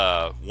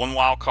the one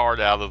wild card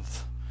out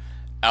of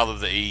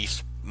the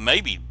East,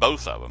 maybe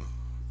both of them,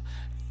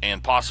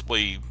 and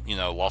possibly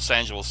Los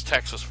Angeles,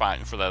 Texas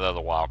fighting for that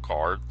other wild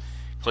card.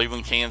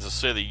 Cleveland, Kansas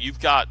City. You've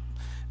got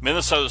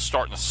Minnesota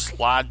starting to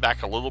slide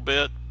back a little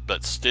bit,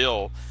 but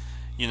still.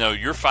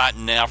 You're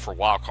fighting now for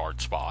wild card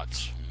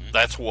spots. Mm-hmm.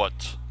 That's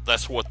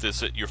what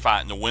this is. You're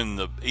fighting to win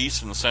the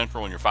East and the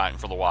Central, and you're fighting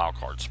for the wild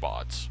card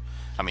spots.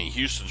 I mean,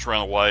 Houston's run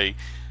away,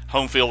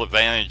 home field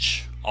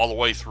advantage all the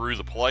way through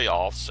the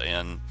playoffs,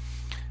 and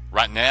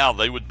right now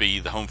they would be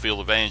the home field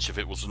advantage if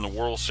it was in the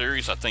World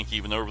Series. I think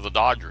even over the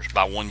Dodgers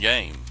by 1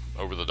 game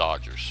over the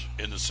Dodgers.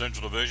 In the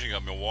Central Division, you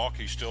got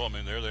Milwaukee still. I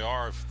mean, there they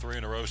are, 3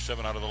 in a row,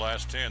 7 out of the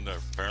last 10. They're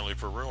apparently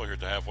for real here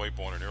at the halfway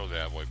point or nearly the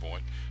halfway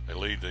point. They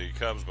lead the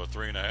Cubs by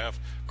 3.5,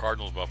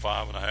 Cardinals by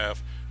 5.5.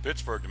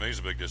 Pittsburgh to me is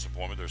a big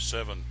disappointment. There's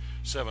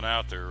seven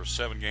out there,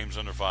 7 games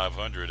under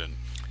 500,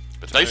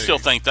 but they still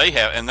think they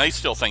have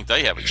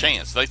a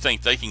chance. They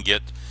think they can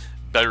get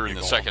better in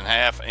the second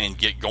half and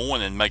get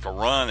going and make a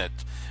run at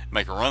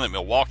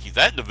Milwaukee.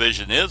 That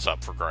division is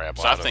up for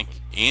grabs. I think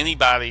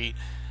anybody.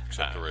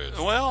 Except the Reds.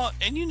 Well,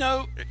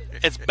 and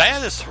as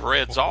bad as the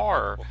Reds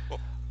are,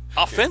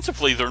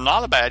 offensively they're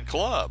not a bad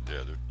club.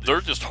 Yeah,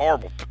 they're just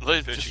horrible.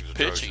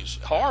 Pitching's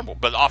horrible,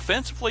 but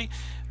offensively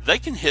they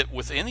can hit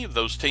with any of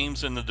those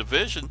teams in the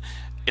division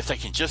if they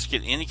can just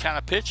get any kind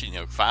of pitching.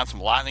 Find some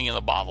lightning in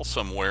a bottle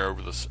somewhere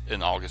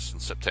in August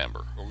and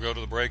September. We'll go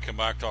to the break, come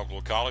back, talk a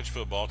little college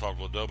football, talk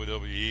a little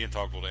WWE, and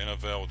talk a little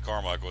NFL with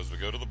Carmichael. As we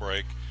go to the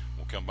break,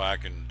 we'll come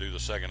back and do the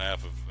second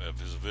half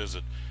of his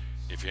visit.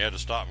 If you had to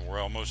stop me, we're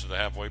almost at the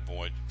halfway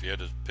point. If you had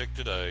to pick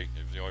today,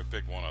 if you only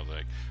pick one, I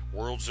think,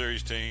 World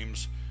Series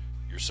teams,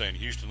 you're saying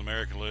Houston, the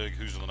American League,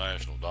 who's in the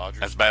National?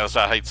 Dodgers? As bad as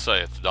I hate to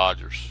say it, the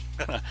Dodgers.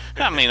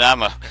 I mean,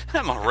 I'm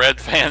a Red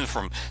fan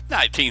from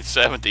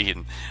 1970,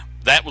 and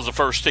that was the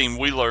first team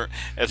we learned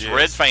as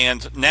Red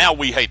fans. Now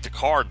we hate the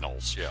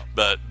Cardinals,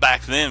 but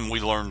back then we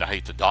learned to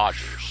hate the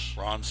Dodgers.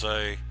 Ron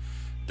Say,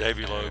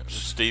 Davey Lopes,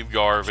 Steve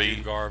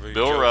Garvey,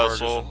 Bill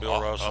Russell,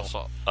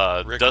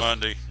 Rick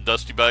Mundy,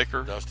 Dusty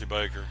Baker,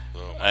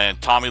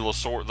 and Tommy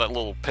Lasorda, that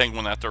little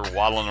penguin out there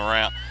waddling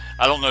around.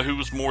 I don't know who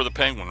was more the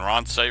penguin,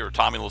 Ron Say or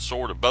Tommy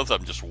Lasorda. Both of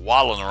them just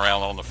waddling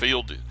around on the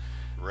field.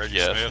 Reggie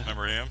Smith,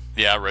 remember him?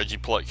 Yeah, Reggie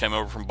came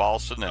over from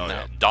Boston,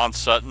 and Don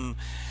Sutton,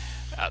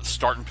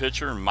 starting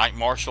pitcher, and Mike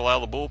Marshall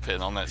out of the bullpen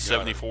on that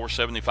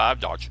 74-75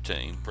 Dodger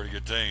team. Pretty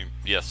good team.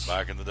 Yes.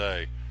 Back in the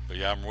day. But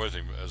yeah, I'm with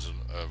him as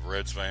a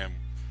Reds fan.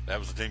 That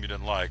was the team you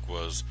didn't like,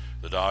 was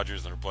the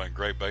Dodgers, and they're playing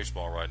great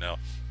baseball right now.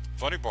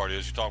 Funny part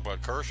is, you talk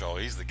about Kershaw,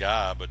 he's the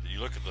guy, but you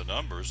look at the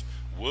numbers.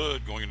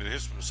 Wood, going into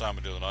his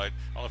assignment the other night,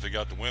 I don't know if he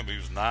got the win, but he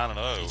was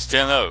 9-0. He's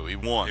 10-0. He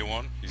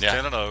won. He's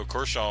 10-0.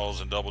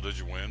 Kershaw's in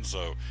double-digit wins.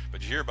 So,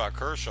 but you hear about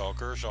Kershaw.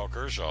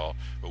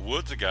 But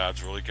Wood's the guy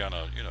that's really kind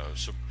of,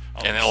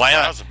 and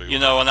Atlanta,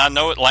 and I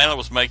know Atlanta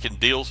was making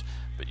deals,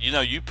 but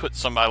you put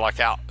somebody like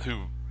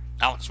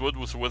Alex Wood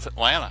was with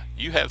Atlanta.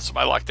 You have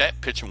somebody like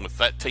that pitching with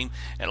that team.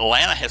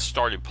 Atlanta has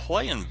started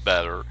playing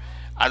better.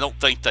 I don't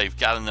think they've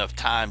got enough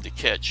time to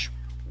catch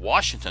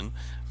Washington,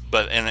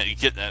 and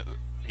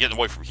getting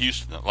away from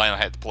Houston. Atlanta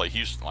had to play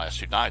Houston the last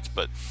 2 nights,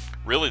 but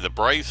really the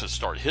Braves have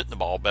started hitting the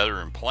ball better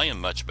and playing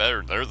much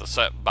better. They're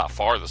by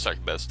far the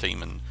second best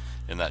team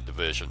in that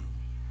division.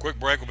 Quick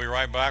break. We'll be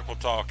right back. We'll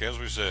talk, as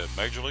we said,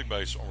 Major League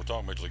Baseball. We're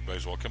talking Major League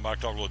Baseball. Come back,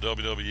 talk a little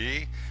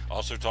WWE.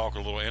 Also talk a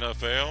little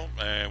NFL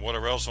and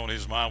whatever else on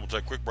his mind. We'll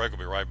take a quick break. We'll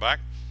be right back.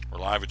 We're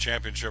live at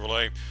Champion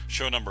Chevrolet,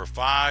 show number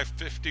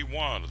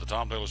 551 of the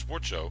Tom Taylor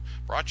Sports Show,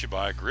 brought to you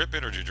by Grip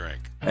Energy Drink.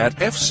 At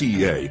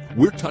FCA,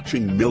 we're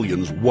touching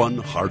millions one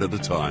heart at a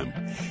time.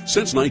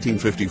 Since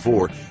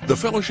 1954, the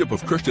Fellowship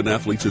of Christian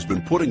Athletes has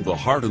been putting the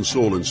heart and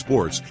soul in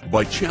sports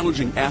by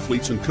challenging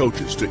athletes and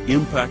coaches to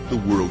impact the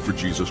world for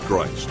Jesus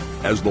Christ.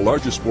 As the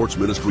largest sports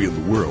ministry in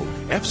the world,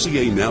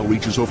 FCA now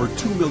reaches over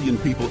 2 million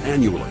people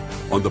annually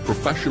on the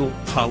professional,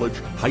 college,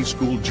 high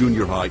school,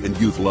 junior high, and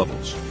youth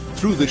levels.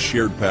 Through this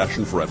shared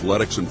passion for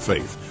athletics and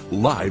faith,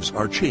 lives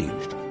are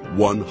changed.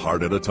 one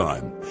heart at a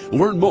time.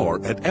 Learn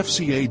more at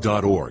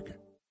FCA.org.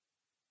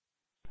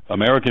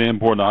 American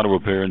Import and Auto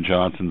Repair in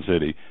Johnson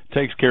City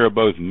takes care of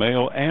both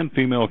male and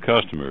female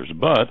customers,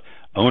 but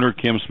owner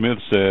Kim Smith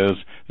says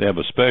they have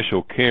a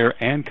special care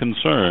and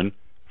concern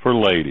for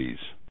ladies.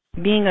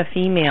 Being a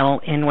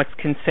female in what's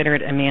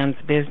considered a man's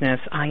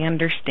business, I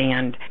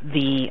understand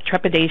the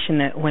trepidation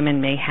that women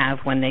may have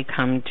when they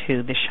come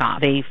to the shop.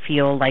 They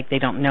feel like they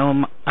don't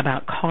know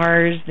about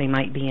cars, they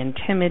might be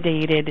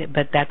intimidated,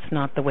 but that's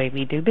not the way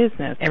we do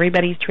business.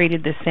 Everybody's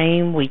treated the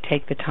same. We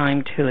take the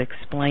time to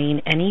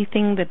explain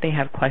anything that they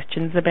have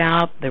questions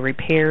about, the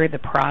repair, the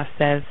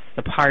process,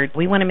 the part.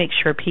 We want to make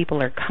sure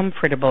people are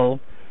comfortable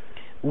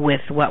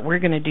with what we're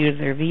going to do to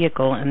their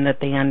vehicle and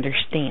that they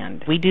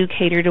understand. We do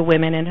cater to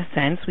women in a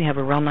sense. We have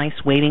a real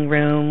nice waiting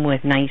room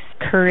with nice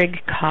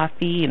Keurig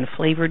coffee and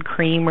flavored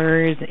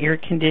creamers,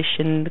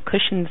 air-conditioned,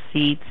 cushioned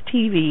seats,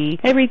 TV,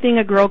 everything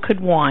a girl could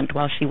want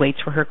while she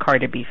waits for her car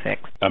to be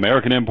fixed.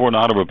 American Import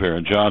and Auto Repair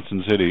in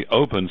Johnson City,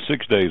 open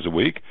 6 days a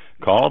week.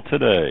 Call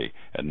today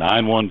at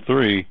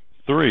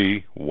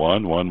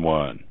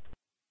 913-3111.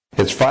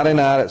 It's Friday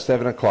night at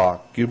 7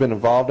 o'clock. You've been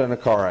involved in a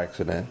car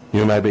accident.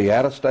 You may be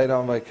out of state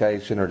on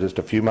vacation or just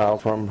a few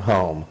miles from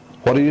home.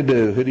 What do you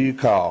do? Who do you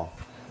call?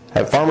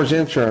 At Farmers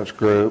Insurance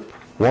Group,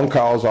 one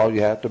call is all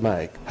you have to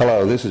make.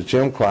 Hello, this is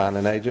Jim Klein,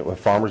 an agent with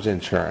Farmers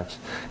Insurance.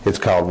 It's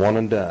called One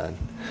and Done.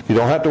 You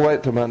don't have to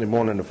wait till Monday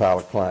morning to file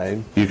a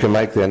claim. You can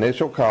make the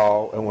initial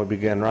call and we'll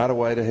begin right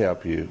away to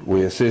help you.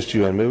 We assist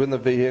you in moving the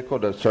vehicle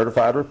to a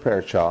certified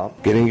repair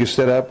shop, getting you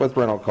set up with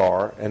rental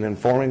car, and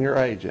informing your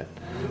agent.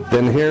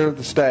 Then here at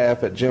the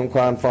staff at Jim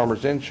Klein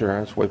Farmers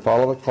Insurance, we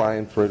follow the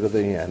claim through to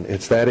the end.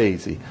 It's that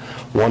easy.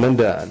 One and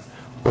Done.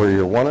 We're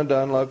your one and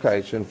done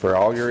location for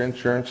all your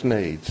insurance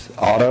needs.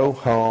 Auto,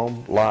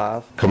 home,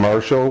 life,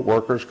 commercial,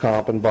 workers'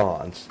 comp, and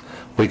bonds.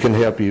 We can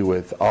help you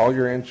with all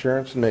your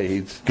insurance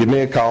needs. Give me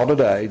a call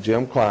today,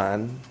 Jim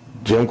Klein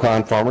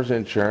Farmers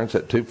Insurance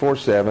at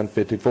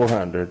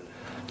 247-5400.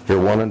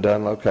 Your one and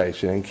done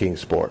location in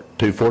Kingsport,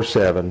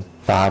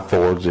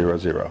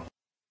 247-5400.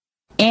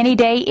 Any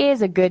day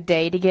is a good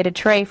day to get a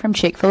tray from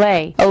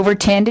Chick-fil-A. Over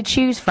 10 to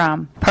choose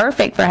from.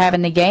 Perfect for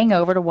having the gang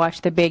over to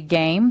watch the big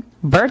game,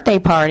 birthday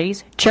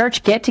parties,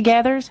 church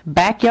get-togethers,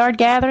 backyard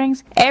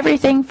gatherings,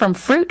 everything from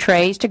fruit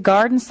trays to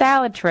garden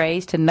salad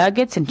trays to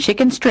nuggets and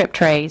chicken strip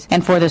trays.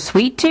 And for the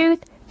sweet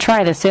tooth,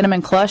 try the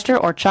cinnamon cluster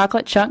or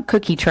chocolate chunk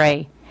cookie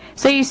tray.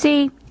 So you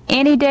see,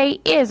 any day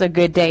is a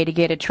good day to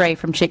get a tray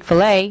from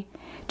Chick-fil-A.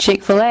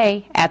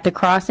 Chick-fil-A at the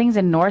Crossings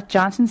in North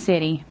Johnson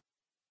City.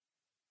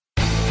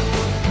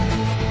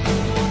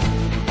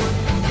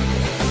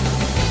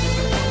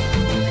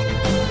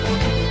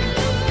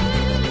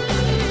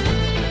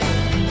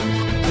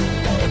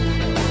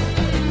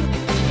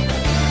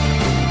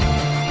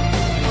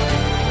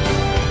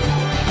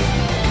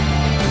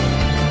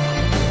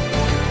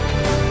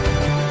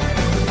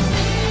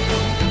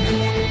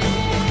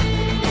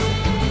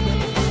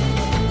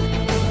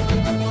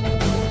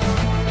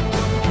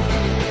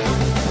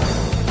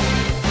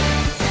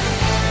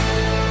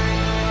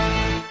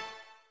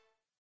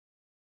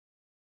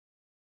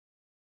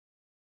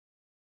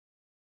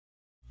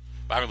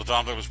 Back on the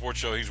Tom Douglas Sports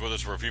Show. He's with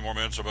us for a few more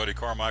minutes. Our buddy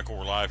Carmichael.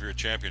 We're live here at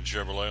Champion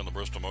Chevrolet on the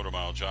Bristol Motor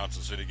Mile,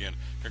 Johnson City. Again,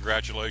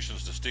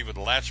 congratulations to Stephen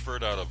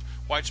Latchford out of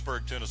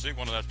Whitesburg, Tennessee.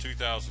 Won that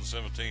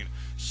 2017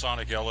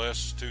 Sonic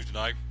LS 2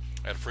 tonight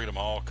at Freedom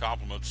Hall.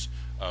 Compliments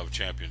of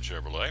Champion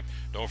Chevrolet.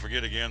 Don't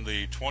forget, again,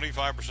 the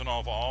 25%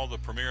 off all the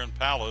Premier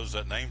Impalas,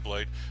 that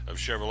nameplate of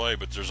Chevrolet.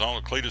 But there's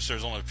only Cletus.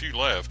 There's only a few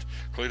left.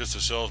 Cletus, the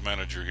sales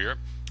manager here.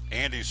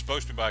 Andy's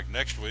supposed to be back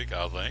next week,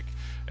 I think.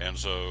 And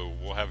so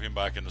we'll have him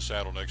back in the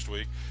saddle next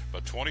week.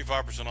 But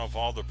 25% off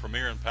all the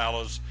Premier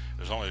Impalas.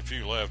 There's only a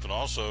few left. And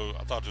also,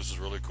 I thought this was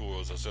really cool,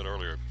 as I said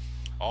earlier.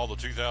 All the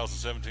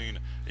 2017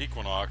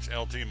 Equinox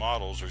LT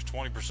models, there's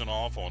 20%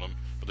 off on them,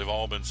 but they've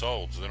all been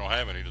sold. So they don't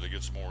have any till they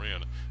get some more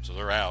in. So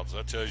they're out. So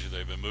that tells you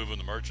they've been moving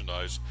the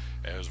merchandise,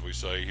 as we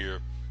say here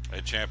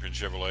at Champion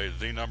Chevrolet,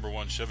 the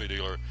 #1 Chevy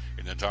dealer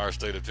in the entire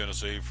state of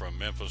Tennessee, from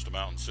Memphis to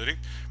Mountain City.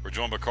 We're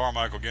joined by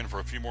Carmichael again for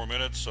a few more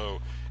minutes.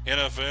 So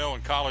NFL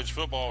and college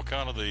football,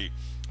 kind of the,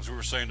 as we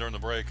were saying during the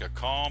break, a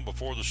calm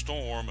before the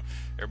storm.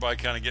 Everybody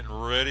kind of getting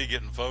ready,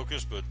 getting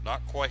focused, but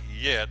not quite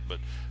yet. But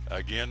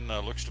again,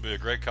 looks to be a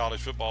great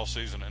college football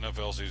season,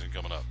 NFL season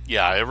coming up.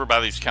 Yeah,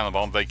 everybody's kind of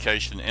on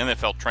vacation.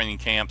 NFL training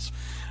camps,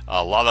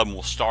 a lot of them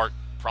will start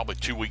probably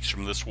 2 weeks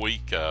from this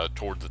week,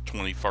 toward the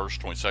 21st,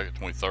 22nd,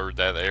 23rd,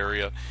 that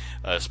area,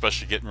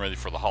 especially getting ready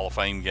for the Hall of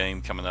Fame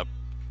game coming up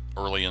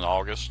early in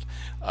August.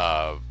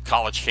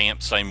 College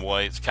camp, same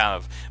way. It's kind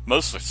of,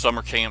 most of the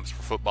summer camps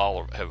for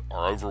football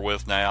are over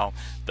with now.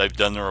 They've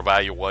done their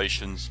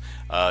evaluations.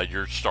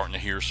 You're starting to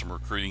hear some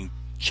recruiting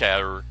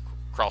chatter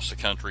across the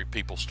country,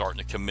 people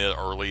starting to commit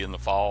early in the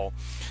fall.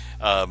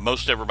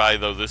 Most everybody,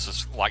 though, this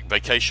is like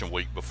vacation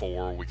week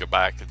before we go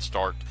back and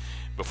start,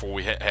 before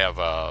we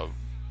have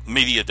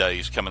media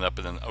days coming up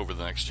over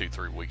the next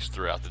 2-3 weeks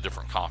throughout the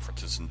different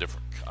conferences and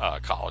different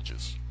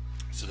colleges.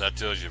 So that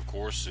tells you, of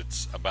course,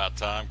 it's about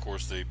time. Of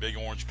course, the Big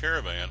Orange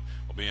Caravan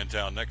will be in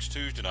town next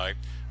Tuesday night,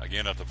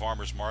 again at the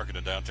Farmers Market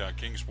in downtown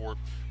Kingsport.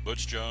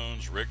 Butch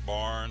Jones, Rick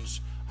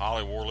Barnes,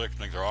 Holly Warlick, I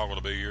think they're all going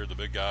to be here, the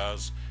big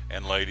guys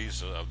and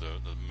ladies of the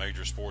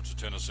major sports of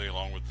Tennessee,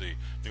 along with the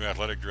new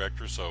athletic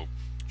director. So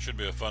should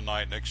be a fun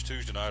night next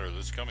Tuesday night, or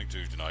this coming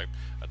Tuesday night,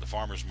 at the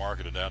Farmers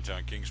Market in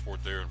downtown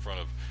Kingsport, there in front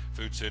of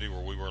Food City,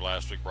 where we were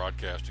last week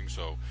broadcasting.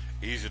 So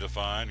easy to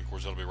find. Of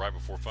course, that'll be right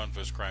before Fun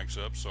Fest cranks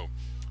up. So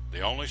the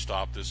only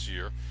stop this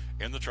year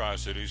in the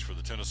Tri-Cities for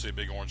the Tennessee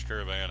Big Orange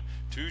Caravan,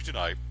 Tuesday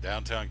night,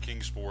 downtown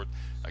Kingsport,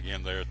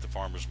 again there at the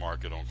Farmers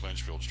Market on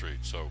Clinchfield Street.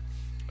 So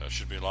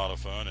should be a lot of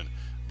fun. And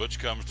Butch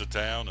comes to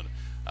town, and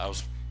I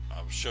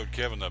showed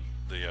Kevin the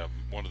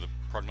one of the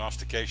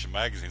prognostication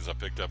magazines I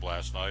picked up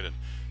last night, and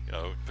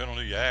depending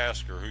on who you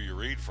ask, or who you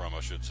read from, I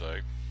should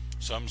say,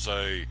 some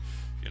say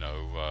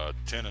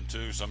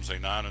 10-2, some say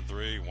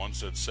 9-3, one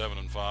said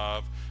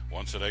 7-5,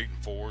 one said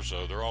 8-4.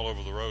 So they're all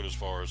over the road as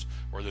far as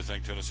where they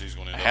think Tennessee's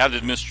going to end up. How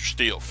did Mr.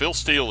 Steele? Phil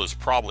Steele is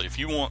probably, if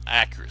you want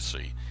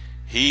accuracy,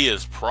 he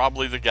is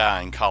probably the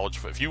guy in college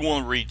football. If you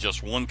want to read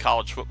just one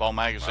college football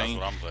magazine,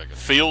 that's what I'm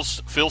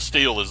thinking. Phil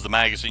Steele is the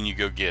magazine you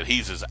go get.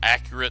 He's as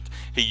accurate.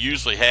 He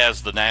usually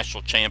has the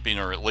national champion,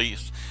 or at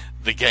least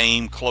the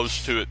game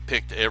close to it,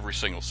 picked every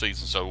single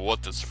season. So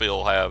what does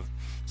Phil have to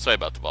say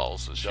about the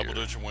Vols this year?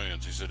 Double-digit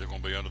wins. He said they're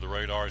going to be under the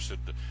radar. He said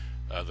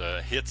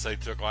the hits they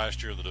took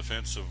last year, the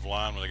defensive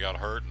line, when they got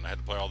hurt and had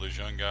to play all these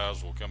young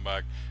guys, will come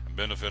back and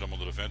benefit them on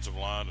the defensive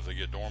line if they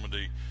get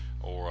Dormady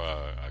or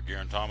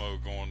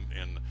Garantamo going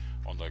in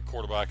on the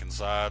quarterback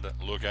inside.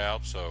 Look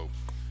out. So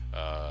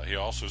he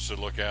also said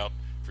look out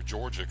for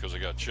Georgia, because they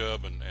got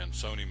Chubb and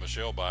Sony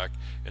Michel back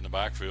in the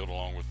backfield,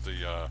 along with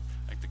the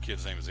I think the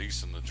kid's name is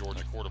Eason, the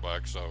Georgia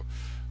quarterback. So,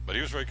 but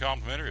he was very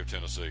complimentary of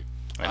Tennessee.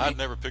 I'd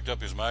never picked up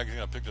his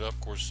magazine. I picked it up,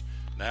 of course.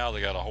 Now they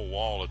got a whole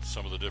wall at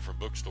some of the different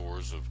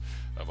bookstores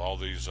of all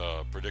these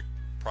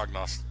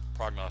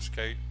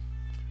prognosticate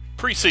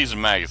preseason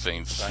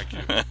magazines. Thank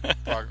you.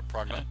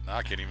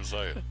 I can't even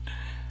say it.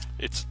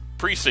 It's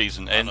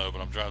preseason. I know,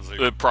 but I'm trying to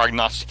say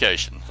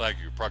prognostication. Thank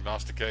you.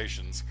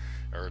 Prognostications,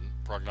 or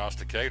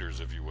prognosticators,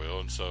 if you will.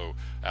 And so,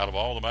 out of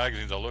all the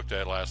magazines I looked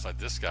at last night,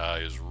 this guy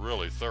is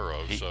really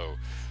thorough. So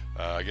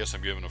I guess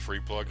I'm giving a free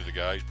plug to the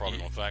guy. He's probably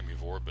going to thank me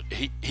for it, but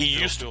he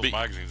used to be.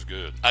 Magazine's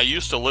good. I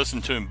used to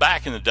listen to him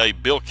back in the day.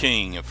 Bill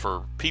King, and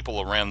for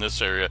people around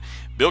this area,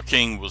 Bill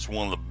King was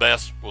one of the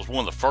best. Was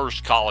one of the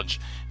first college,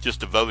 just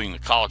devoting to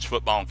college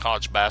football and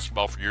college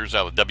basketball for years,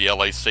 out of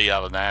WLAC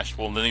out of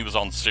Nashville, and then he was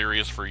on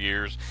Sirius for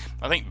years.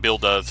 I think Bill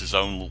does his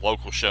own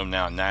local show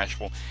now in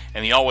Nashville,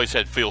 and he always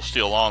had Phil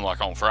Steele on, like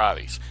on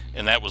Fridays,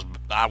 and that was,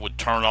 I would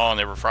turn on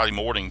every Friday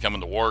morning,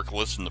 coming to work,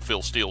 listen to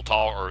Phil Steele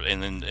talk,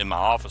 and then in my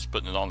office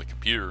putting it on the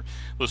computer,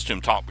 listen to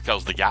him talk,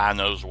 because the guy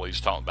knows what he's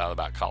talking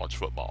about college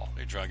football.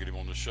 They try to get him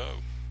on the show.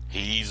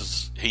 He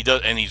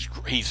does, and he's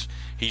great.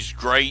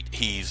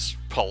 He's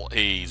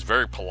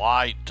very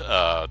polite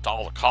to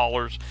all the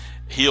callers.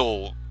 He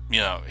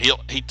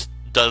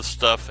does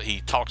stuff.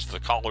 He talks to the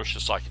callers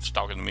just like he's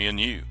talking to me and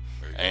you.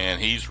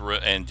 And his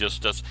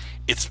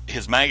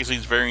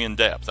magazine's very in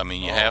depth. I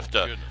mean, you have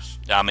to. Goodness.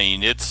 I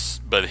mean,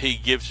 but he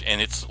gives,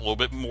 and it's a little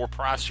bit more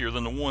pricier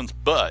than the ones.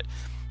 But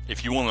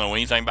if you want to know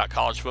anything about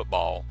college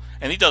football,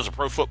 and he does a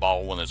pro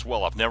football one as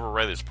well. I've never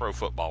read his pro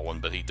football one,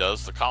 but he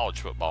does the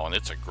college football, and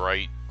it's a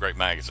great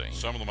magazine.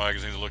 Some of the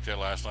magazines I looked at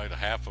last night,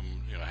 half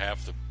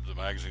the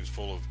magazine's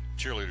full of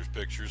cheerleaders'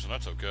 pictures, and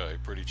that's okay.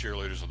 Pretty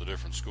cheerleaders of the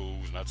different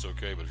schools, and that's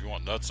okay. But if you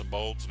want nuts and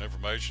bolts and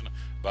information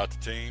about the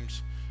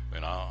teams,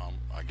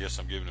 I guess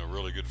I'm giving a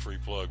really good free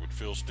plug with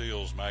Phil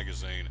Steele's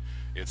magazine.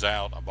 It's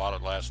out. I bought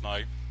it last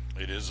night.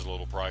 It is a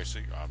little pricey.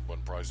 It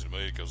wasn't pricey to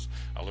me because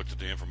I looked at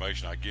the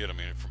information I get. I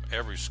mean, from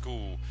every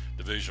school,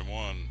 Division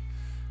I,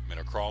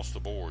 across the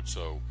board.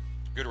 So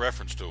good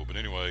reference tool. But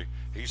anyway,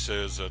 he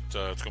says that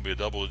it's going to be a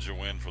double-digit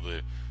win for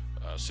the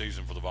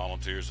season for the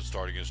Volunteers that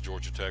start against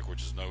Georgia Tech,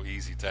 which is no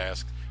easy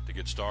task to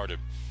get started.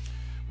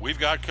 We've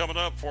got coming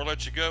up, before I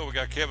let you go, we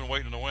got Kevin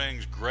waiting in the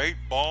wings. Great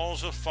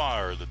Balls of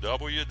Fire, the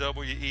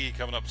WWE,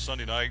 coming up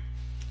Sunday night.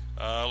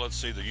 Let's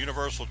see, the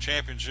Universal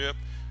Championship.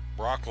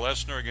 Brock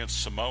Lesnar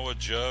against Samoa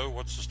Joe.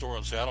 What's the story?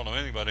 I don't know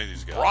anything about any of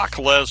these guys. Brock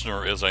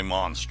Lesnar is a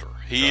monster.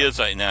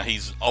 Now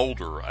he's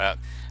older.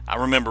 I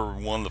remember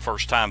one of the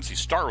first times he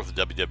started with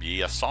the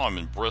WWE. I saw him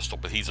in Bristol,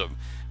 but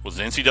was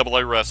an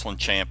NCAA wrestling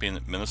champion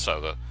at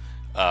Minnesota.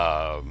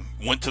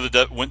 Went to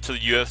the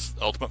U.S.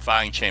 Ultimate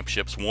Fighting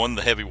Championships, won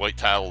the heavyweight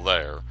title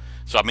there.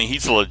 So I mean,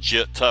 he's a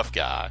legit tough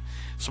guy.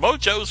 Samoa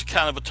Joe's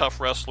kind of a tough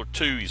wrestler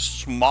too. He's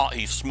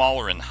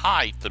smaller in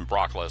height than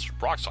Brock Lesnar.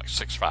 Brock's like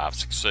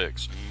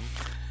 6'5",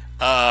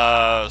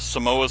 6'6".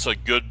 Samoa's a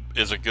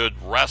good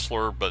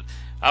wrestler, but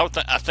I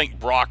think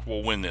Brock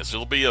will win this.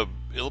 It'll be a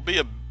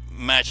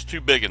match,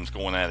 two big ones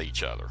going at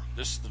each other.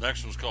 The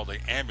next one's called the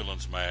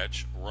ambulance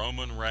match.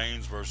 Roman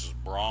Reigns versus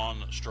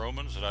Braun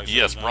Strowman. Is that how you say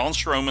Yes, Braun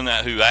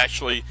Strowman. Who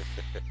actually,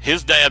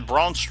 his dad,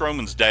 Braun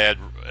Strowman's dad,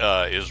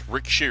 is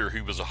Rick Shear,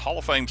 who was a Hall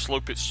of Fame slow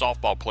pitch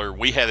softball player.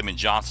 We had him in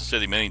Johnson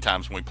City many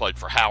times when we played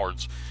for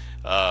Howard's.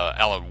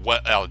 out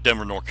of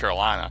Denver, North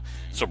Carolina.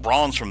 So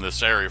Braun's from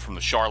this area, from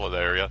the Charlotte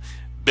area.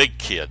 Big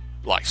kid,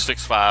 like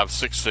 6'5",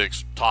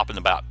 6'6", topping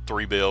about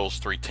 3 bills,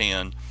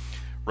 310.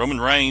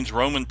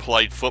 Roman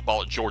played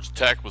football at Georgia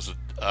Tech, was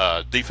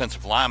a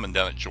defensive lineman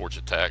down at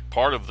Georgia Tech.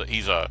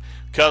 He's a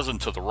cousin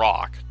to The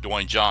Rock,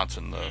 Dwayne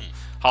Johnson, the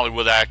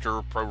Hollywood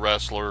actor, pro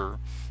wrestler,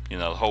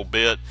 the whole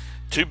bit.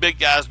 Two big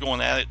guys going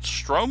at it.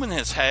 Strowman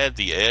has had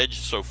the edge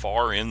so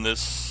far in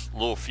this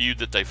little feud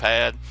that they've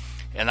had,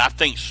 and I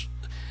think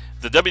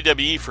the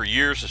WWE for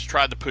years has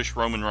tried to push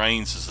Roman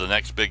Reigns as the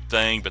next big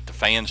thing, but the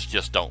fans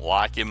just don't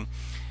like him.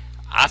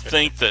 I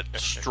think that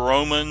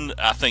Strowman,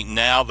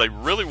 now they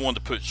really wanted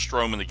to put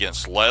Strowman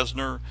against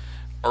Lesnar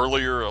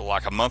earlier,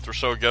 like a month or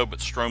so ago, but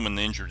Strowman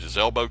injured his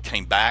elbow,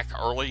 came back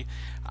early.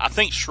 I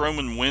think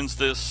Strowman wins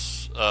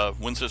this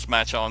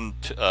match on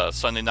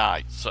Sunday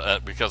night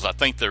because I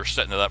think they're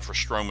setting it up for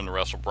Strowman to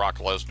wrestle Brock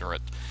Lesnar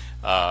at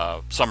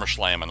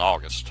SummerSlam in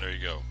August. There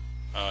you go.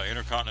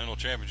 Intercontinental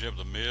Championship,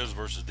 The Miz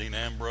versus Dean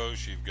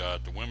Ambrose. You've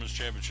got the Women's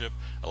Championship,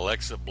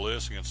 Alexa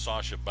Bliss against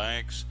Sasha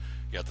Banks.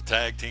 You got the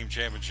Tag Team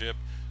Championship,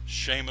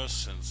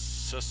 Sheamus and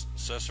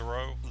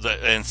Cesaro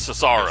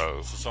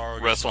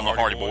wrestling the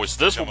Hardy Boys.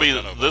 This will be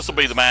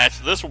the match.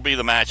 This will be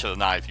the match of the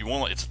night. If you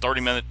want, it's a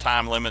 30-minute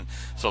time limit,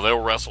 so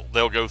they'll wrestle.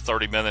 They'll go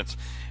 30 minutes.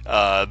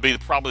 Be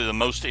probably the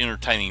most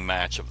entertaining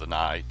match of the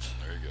night.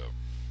 There you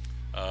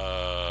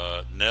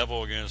go.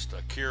 Neville against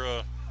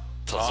Akira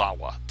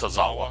Tozawa.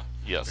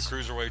 Yes. The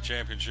Cruiserweight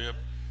Championship.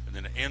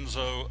 And then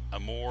Enzo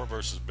Amore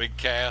versus Big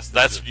Cass.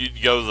 Let's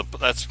go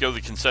to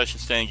the concession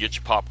stand, get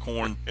your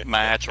popcorn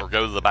match, or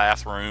go to the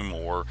bathroom,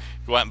 or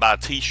go out and buy a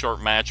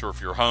T-shirt match, or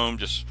if you're home,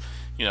 just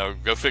go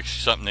fix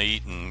you something to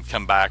eat and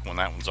come back when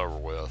that one's over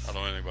with. I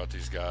don't know anything about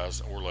these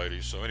guys or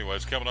ladies. So anyway,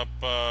 it's coming up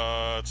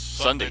it's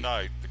Sunday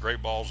night. The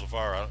Great Balls of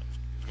Fire.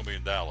 It's going to be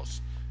in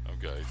Dallas.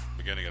 Okay,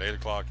 beginning at 8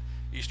 o'clock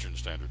Eastern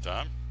Standard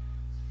Time.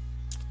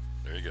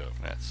 There you go.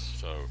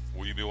 So,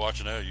 will you be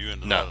watching that? Are you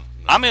into that? No.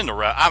 I'm into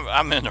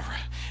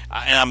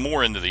and I'm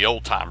more into the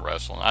old time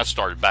wrestling. I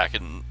started back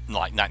in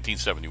like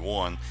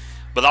 1971,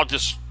 but I'll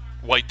just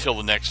wait till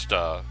the next.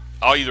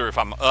 If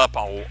I'm up,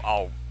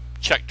 I'll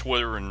check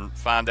Twitter and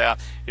find out.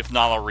 If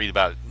not, I'll read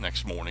about it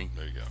next morning.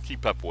 There you go.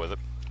 Keep up with it.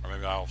 Or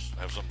maybe I'll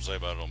have something to say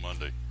about it on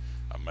Monday.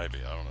 Maybe,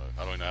 I don't know. I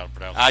don't even know how to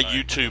pronounce it.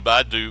 YouTube.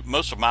 I do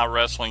most of my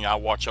wrestling. I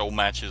watch old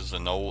matches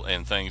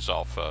and things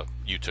off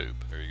YouTube.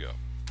 There you go.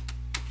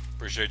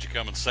 Appreciate you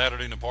coming.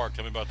 Saturday in the Park.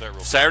 Tell me about that real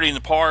quick. Saturday in the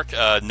Park.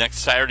 Next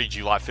Saturday,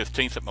 July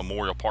 15th at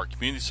Memorial Park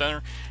Community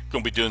Center.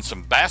 Going to be doing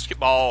some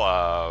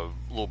basketball,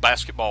 little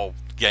basketball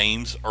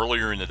games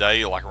earlier in the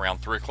day, like around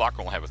 3 o'clock.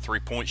 We're going to have a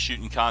 3-point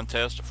shooting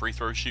contest, a free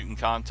throw shooting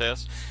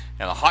contest,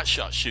 and a hot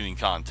shot shooting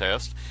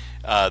contest.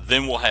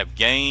 Then we'll have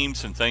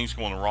games and things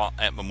going on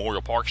at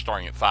Memorial Park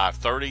starting at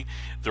 5:30.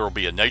 There will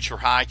be a nature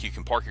hike. You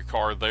can park your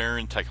car there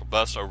and take a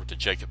bus over to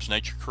Jacobs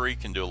Nature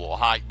Creek and do a little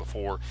hike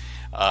before.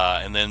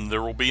 And then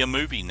there will be a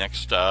movie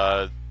next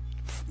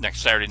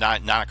Saturday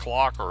night, 9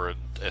 o'clock, or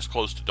as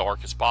close to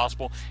dark as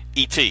possible.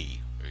 E.T.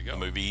 There you go. The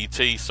movie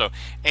E.T. So,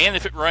 and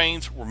if it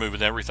rains, we're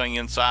moving everything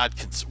inside.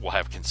 We'll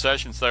have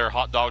concessions there: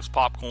 hot dogs,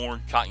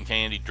 popcorn, cotton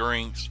candy,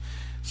 drinks.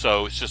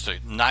 So it's just a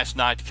nice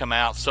night to come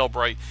out,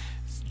 celebrate.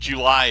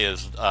 July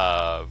is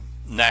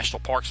National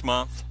Parks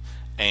Month,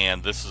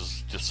 and this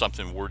is just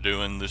something we're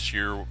doing this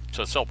year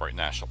to celebrate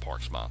National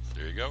Parks Month.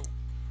 There you go.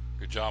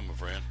 Good job, my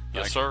friend.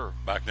 Yes, sir.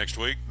 Back next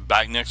week?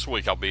 Back next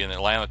week. I'll be in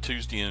Atlanta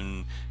Tuesday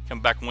and come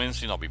back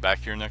Wednesday, and I'll be back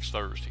here next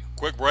Thursday.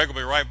 Quick break. We'll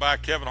be right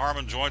back. Kevin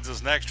Harmon joins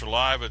us next. We're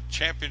live at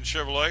Champion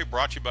Chevrolet,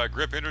 brought to you by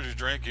Grip Energy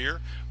Drink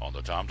here on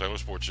the Tom Taylor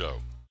Sports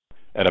Show.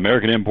 At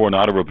American Import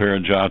Auto Repair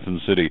in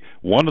Johnson City,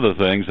 one of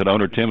the things that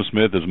owner Tim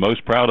Smith is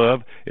most proud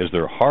of is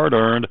their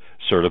hard-earned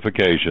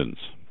certifications.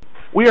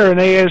 We are an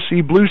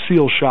ASE Blue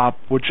Seal shop,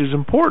 which is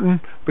important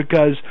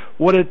because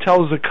what it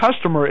tells the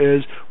customer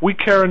is we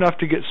care enough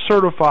to get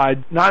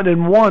certified, not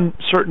in one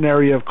certain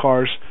area of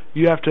cars.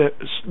 You have to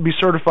be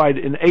certified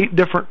in 8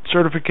 different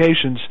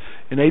certifications,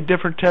 in 8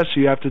 different tests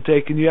you have to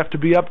take, and you have to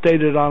be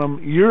updated on them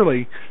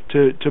yearly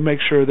to make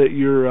sure that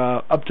you're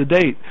up to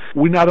date.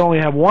 We not only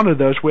have one of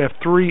those, we have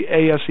 3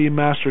 ASE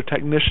Master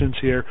Technicians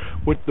here.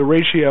 With the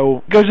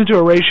ratio, goes into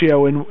a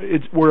ratio, and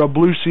we're a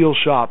Blue Seal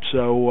shop,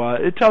 so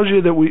it tells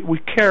you that we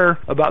care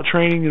about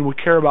training and we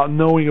care about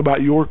knowing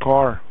about your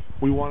car.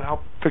 We want to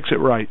help fix it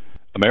right.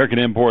 American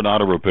Import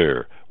Auto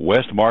Repair,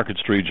 West Market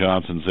Street,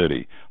 Johnson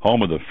City,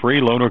 home of the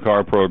free loaner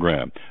car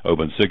program.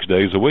 Open 6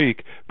 days a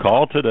week.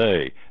 Call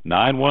today,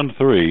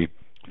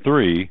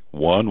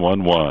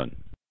 913-3111.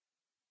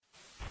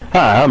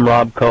 Hi, I'm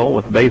Rob Cole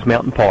with Bays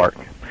Mountain Park.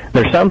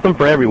 There's something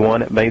for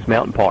everyone at Bays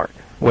Mountain Park.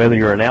 Whether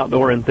you're an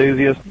outdoor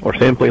enthusiast or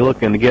simply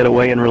looking to get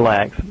away and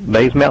relax,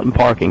 Bays Mountain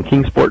Park in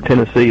Kingsport,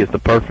 Tennessee is the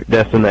perfect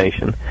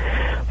destination.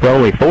 For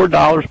only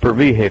 $4 per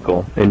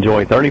vehicle,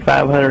 enjoy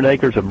 3,500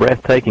 acres of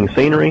breathtaking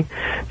scenery,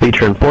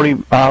 featuring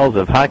 40 miles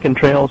of hiking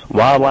trails,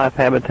 wildlife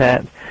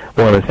habitats,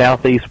 one of the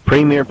Southeast's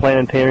premier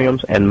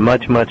planetariums, and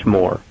much, much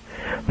more.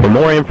 For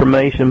more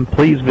information,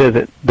 please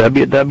visit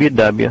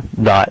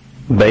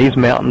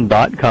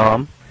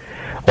www.baysmountain.com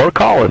or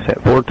call us at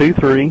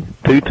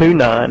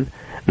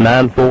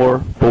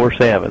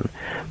 423-229-9447.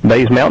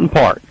 Bays Mountain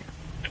Park,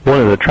 one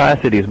of the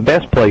Tri-City's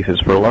best places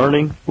for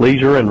learning,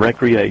 leisure, and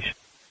recreation.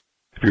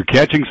 If you're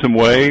catching some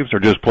waves or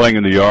just playing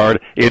in the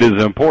yard, it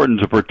is important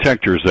to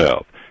protect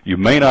yourself. You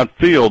may not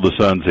feel the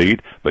sun's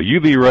heat, but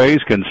UV rays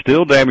can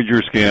still damage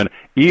your skin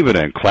even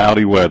in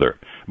cloudy weather.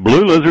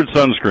 Blue Lizard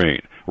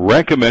Sunscreen,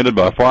 recommended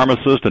by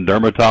pharmacists and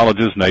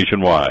dermatologists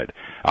nationwide.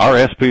 Our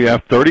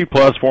SPF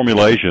 30-plus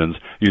formulations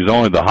use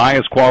only the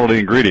highest quality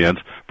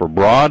ingredients for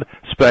broad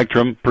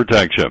spectrum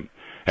protection.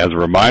 As a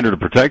reminder to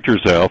protect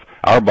yourself,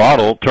 our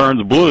bottle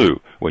turns blue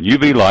when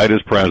UV light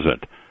is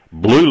present.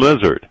 Blue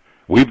Lizard,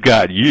 we've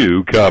got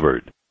you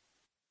covered.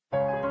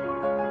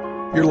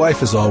 Your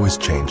life is always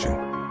changing.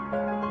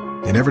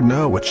 You never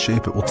know what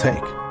shape it will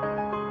take,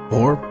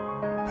 or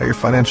how your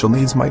financial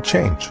needs might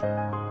change.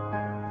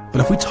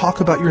 But if we talk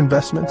about your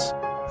investments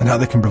and how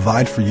they can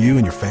provide for you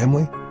and your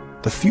family,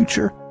 the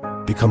future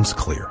becomes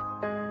clear.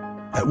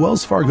 At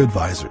Wells Fargo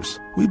Advisors,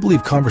 we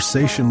believe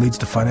conversation leads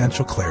to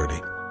financial clarity.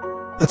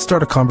 Let's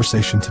start a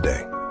conversation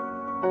today.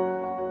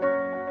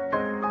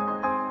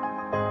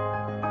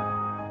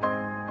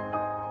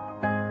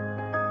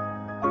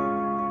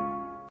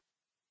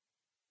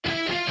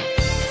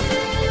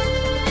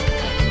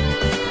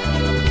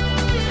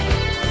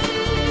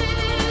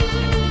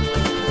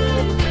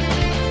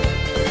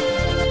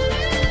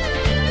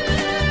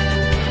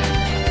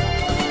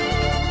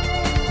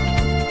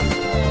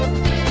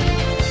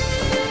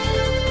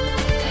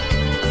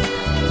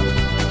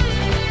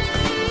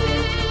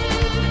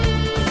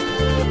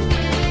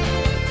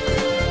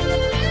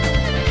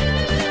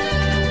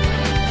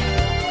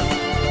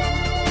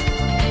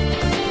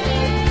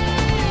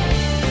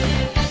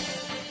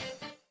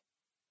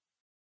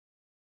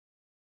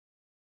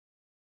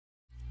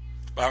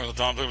 Back with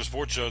the Tom Taylor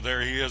Sports Show.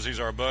 There he is. He's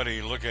our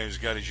buddy. Look at him. He's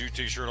got his UT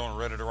shirt on,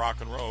 ready to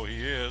rock and roll.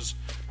 He is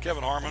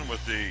Kevin Harmon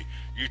with the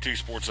UT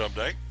Sports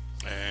Update.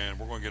 And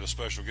we're going to get a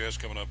special guest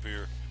coming up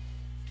here.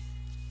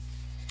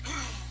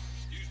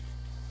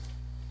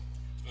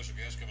 Special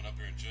guest coming up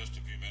here in just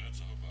a few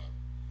minutes. I hope I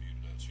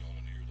muted that so y'all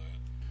didn't hear that.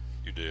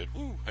 You did.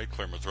 Woo. Hey,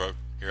 clear my throat.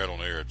 Here out on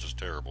the air, it's just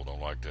terrible.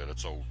 Don't like that.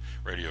 It's old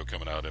radio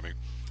coming out at me.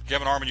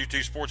 Kevin Harmon, UT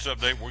Sports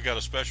Update. We got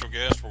a special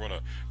guest we're going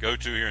to go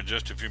to here in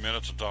just a few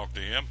minutes and talk to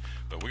him.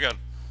 But we got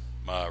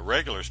my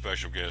regular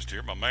special guest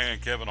here, my man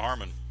Kevin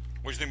Harmon.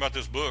 What do you think about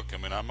this book? I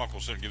mean, I'm not going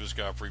to sit and give this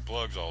guy free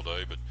plugs all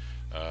day, but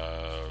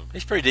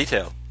he's pretty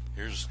detailed.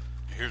 Here's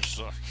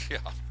yeah,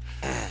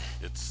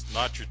 it's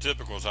not your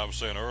typical, as I was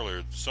saying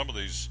earlier. Some of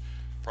these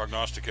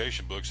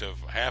prognostication books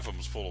have half of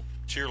them full of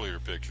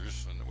cheerleader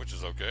pictures, which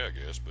is okay, I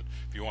guess. But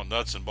if you want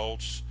nuts and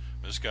bolts,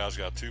 this guy's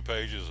got 2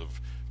 pages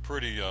of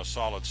pretty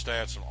solid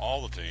stats on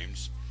all the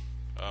teams.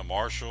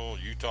 Marshall,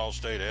 Utah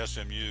State,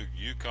 SMU,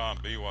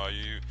 UConn,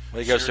 BYU.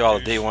 Well, he goes to all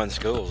the D1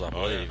 schools, I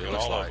believe. Yeah, it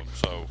looks all like. of them.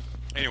 So,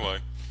 anyway,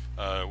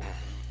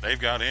 they've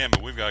got him,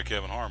 but we've got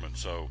Kevin Harmon.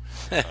 So,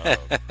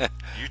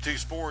 UT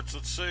Sports,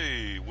 let's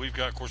see. We've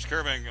got, of course,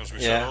 Caravan, as we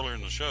said earlier in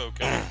the show,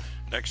 coming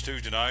next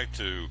Tuesday night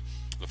to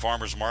the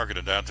Farmers Market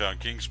in downtown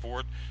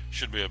Kingsport.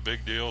 Should be a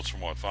big deal. It's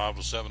from, 5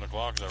 to 7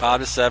 o'clock? Is that 5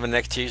 to 7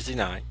 next Tuesday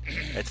night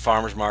at the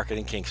Farmers Market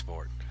in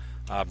Kingsport.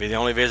 Be the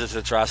only visit to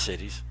the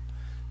Tri-Cities.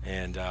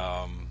 And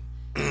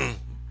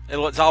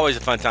it's always a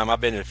fun time.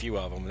 I've been to a few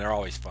of them, and they're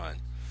always fun.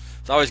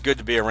 It's always good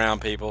to be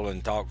around people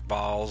and talk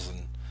balls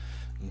and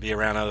be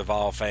around other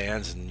Vol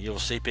fans, and you'll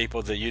see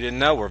people that you didn't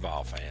know were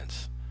Vol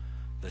fans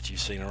that you've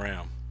seen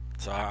around.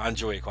 So I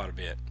enjoy it quite a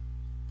bit.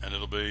 And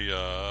it'll be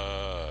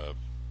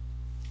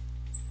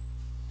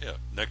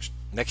next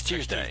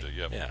Tuesday.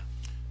 Yeah.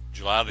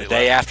 July the 11th.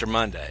 Day after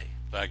Monday.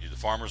 Thank you. The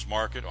Farmers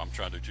Market. I'm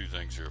trying to do 2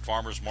 things here.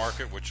 Farmers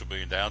Market, which will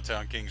be in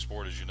downtown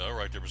Kingsport, as you know,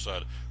 right there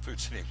beside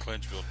Food City in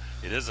Clinchfield.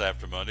 It is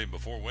after Monday and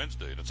before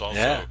Wednesday. And it's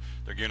also,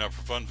 they're getting up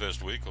for Fun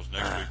Fest week, because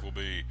next week we'll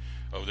be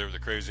over there with the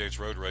Crazy Eights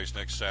Road Race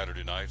next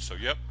Saturday night. So,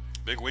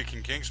 big week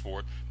in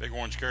Kingsport. Big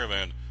Orange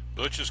Caravan.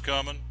 Butch is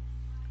coming.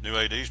 New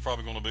AD's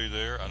probably going to be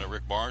there. I know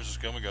Rick Barnes is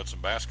coming. Got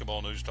some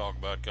basketball news to talk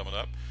about coming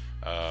up.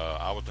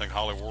 I would think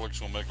Holly Warlick's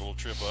going to make a little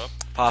trip up.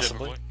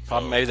 Possibly.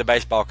 Probably maybe the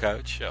baseball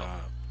coach. Yeah.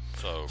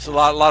 So it's a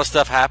lot of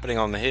stuff happening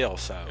on the hill.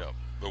 So,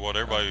 but what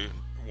everybody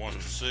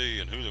wants to see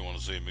and who they want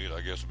to see meet,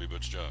 I guess, would be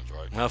Butch Jones,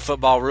 right? Well,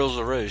 football rules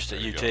the roost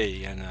at UT,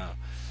 and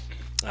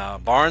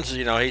Barnes,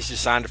 he's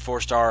just signed a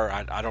 4-star.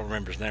 I don't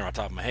remember his name off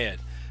the top of my head,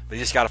 but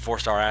he just got a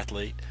 4-star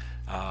athlete,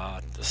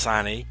 a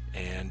signee,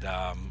 and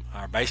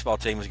our baseball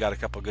team has got a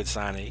couple of good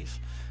signees.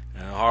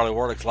 Harley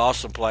Warlick's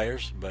lost some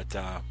players, but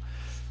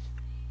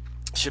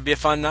should be a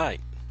fun night.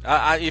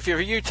 If you're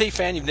a UT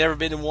fan, you've never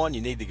been to one,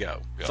 you need to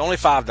go. It's only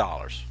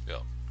 $5. Yeah.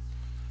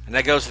 And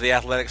that goes to the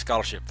Athletic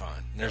Scholarship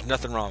Fund. There's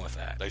nothing wrong with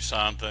that. They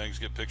sign things,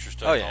 get pictures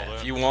taken. Oh, yeah. All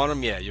that. If you want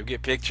them, you'll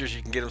get pictures.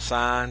 You can get them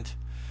signed.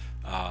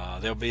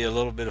 There'll be a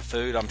little bit of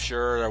food, I'm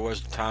sure. There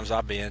was times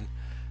I've each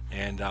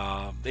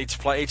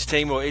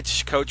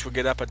coach will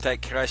get up and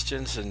take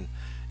questions, and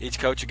each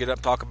coach will get up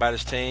and talk about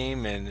his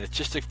team, and it's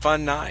just a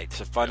fun night.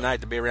 It's a fun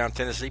night to be around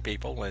Tennessee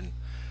people, and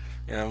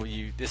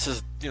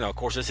of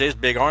course, this is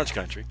Big Orange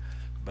Country,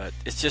 But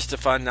it's just a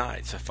fun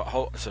night.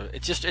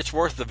 It's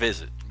worth the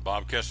visit.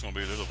 Bob Kessler will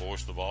be there, the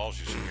voice of the Vols.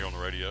 You see him here on the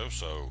radio,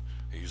 so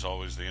he's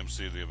always the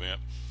MC of the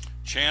event.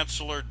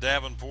 Chancellor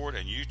Davenport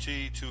and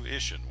UT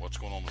Tuition. What's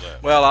going on with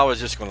that? Well, I was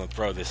just going to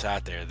throw this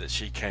out there that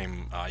she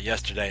came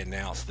yesterday and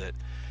announced that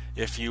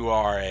if you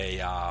are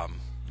a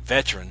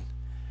veteran,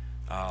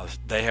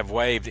 they have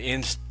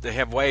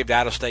waived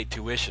out-of-state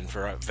tuition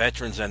for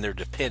veterans and their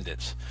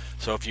dependents.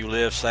 So if you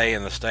live, say,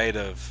 in the state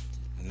of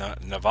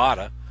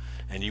Nevada,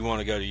 and you want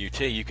to go to UT,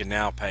 you can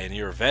now pay, and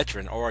you're a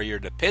veteran or you're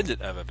a dependent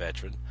of a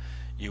veteran,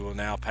 you will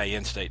now pay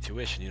in-state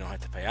tuition. You don't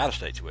have to pay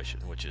out-of-state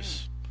tuition, which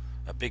is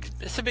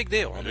it's a big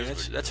deal. I mean,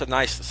 it's a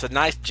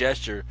nice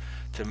gesture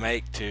to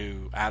make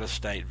to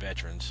out-of-state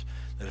veterans,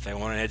 that if they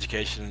want an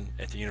education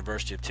at the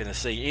University of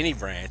Tennessee, any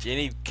branch,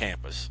 any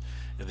campus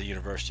of the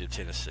University of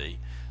Tennessee,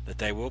 that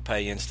they will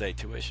pay in-state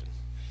tuition.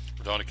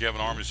 Donna Kevin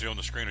Arm is here on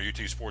the screen, our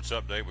UT Sports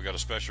Update. We got a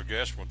special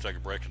guest we're going to take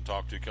a break and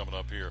talk to coming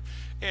up here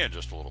in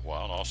just a little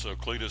while. And also,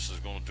 Cletus is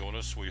going to join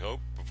us, we hope,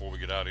 before we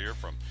get out of here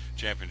from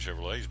Champion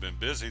Chevrolet. He's been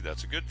busy.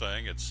 That's a good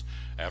thing. It's,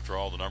 after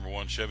all, the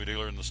 #1 Chevy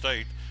dealer in the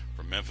state,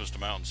 from Memphis to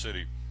Mountain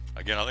City.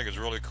 Again, I think it's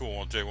really cool. I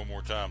want to tell you one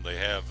more time, they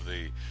have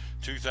the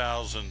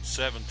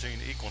 2017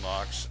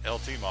 Equinox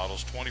LT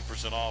models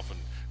 20% off, and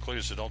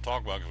Cletus said, don't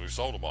talk about it because we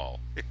sold them all.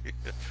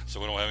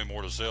 So we don't have any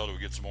more to sell till we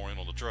get some more in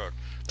on the truck.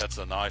 That's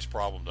a nice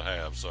problem to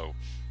have. So,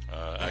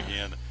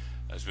 again,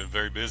 it's been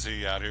very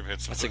busy out here. Had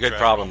some That's a good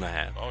problem to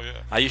have. Oh, yeah.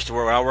 I used to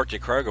work, when I worked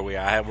at Kroger,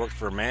 I had worked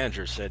for a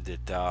manager who said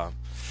that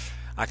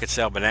I could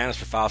sell bananas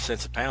for 5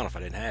 cents a pound if I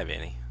didn't have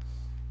any.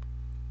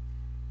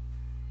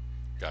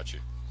 Got you.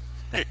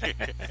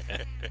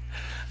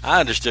 I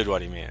understood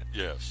what he meant.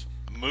 Yes.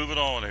 Moving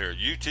on here,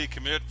 UT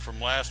commit from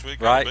last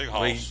week. Right, Big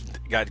we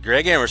got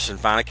Greg Emerson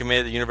finally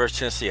committed to the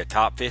University of Tennessee, a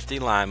top 50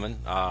 lineman,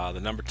 the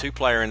 #2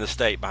 player in the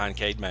state behind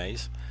Cade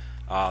Mays.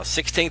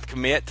 16th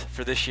commit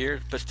for this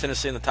year, puts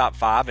Tennessee in the top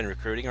 5 in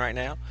recruiting right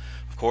now.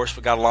 Of course,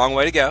 we've got a long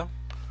way to go,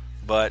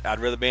 but I'd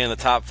rather be in the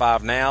top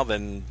 5 now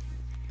than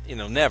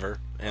never.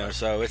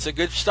 So it's a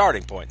good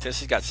starting point.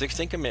 Tennessee's got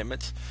 16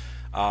 commitments.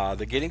 They're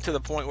getting to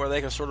the point where they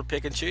can sort of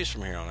pick and choose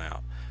from here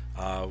on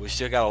out. We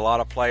still got a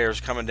lot of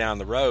players coming down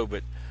the road,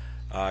 but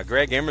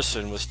Greg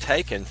Emerson was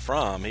taken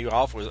from, he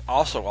was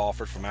also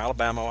offered from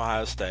Alabama,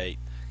 Ohio State,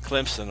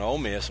 Clemson, Ole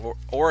Miss,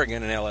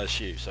 Oregon, and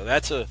LSU. So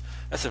that's a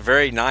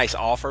very nice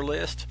offer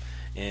list.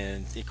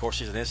 And, of course,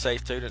 he's an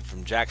in-state student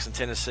from Jackson,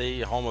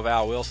 Tennessee, home of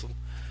Al Wilson.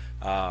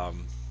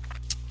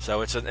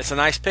 So it's a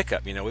nice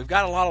pickup. We've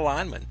got a lot of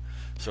linemen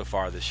so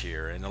far this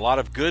year, and a lot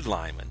of good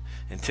linemen.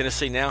 And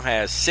Tennessee now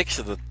has 6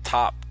 of the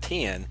top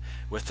 10,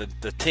 with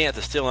the 10th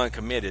is still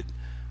uncommitted,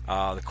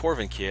 the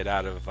Corvin kid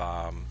out of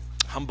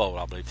Humboldt,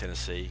 I believe,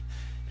 Tennessee,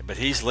 but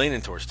he's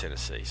leaning towards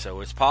Tennessee. So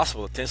it's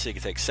possible that Tennessee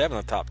could take 7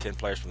 of the top 10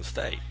 players from the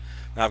state.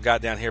 Now, I've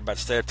got down here about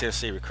the state of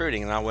Tennessee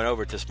recruiting, and I went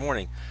over it this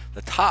morning.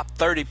 The top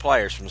 30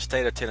 players from the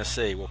state of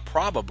Tennessee will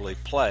probably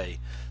play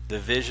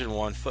Division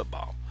I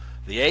football.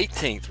 The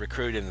 18th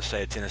recruit in the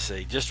state of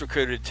Tennessee just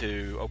recruited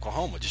to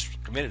Oklahoma,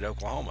 just committed to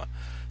Oklahoma.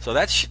 So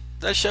that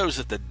shows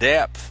that the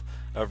depth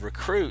of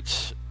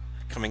recruits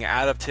coming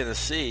out of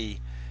Tennessee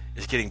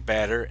is getting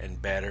better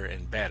and better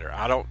and better.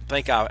 I don't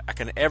think I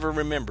can ever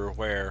remember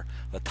where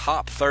the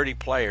top 30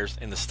 players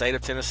in the state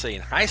of Tennessee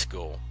in high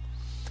school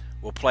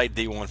will play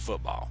D1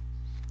 football.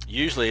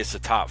 Usually it's the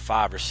top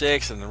 5 or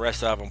 6, and the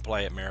rest of them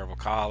play at Maryville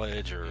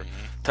College or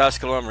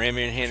Tusculum or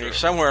Emory and Henry,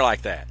 somewhere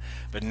like that.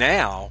 But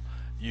now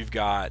you've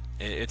got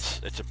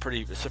it's a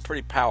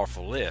pretty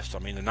powerful list. I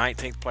mean, the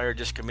 19th player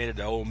just committed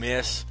to Ole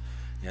Miss.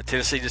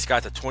 Tennessee just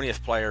got the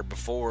 20th player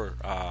before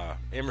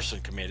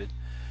Emerson committed.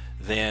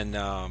 Then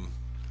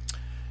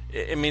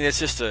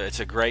it's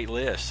a great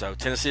list. So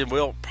Tennessee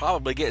will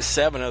probably get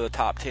 7 of the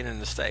top 10 in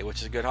the state,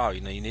 which is a good haul.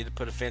 You need to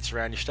put a fence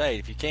around your state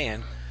if you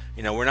can.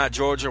 We're not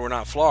Georgia, we're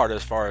not Florida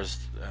as far as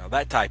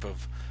that type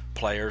of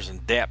players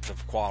and depth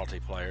of quality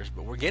players,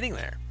 but we're getting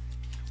there.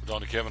 We're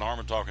on to Kevin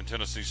Harmon talking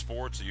Tennessee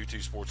sports, the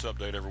UT Sports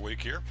Update every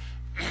week here,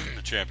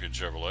 the Champion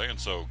Chevrolet. And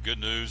so good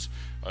news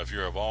if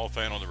you're a Vol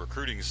fan on the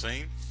recruiting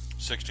scene.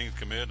 16th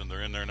commit, and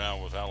they're in there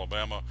now with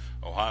Alabama,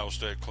 Ohio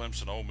State,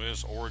 Clemson, Ole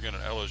Miss, Oregon,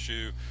 and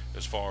LSU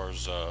as far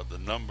as the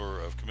number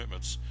of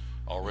commitments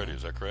already.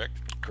 Is that correct?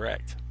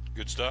 Correct.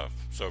 Good stuff.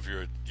 So if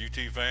you're a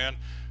UT fan,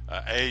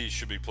 A, you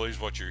should be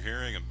pleased with what you're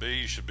hearing, and B,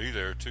 you should be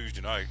there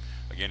Tuesday night,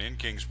 again in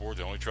Kingsport,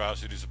 the only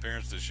Tri-Cities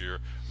appearance this year,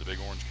 the Big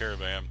Orange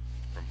Caravan,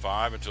 from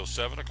 5 until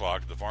 7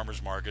 o'clock at the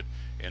Farmers Market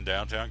in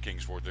downtown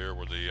Kingsport, there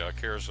where the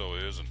carousel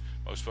is, and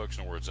most folks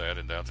know where it's at,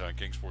 in downtown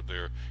Kingsport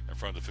there in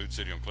front of the Food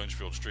City on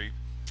Clinchfield Street.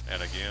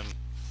 And again,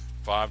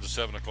 5 to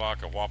 7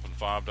 o'clock, a whopping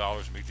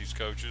 $5. Meet these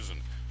coaches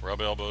and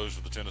rub elbows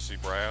with the Tennessee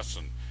brass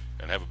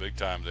and have a big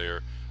time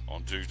there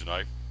on Tuesday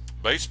night.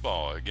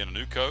 Baseball, again, a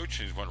new coach.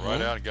 He's went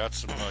right out and got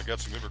some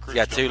good recruits.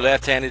 Got 2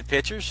 left-handed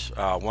pitchers.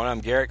 One of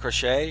them, Garrett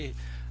Crochet,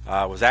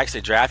 was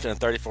actually drafted in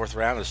the 34th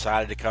round and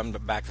decided to come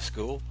back to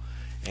school.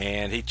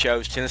 And he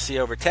chose Tennessee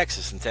over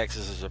Texas, and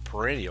Texas is a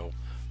perennial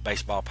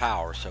baseball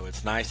power. So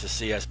it's nice to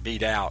see us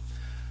beat out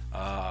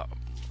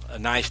a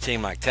nice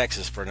team like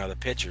Texas for another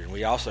pitcher. And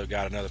we also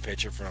got another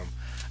pitcher from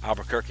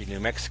Albuquerque, New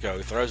Mexico,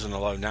 who throws in the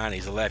low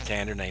 90s, a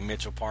left-hander named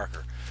Mitchell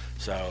Parker.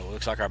 So it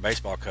looks like our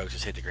baseball coach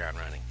has hit the ground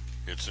running.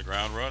 Hits the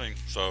ground running.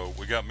 So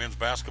we got men's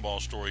basketball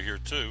story here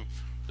too.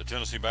 The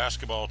Tennessee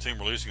basketball team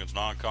releasing its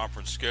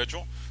non-conference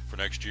schedule for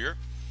next year.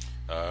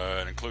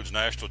 It includes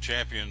national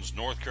champions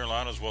North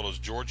Carolina as well as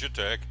Georgia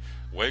Tech,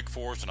 Wake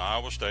Forest, and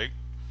Iowa State.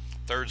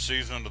 Third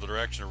season under the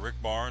direction of Rick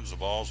Barnes, the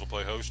Vols will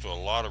play host to a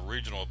lot of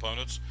regional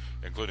opponents,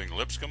 including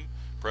Lipscomb,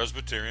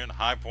 Presbyterian,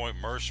 High Point,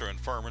 Mercer, and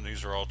Furman.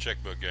 These are all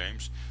checkbook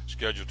games.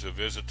 Scheduled to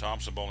visit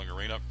Thompson Bowling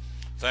Arena.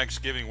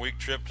 Thanksgiving week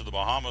trip to the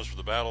Bahamas for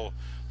the Battle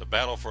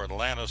for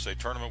Atlantis, a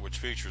tournament which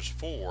features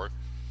 4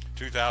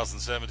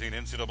 2017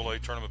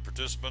 NCAA tournament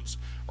participants,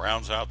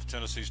 rounds out the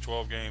Tennessee's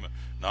 12-game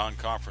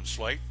non-conference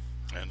slate.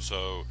 And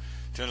so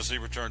Tennessee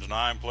returns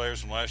 9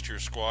 players from last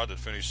year's squad that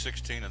finished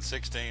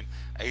 16-16,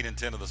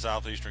 8-10 of the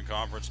Southeastern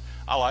Conference.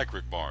 I like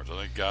Rick Barnes. I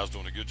think the guy's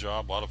doing a good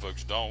job. A lot of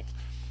folks don't.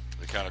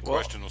 They kind of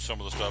question some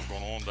of the stuff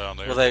going on down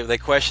there. Well, they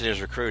question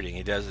his recruiting.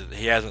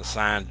 He hasn't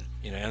signed,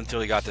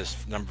 until he got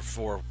this number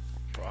 4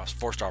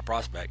 4-star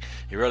prospect.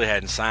 He really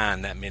hadn't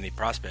signed that many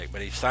prospects,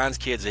 but he signs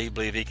kids that he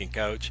believes he can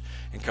coach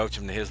and coach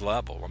them to his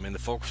level. I mean, the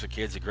Fulkerson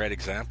kid's a great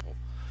example.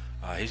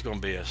 He's going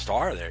to be a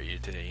star there at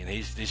UT, and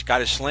he's got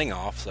his sling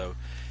off, so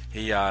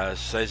he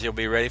says he'll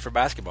be ready for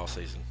basketball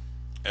season.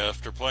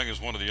 After playing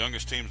as one of the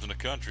youngest teams in the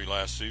country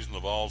last season, the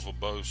Vols will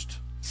boast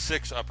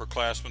 6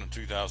 upperclassmen in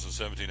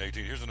 2017-18.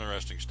 Here's an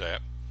interesting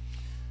stat.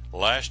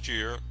 Last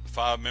year,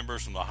 5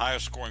 members from the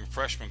highest scoring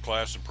freshman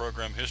class in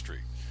program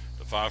history.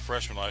 The 5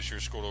 freshmen last year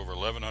scored over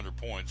 1,100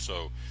 points.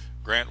 So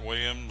Grant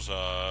Williams,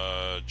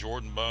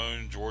 Jordan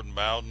Bone, Jordan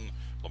Bowden,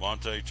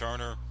 Lamonte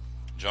Turner,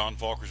 John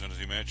Fulkerson, as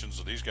he mentioned.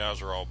 So these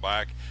guys are all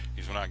back.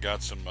 He's went out and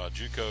got some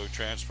JUCO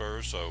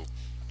transfers. So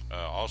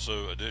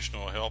also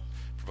additional help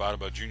provided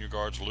by junior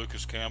guards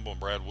Lucas Campbell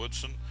and Brad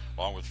Woodson,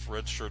 along with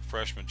redshirt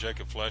freshman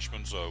Jacob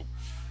Fleshman. So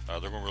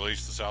they're going to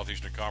release the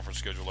Southeastern Conference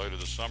schedule later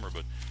this summer.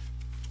 But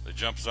they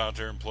jumps out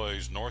there and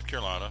plays North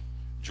Carolina,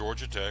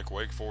 Georgia Tech,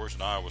 Wake Forest,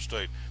 and Iowa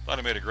State. Thought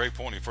he made a great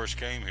point when he first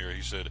came here.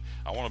 He said,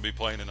 I want to be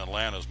playing in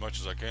Atlanta as much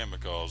as I can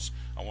because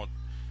I want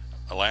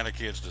Atlanta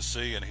kids to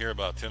see and hear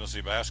about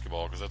Tennessee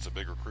basketball because that's a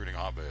big recruiting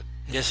hotbed.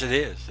 Yes, it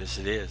is. Yes,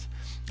 it is.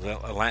 The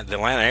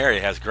Atlanta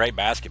area has great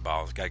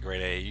basketball. It's got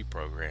great AAU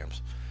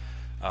programs.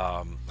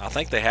 I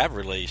think they have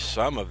released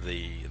some of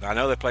I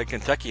know they play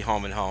Kentucky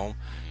home and home,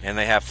 and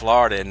they have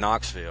Florida in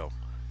Knoxville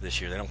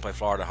this year. They don't play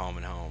Florida home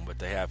and home, but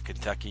they have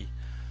Kentucky.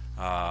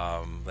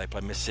 They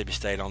play Mississippi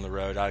State on the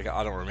road. I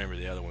don't remember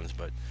the other ones,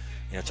 but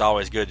it's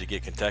always good to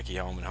get Kentucky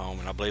home and home,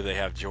 and I believe they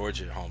have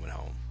Georgia home and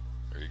home.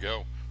 There you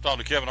go.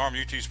 Talking to Kevin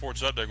Harmon, UT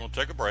Sports Update. We're going to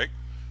take a break.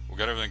 We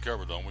got everything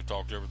covered, don't we?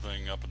 Talked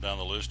everything up and down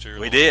the list here.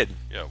 We did.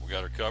 Yeah, we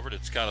got it covered.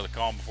 It's kind of the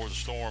calm before the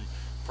storm.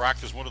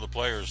 Practice. When do the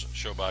players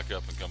show back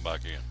up and come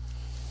back in?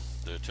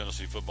 The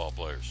Tennessee football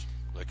players.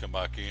 They come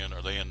back in.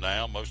 Are they in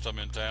now? Most of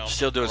them in town?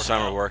 Still doing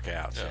summer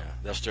workouts, yeah.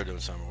 They're still doing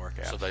summer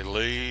workouts. So they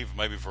leave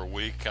maybe for a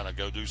week, kind of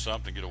go do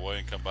something, get away,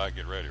 and come back,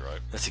 get ready, right?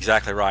 That's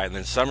exactly right. And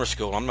then summer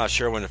school, I'm not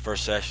sure when the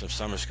first session of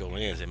summer school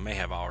is. It may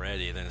have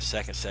already. And then the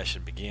second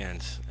session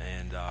begins.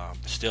 And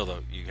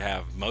you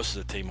have most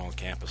of the team on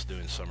campus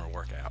doing summer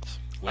workouts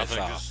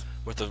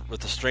with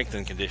the strength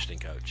and conditioning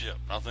coach. Yeah,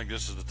 I think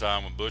this is the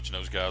time when Butch and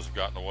those guys have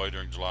gotten away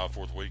during July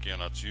 4th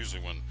weekend. That's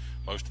usually when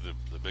most of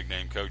the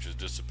big-name coaches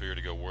disappear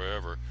to go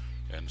wherever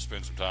and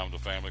spend some time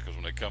with the family, because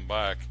when they come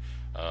back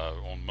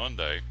on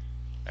Monday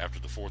after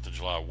the 4th of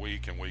July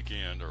week and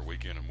weekend, or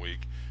weekend and week,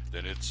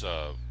 then it's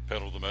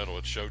pedal to the metal,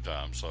 it's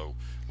showtime. So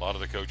a lot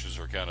of the coaches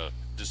are kind of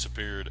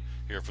disappeared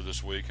here for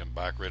this week and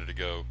back ready to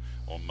go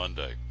on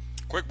Monday.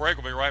 Quick break,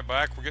 we'll be right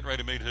back. We're getting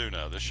ready to meet who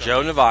now?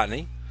 Joe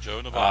Novotny.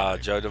 Joe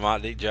Novotny. Joe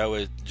Novotny.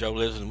 Joe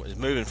is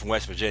moving from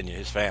West Virginia,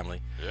 his family.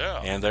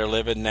 Yeah. And they're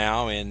living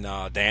now in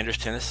Dandridge,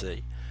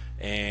 Tennessee.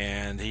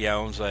 And he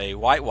owns a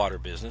whitewater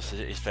business.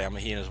 His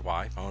family, he and his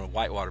wife, own a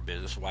whitewater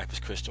business. His wife is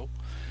Crystal.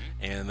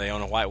 And they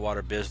own a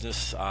whitewater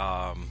business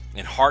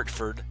in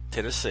Hartford,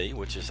 Tennessee,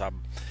 which is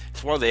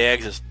it's one of the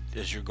exits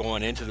as you're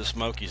going into the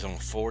Smokies on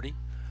 40.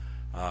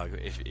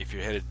 If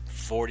you're headed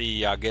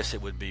 40, I guess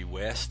it would be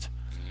west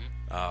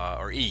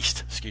or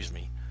east, excuse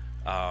me.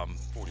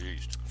 40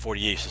 East.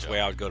 40 East is the way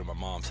I would go to my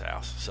mom's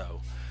house.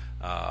 So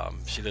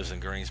she lives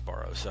in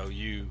Greensboro. So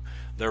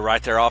they're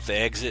right there off the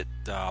exit.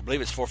 I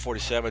believe it's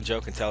 447.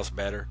 Joe can tell us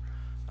better.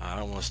 I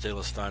don't want to steal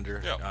his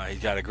thunder. Yep. He's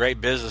got a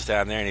great business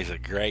down there, and he's a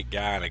great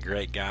guy and a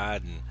great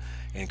guide.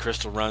 And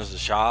Crystal runs the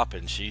shop,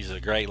 and she's a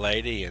great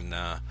lady, and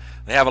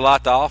they have a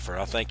lot to offer.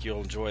 I think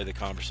you'll enjoy the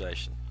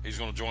conversation. He's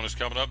going to join us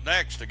coming up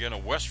next. Again, a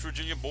West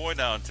Virginia boy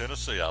now in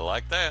Tennessee. I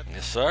like that.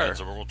 Yes, sir. And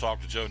so we're going to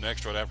talk to Joe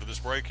next right after this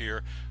break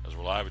here as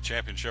we're live at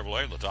Champion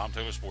Chevrolet, the Tom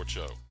Taylor Sports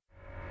Show.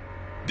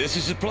 This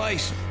is the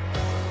place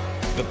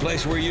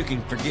where you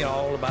can forget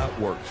all about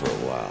work for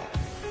a while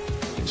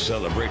and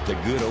celebrate the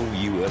good old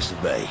U.S.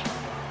 of A.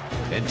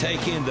 And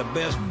take in the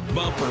best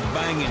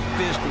bumper-banging,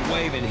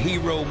 fist-waving,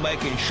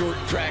 hero-making short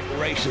track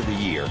race of the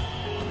year,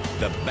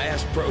 the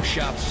Bass Pro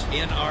Shops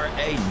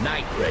NRA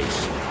Night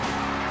Race.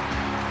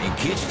 and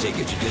kids'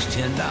 tickets are just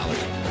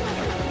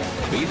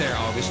 $10. Be there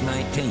August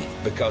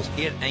 19th, because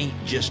it ain't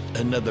just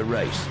another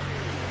race.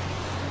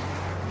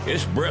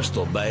 It's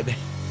Bristol, baby.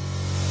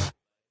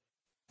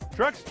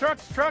 Trucks,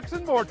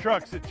 and more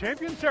trucks at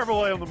Champion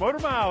Chevrolet on the Motor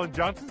Mile in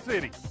Johnson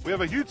City. We have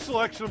a huge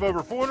selection of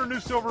over 400 new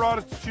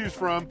Silverados to choose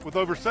from, with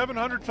over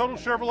 700 total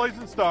Chevrolets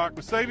in stock,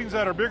 with savings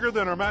that are bigger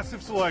than our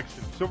massive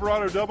selection.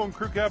 Silverado Double and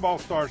Crew Cab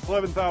All-Stars,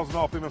 $11,000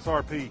 off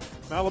MSRP.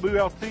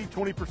 Malibu LT,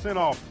 20%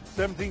 off.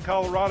 17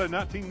 Colorado,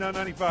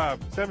 $19,995.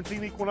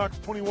 17 Equinox,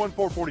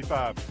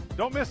 $21,445.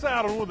 Don't miss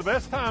out on one of the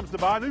best times to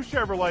buy a new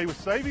Chevrolet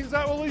with savings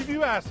that will leave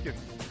you asking,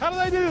 how do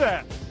they do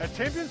that? At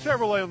Champion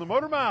Chevrolet on the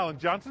Motor Mile in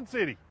Johnson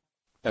City.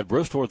 At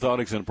Bristol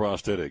Orthotics and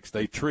Prosthetics,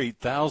 they treat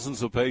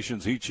thousands of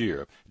patients each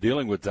year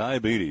dealing with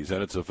diabetes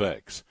and its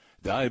effects.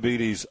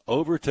 Diabetes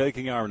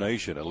overtaking our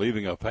nation and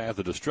leaving a path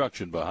of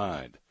destruction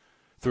behind.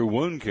 Through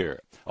wound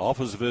care,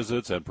 office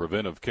visits, and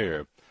preventive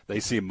care,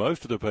 they see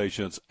most of the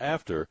patients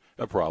after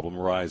a problem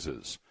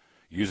arises.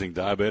 Using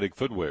diabetic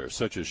footwear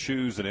such as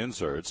shoes and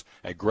inserts,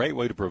 a great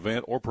way to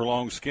prevent or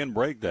prolong skin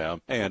breakdown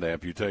and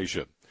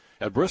amputation.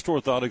 At Bristol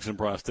Orthotics and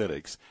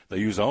Prosthetics, they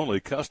use only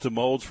custom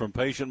molds from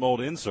patient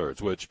mold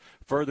inserts, which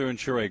further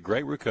ensure a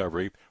great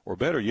recovery, or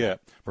better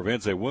yet,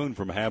 prevents a wound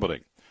from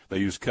happening. They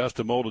use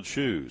custom molded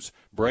shoes,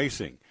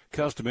 bracing,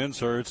 custom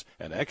inserts,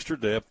 and extra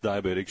depth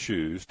diabetic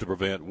shoes to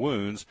prevent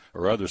wounds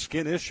or other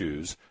skin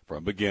issues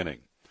from beginning.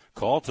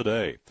 Call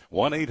today,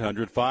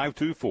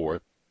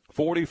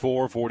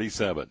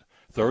 1-800-524-4447.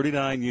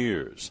 39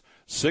 years,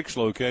 6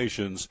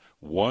 locations,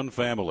 1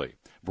 family.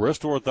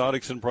 Bristol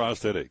Orthotics and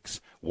Prosthetics,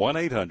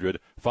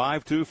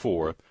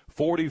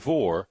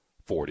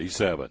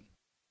 1-800-524-4447.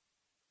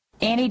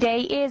 Any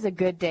day is a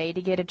good day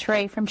to get a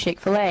tray from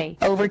Chick-fil-A.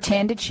 Over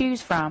 10 to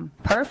choose from.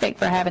 Perfect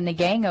for having the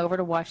gang over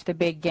to watch the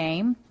big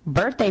game,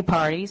 birthday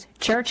parties,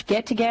 church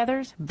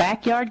get-togethers,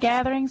 backyard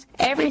gatherings,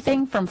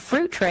 everything from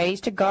fruit trays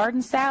to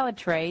garden salad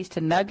trays to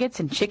nuggets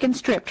and chicken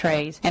strip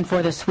trays. And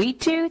for the sweet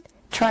tooth,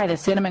 try the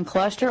cinnamon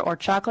cluster or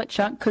chocolate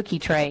chunk cookie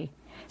tray.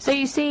 So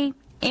you see,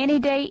 any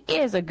day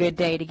is a good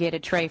day to get a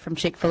tray from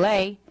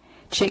Chick-fil-A.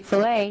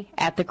 Chick-fil-A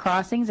at the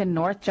Crossings in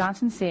North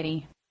Johnson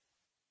City.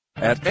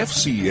 At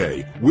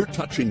FCA, we're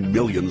touching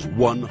millions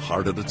one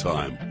heart at a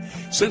time.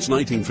 Since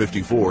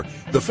 1954,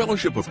 the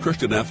Fellowship of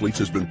Christian Athletes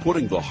has been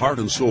putting the heart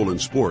and soul in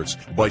sports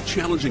by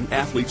challenging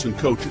athletes and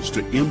coaches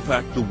to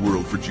impact the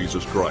world for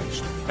Jesus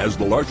Christ. As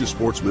the largest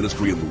sports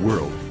ministry in the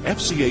world,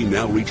 FCA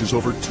now reaches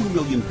over 2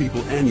 million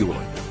people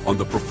annually on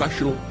the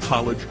professional,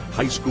 college,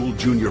 high school,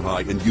 junior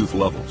high, and youth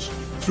levels.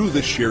 Through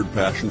this shared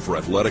passion for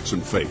athletics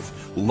and faith,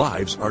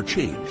 lives are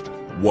changed,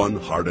 one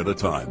heart at a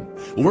time.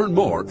 Learn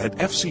more at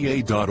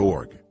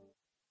fca.org.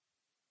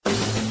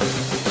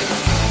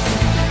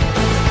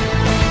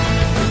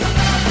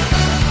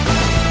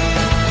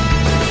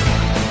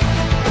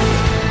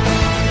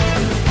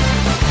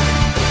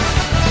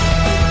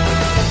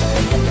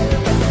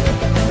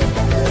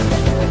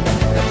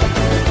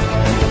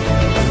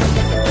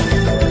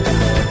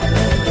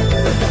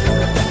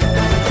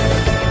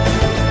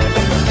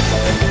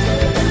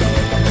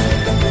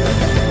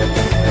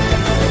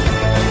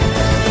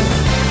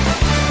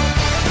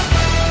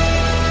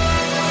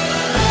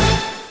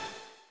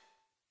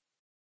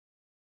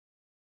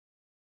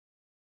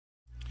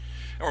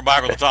 We're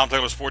back with the Tom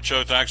Taylor Sports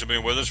Show. Thanks for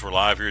being with us. We're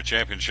live here at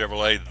Champion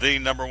Chevrolet, the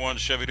 #1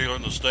 Chevy dealer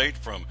in the state,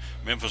 from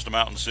Memphis to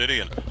Mountain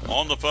City. And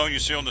on the phone, you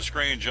see on the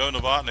screen Joe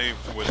Novotny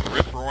with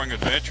Rip Roaring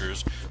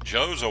Adventures.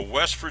 Joe's a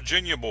West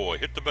Virginia boy.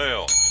 Hit the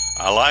bell.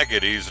 I like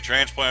it. He's a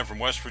transplant from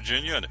West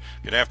Virginia. And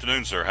good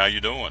afternoon, sir. How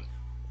you doing?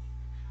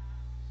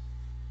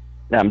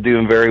 I'm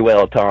doing very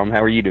well, Tom.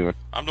 How are you doing?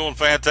 I'm doing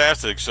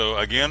fantastic. So,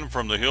 again,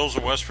 from the hills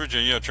of West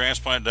Virginia, a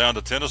transplant down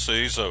to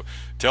Tennessee. So,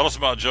 tell us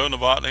about Joe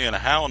Novotny and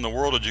how in the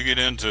world did you get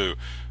into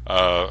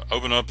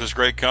open up this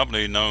great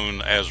company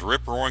known as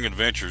Rip Roaring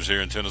Adventures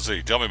here in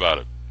Tennessee? Tell me about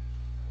it.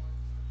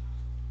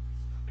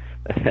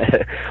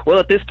 Well,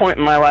 at this point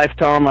in my life,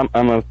 Tom,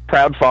 I'm a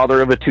proud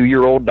father of a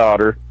 2-year-old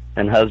daughter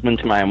and husband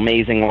to my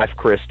amazing wife,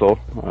 Crystal.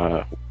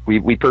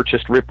 We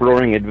purchased Rip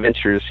Roaring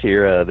Adventures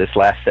here this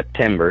last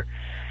September.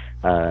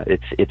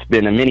 It's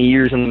been many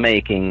years in the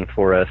making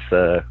for us.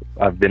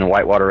 I've been a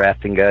whitewater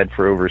rafting guide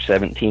for over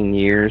 17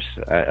 years.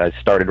 I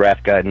started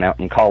raft guiding out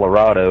in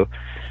Colorado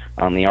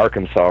on the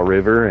Arkansas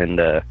River, and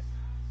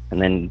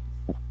then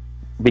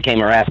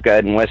became a raft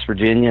guide in West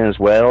Virginia as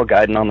well,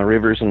 guiding on the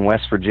rivers in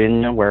West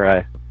Virginia, where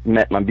I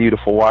met my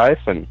beautiful wife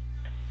and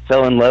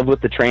fell in love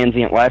with the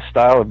transient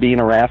lifestyle of being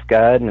a raft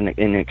guide and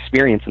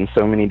experiencing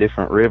so many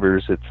different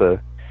rivers. It's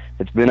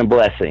been a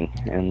blessing.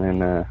 And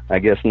then I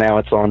guess now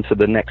it's on to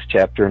the next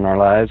chapter in our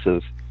lives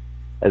as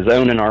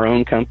owning our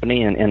own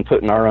company and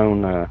putting our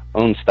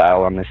own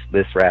style on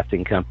this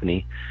rafting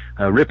company.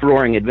 Rip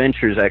Roaring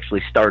Adventures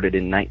actually started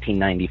in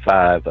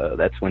 1995.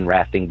 That's when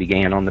rafting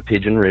began on the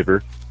Pigeon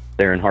River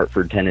there in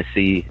Hartford,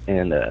 Tennessee.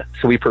 And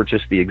so we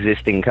purchased the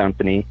existing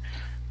company.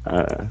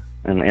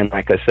 And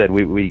like I said,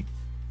 we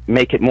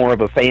make it more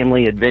of a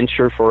family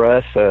adventure for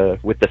us,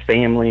 with the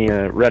family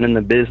running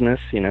the business,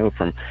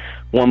 from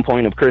one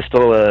point of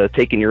Crystal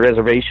taking your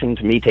reservation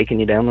to me taking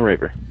you down the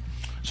river.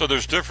 So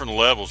there's different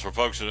levels for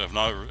folks that have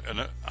not,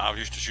 and I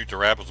used to shoot the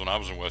rapids when I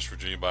was in West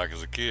Virginia back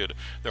as a kid.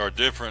 There are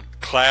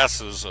different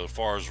classes as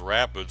far as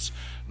rapids.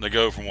 They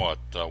go from what,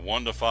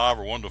 1 to 5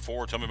 or 1 to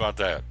 4? Tell me about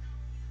that.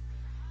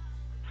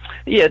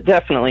 Yeah,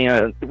 definitely.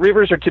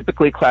 Rivers are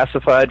typically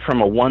classified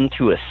from a 1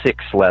 to a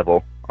 6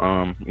 level.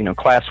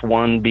 Class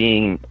 1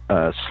 being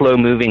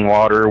slow-moving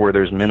water where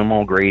there's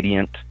minimal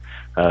gradient,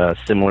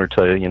 similar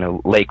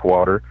to, lake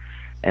water.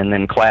 And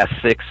then Class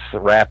 6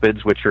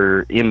 rapids, which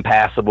are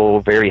impassable,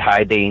 very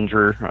high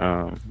danger,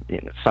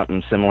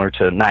 something similar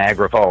to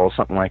Niagara Falls,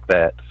 something like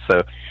that.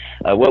 So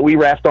what we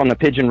raft on the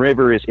Pigeon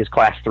River is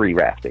Class 3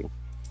 rafting.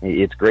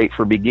 It's great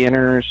for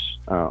beginners,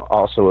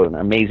 also an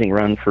amazing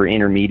run for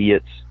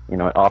intermediates.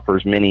 It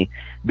offers many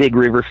big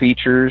river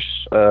features,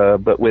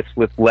 but with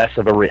less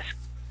of a risk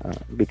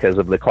because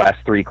of the Class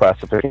 3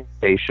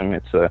 classification.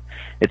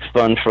 It's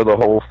fun for the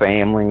whole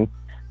family.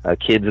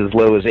 Kids as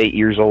low as 8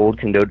 years old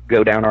can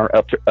go down our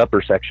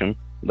upper section.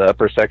 The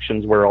upper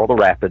section's where all the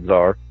rapids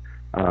are.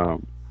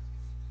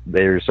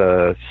 There's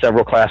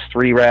several Class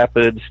 3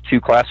 rapids, 2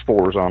 Class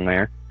 4s on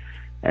there.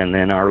 And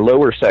then our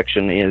lower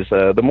section is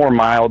the more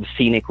mild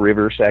scenic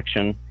river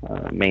section,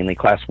 mainly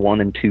Class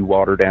 1 and 2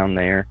 water down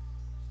there.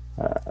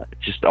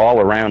 Just all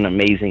around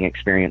amazing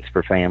experience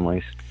for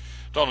families.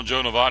 Donald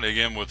Joe Novotny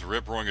again with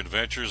Rip Roaring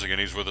Adventures. Again,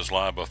 he's with us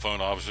live by phone,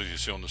 obviously, as you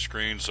see on the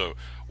screen. So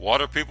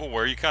what are people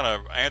wear? You kind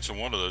of answered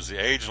one of those, the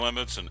age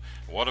limits, and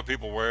what do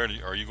people wear?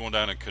 Are you going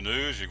down in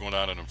canoes? Are you going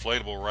down in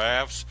inflatable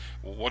rafts?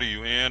 What are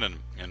you in, and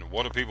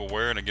what do people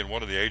wear? And again,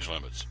 what are the age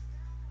limits?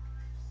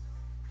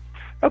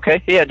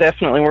 Okay, yeah,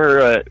 definitely.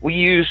 We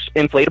use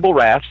inflatable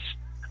rafts,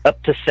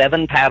 up to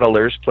 7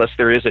 paddlers, plus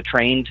there is a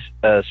trained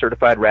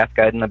certified raft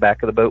guide in the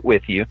back of the boat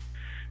with you.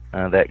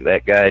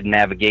 That guide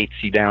navigates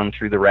you down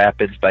through the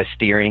rapids by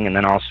steering, and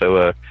then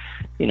also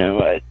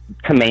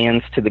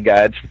commands to the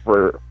guides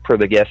for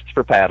the guests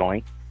for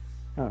paddling.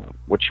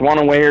 What you want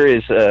to wear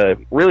is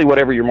really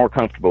whatever you're more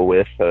comfortable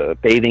with.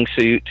 Bathing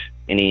suit,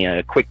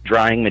 any quick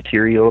drying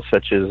material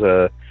such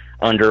as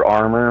Under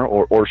Armour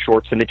or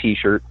shorts and a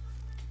t-shirt.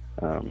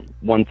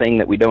 One thing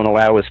that we don't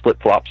allow is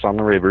flip-flops on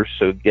the river,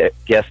 so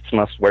guests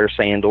must wear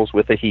sandals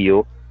with a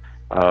heel,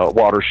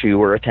 water shoe,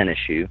 or a tennis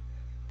shoe.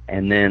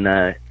 And then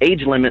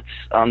age limits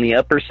on the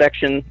upper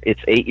section,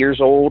 it's 8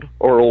 years old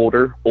or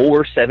older,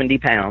 or 70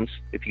 pounds.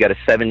 If you got a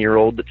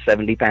 7-year-old that's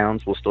 70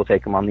 pounds, we'll still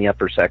take them on the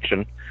upper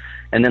section.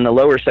 And then the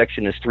lower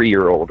section is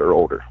 3-year-old or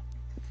older.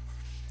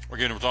 We're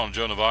getting with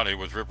Joe Novotny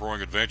with Rip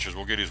Roaring Adventures.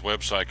 We'll get his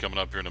website coming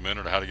up here in a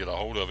minute, how to get a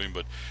hold of him.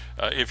 But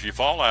if you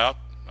fall out,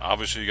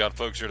 obviously you got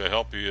folks here to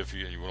help you if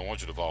you don't want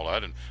you to fall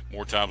out, and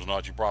more times than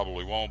not you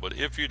probably won't. But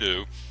if you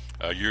do,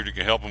 you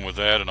can help them with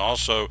that. And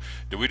also,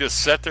 do we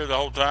just sit there the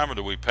whole time, or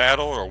do we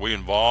paddle, or are we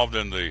involved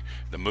in the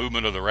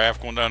movement of the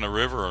raft going down the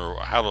river, or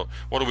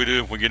what do we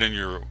do if we get into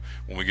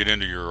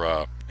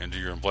your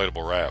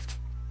inflatable raft?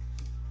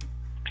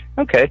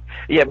 Okay,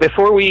 yeah.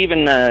 Before we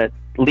even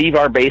leave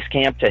our base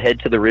camp to head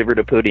to the river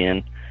to put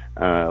in,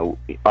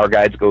 our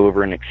guides go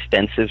over an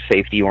extensive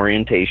safety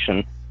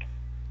orientation.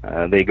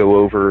 They go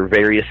over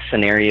various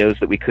scenarios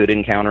that we could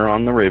encounter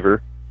on the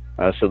river,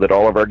 so that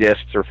all of our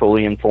guests are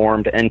fully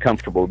informed and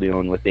comfortable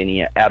dealing with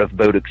any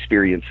out-of-boat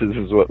experiences,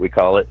 is what we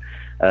call it,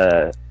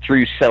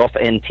 through self-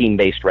 and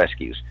team-based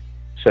rescues.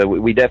 So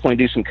we definitely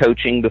do some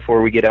coaching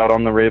before we get out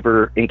on the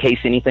river in case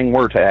anything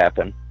were to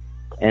happen.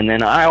 And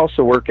then I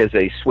also work as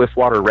a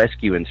swiftwater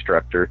rescue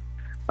instructor,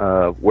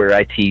 where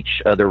I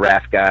teach other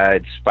raft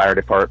guides, fire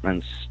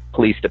departments,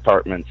 police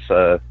departments,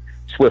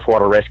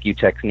 swiftwater rescue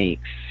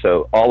techniques.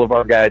 So all of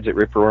our guides at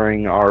Rip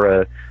Roaring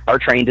are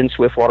trained in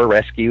swiftwater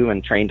rescue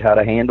and trained how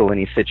to handle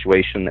any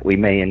situation that we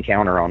may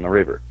encounter on the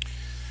river.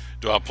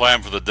 Do I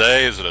plan for the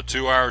day? Is it a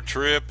 2-hour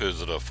trip?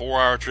 Is it a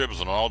 4-hour trip? Is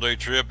it an all-day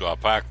trip? Do I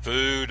pack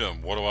food?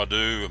 What do I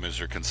do? Is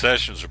there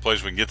concessions? Is there a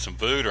place we can get some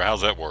food, or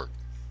how's that work?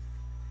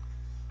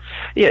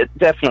 Yeah,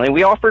 definitely.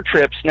 We offer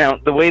trips. Now,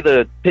 the way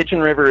the Pigeon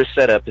River is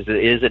set up is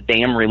it is a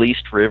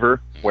dam-released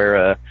river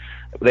where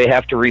they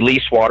have to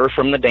release water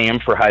from the dam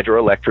for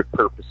hydroelectric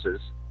purposes.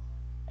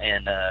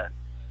 And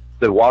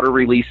the water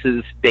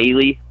releases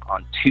daily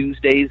on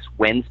Tuesdays,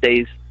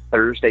 Wednesdays,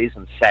 Thursdays,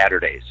 and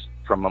Saturdays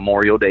from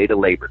Memorial Day to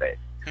Labor Day.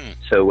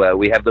 So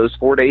we have those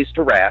 4 days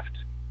to raft.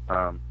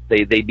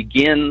 They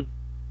begin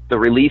the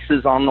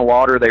releases on the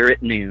water there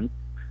at noon.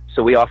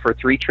 So we offer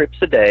 3 trips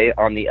a day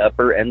on the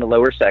upper and the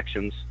lower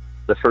sections.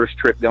 The first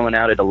trip going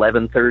out at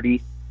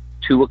 11:30,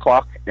 2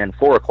 o'clock, and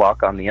 4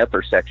 o'clock on the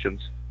upper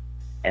sections.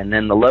 And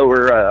then the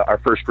lower, our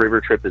first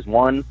river trip is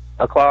 1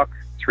 o'clock,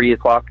 3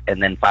 o'clock,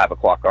 and then 5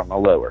 o'clock on the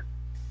lower.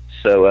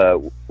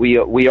 So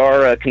we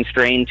are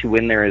constrained to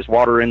when there is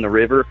water in the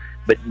river,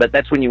 but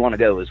that's when you want to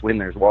go, is when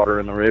there's water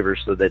in the river,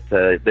 so that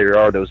there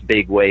are those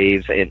big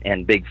waves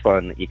and big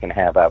fun that you can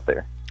have out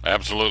there.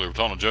 Absolutely. We're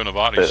talking to Joe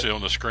Novotny. You see on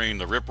the screen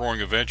the Rip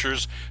Roaring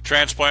Adventures.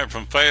 Transplant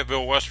from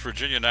Fayetteville, West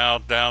Virginia, now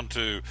down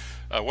to,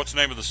 what's the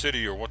name of the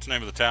city, or what's the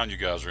name of the town you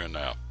guys are in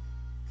now?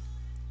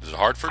 Is it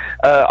Hartford?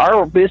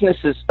 Our business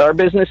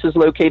is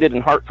located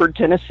in Hartford,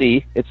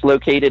 Tennessee. It's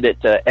located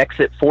at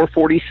exit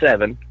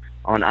 447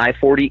 on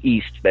I-40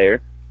 East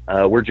there.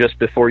 We're just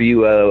before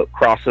you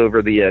cross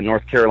over the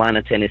North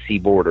Carolina-Tennessee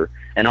border.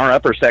 And our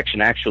upper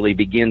section actually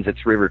begins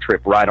its river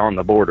trip right on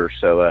the border.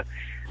 So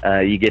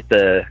you get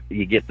the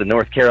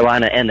North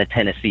Carolina and the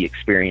Tennessee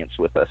experience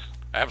with us.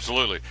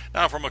 Absolutely.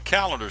 Now, from a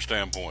calendar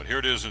standpoint, here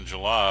it is in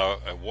July.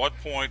 At what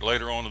point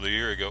later on in the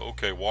year you go,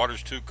 okay,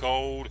 water's too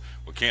cold,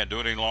 we can't do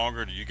it any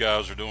longer? You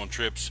guys are doing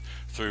trips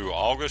through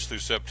August, through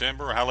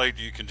September? How late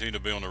do you continue to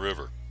be on the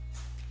river?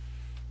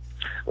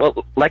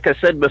 Well, like I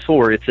said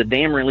before, it's a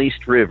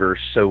dam-released river,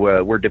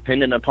 so we're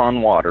dependent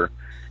upon water,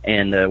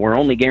 and we're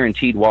only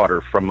guaranteed water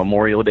from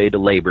Memorial Day to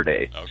Labor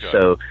Day. Okay.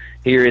 So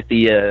here at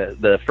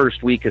the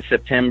first week of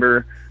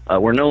September,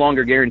 we're no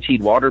longer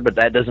guaranteed water, but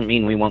that doesn't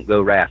mean we won't go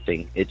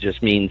rafting. It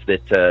just means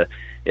that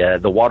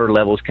the water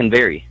levels can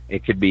vary.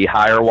 It could be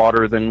higher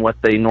water than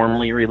what they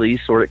normally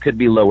release, or it could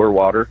be lower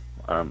water.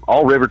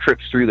 All river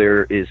trips through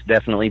there is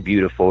definitely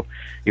beautiful.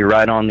 You're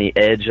right on the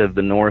edge of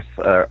the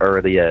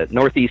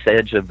northeast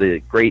edge of the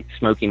Great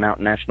Smoky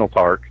Mountain National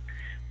Park.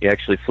 You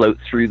actually float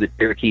through the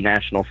Cherokee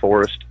National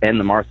Forest and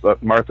the Martha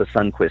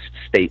Sundquist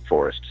State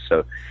Forest.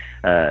 So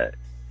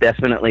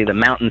definitely the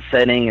mountain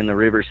setting and the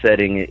river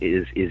setting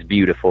is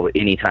beautiful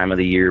any time of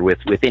the year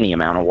with any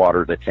amount of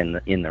water that's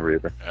in the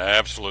river.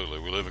 Absolutely.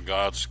 We live in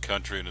God's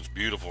country, and it's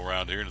beautiful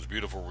around here, and it's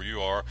beautiful where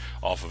you are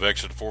off of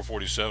exit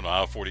 447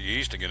 I-40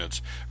 East. Again,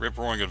 it's Rip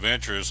Roaring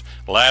Adventures.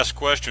 Last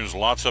questions,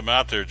 lots of them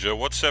out there, Joe.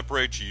 What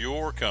separates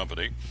your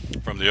company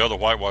from the other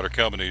whitewater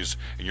companies,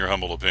 in your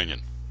humble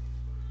opinion?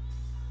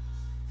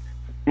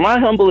 My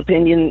humble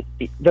opinion,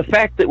 the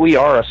fact that we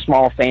are a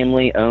small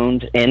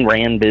family-owned and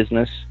ran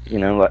business, you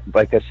know,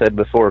 like I said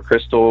before,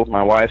 Crystal,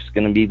 my wife's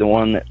going to be the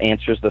one that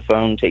answers the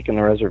phone, taking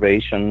the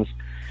reservations.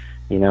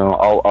 You know,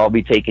 I'll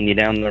be taking you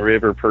down the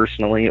river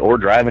personally or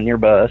driving your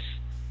bus,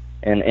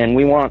 and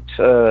we want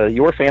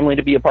your family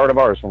to be a part of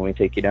ours when we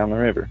take you down the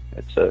river.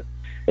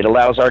 It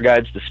allows our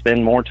guides to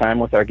spend more time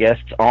with our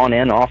guests on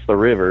and off the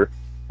river,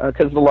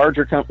 because the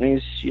larger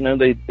companies, you know,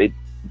 they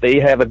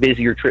have a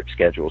busier trip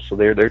schedule, so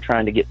they're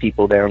trying to get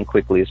people down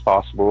quickly as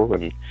possible,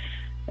 and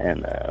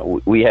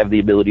we have the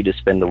ability to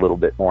spend a little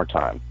bit more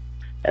time.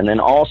 And then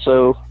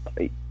also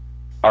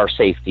our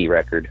safety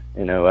record.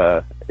 You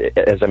know,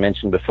 as I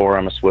mentioned before,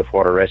 I'm a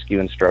swiftwater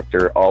rescue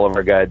instructor. All of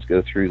our guides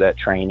go through that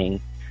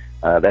training.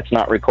 That's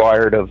not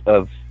required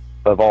of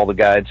all the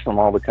guides from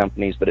all the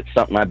companies, but it's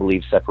something I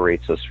believe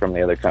separates us from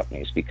the other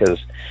companies,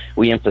 because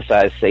we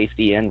emphasize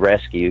safety and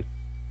rescue,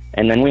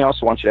 and then we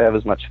also want you to have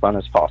as much fun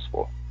as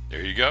possible.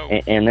 There you go.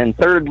 And then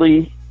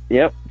thirdly,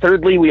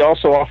 we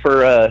also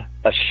offer a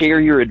Share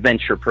Your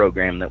Adventure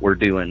program that we're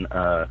doing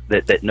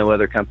that no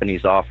other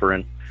company's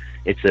offering.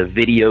 It's a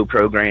video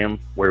program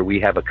where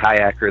we have a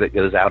kayaker that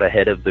goes out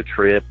ahead of the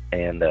trip,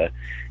 and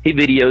he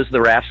videos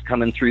the rafts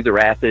coming through the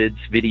rapids,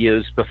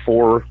 videos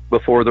before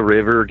the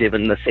river,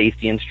 giving the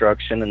safety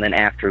instruction, and then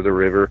after the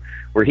river,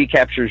 where he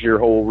captures your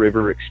whole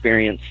river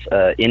experience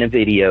in a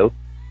video,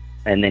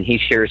 and then he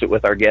shares it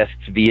with our guests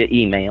via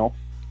email.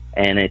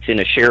 And it's in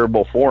a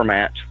shareable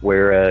format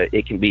where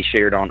it can be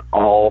shared on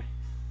all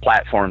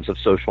platforms of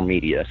social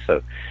media.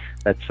 So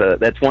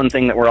that's one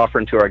thing that we're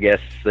offering to our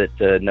guests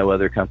that no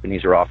other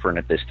companies are offering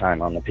at this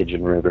time on the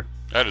Pigeon River.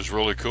 That is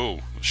really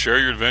cool. Share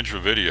Your Adventure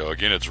video.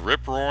 Again, it's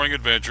Rip Roaring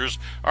Adventures.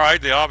 All right,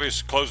 the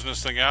obvious closing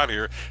this thing out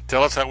here.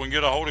 Tell us how we can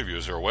get a hold of you.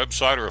 Is there a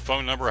website or a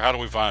phone number? How do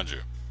we find you?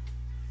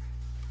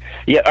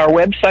 Yeah, our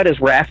website is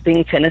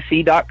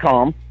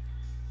raftingtennessee.com.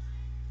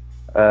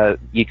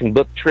 You can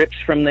book trips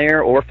from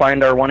there or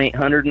find our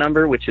 1-800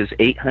 number, which is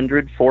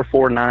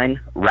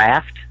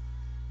 800-449-RAFT.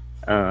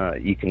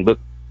 You can book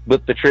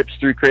the trips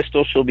through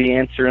Crystal. She'll be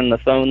answering the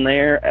phone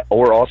there,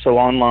 or also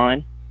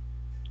online.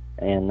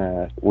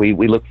 And we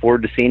look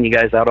forward to seeing you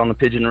guys out on the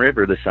Pigeon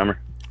River this summer.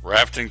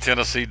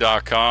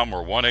 RaftingTennessee.com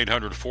or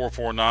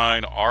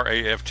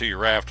 1-800-449-RAFT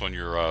RAFT on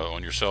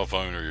your cell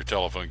phone or your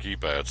telephone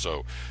keypad.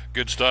 So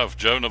good stuff.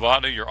 Joe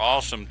Novotny, you're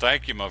awesome.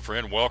 Thank you, my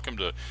friend. Welcome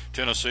to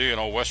Tennessee, an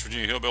old West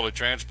Virginia hillbilly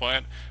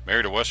transplant,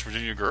 married a West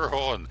Virginia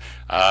girl, and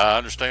I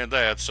understand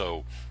that.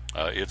 So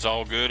it's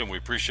all good, and we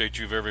appreciate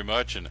you very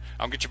much. And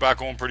I'll get you back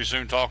on pretty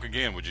soon. Talk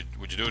again. Would you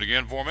do it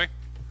again for me?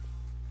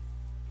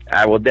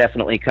 I will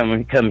definitely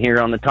come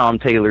here on the Tom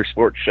Taylor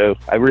Sports Show.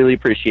 I really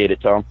appreciate it,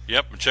 Tom.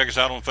 Yep, and check us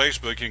out on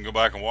Facebook. You can go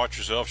back and watch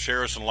yourself.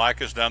 Share us and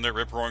like us down there at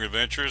Rip Roaring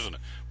Adventures, and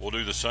we'll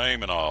do the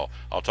same, and I'll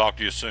talk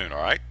to you soon,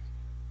 all right?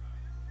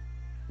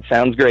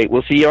 Sounds great.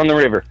 We'll see you on the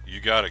river.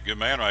 You got it. Good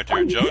man right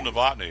there. Joe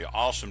Novotny,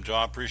 awesome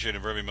job. Appreciate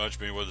him very much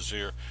being with us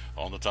here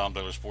on the Tom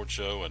Taylor Sports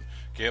Show. And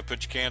Kev,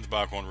 put your cans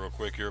back on real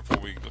quick here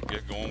before we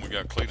get going. We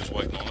got Cletus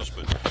waiting on us,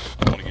 but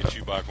I want to get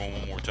you back on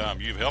one more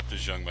time. You've helped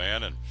this young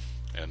man, and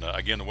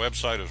again, the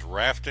website is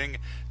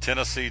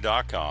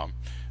raftingtennessee.com.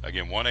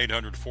 Again,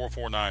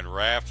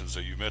 1-800-449-RAFT. And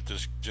so you've met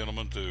this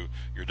gentleman through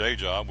your day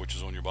job, which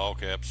is on your ball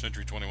cap,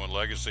 Century 21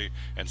 Legacy,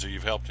 and so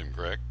you've helped him,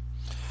 correct?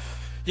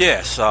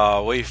 Yes,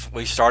 we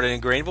started in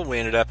Greenville. We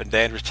ended up in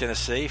Dandridge,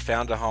 Tennessee,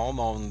 found a home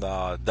on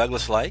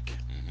Douglas Lake,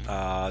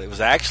 It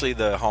was actually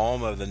the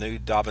home of the new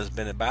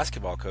Dobyns-Bennett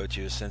basketball coach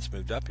who has since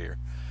moved up here,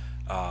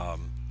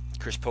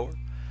 Chris Poore.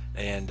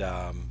 And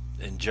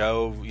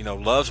Joe,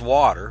 loves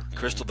water.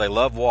 Crystal, they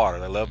love water.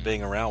 They love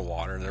being around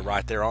water, and they're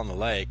right there on the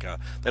lake.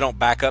 They don't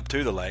back up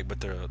to the lake, but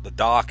the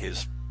dock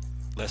is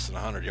less than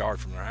 100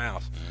 yards from their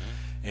house.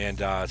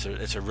 And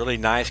it's a really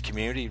nice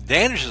community.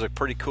 Dandridge is a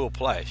pretty cool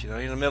place, in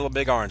the middle of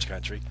big orange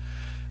country.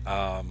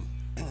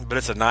 But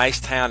it's a nice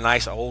town,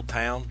 nice old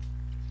town,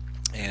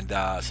 and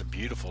it's a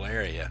beautiful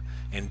area.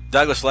 And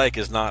Douglas Lake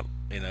is not,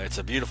 it's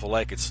a beautiful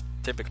lake. It's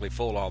typically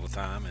full all the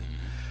time. And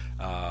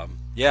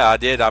yeah, I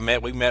did.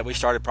 We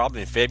started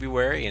probably in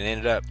February and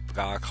ended up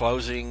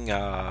closing.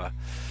 I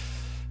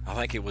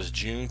think it was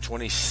June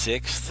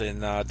 26th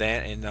in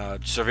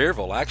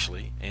Sevierville,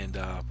 actually. And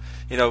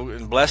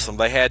and bless them,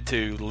 they had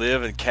to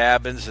live in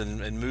cabins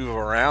and move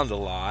around a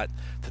lot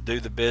to do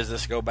the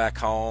business, go back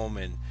home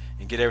and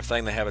get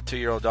everything. They have a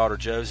 2-year-old daughter,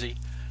 Josie,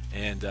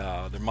 and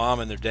their mom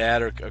and their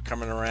dad are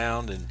coming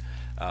around, and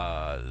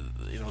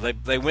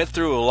they went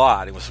through a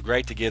lot. It was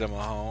great to get them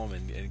a home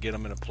and get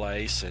them in a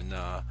place and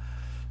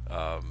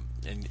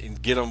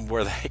get them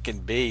where they can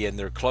be, and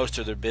they're close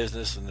to their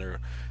business, and they're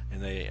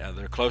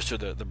close to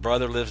the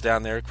brother lives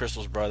down there.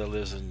 Crystal's brother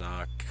lives in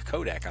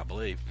Kodak, I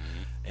believe,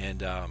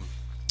 and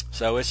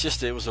so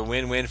it was a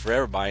win-win for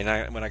everybody.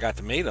 And when I got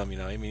to meet him,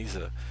 he's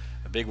a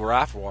big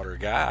rifle water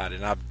guide,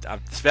 and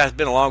it's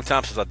been a long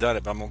time since I've done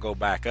it, but I'm gonna go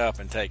back up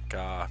and take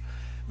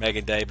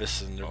Megan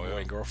Davis and their boy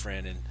and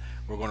girlfriend, and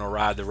we're gonna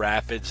ride the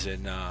rapids.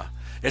 And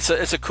it's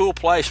a cool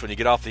place when you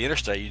get off the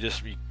interstate.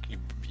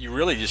 You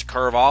really just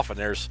curve off, and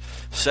there's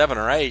 7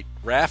 or 8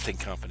 rafting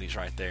companies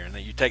right there, and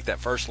then you take that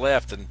first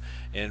left,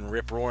 and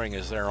Rip Roaring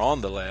is there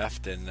on the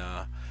left, and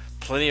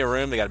plenty of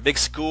room. They got a big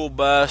school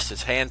bus.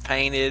 It's hand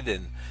painted,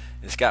 and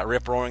it's got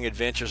Rip Roaring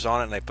Adventures on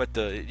it, and they put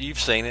you've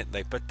seen it,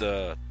 they put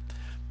the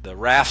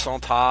rafts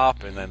on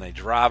top, and then they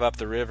drive up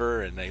the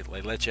river, and they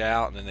let you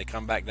out, and then they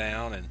come back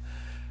down. And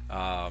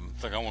I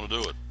think I want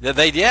to do it.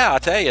 I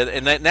tell you,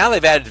 and now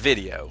they've added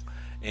video,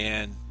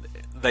 and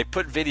they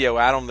put video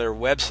out on their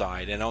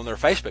website and on their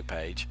Facebook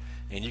page,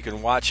 and you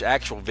can watch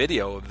actual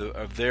video of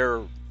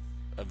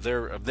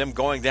them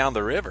going down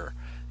the river.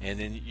 And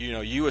then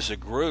you as a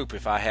group,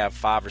 if I have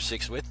 5 or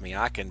 6 with me,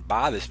 I can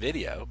buy this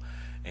video,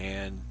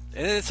 and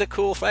it's a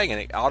cool thing, and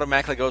it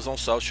automatically goes on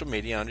social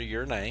media under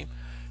your name.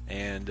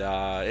 And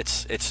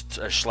it's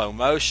a slow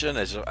motion.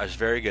 It's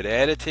very good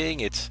editing.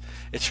 It's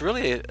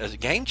really a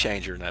game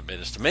changer in that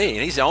business to me.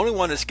 And he's the only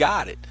one that's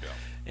got it. Yeah.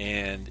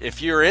 And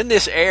if you're in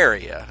this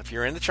area, if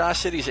you're in the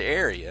Tri-Cities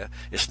area,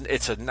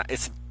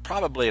 it's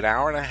probably an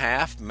hour and a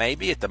half,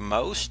 maybe at the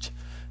most,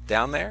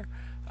 down there.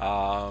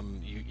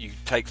 You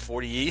take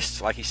 40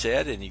 East, like he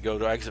said, and you go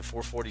to exit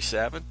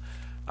 447.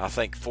 I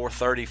think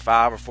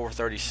 435 or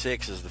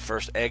 436 is the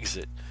first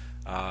exit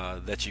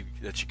that you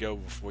go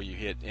before you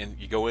hit, and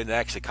you go into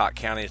actually Cocke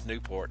County as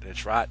Newport, and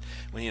it's right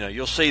when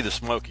you'll see the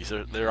Smokies.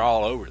 They're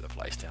all over the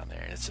place down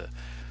there,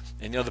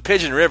 and the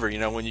Pigeon River.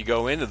 When you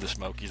go into the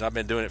Smokies, I've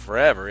been doing it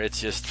forever.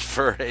 It's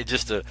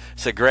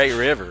it's a great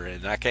river,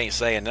 and I can't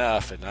say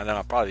enough. And I know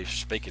I'm probably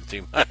speaking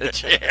too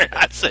much here.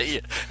 I see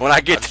it when I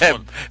get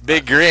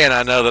big grin.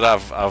 I know that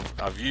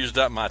I've used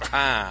up my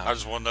time. I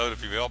just want to know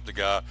if you've helped the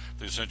guy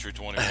through Century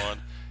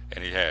 21.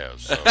 And he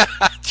has. So.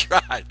 That's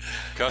right.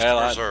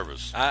 Customer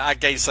service. I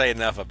can't say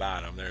enough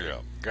about them. They're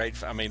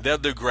great. I mean, they'll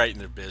do great in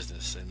their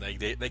business, and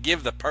they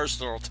give the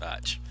personal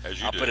touch.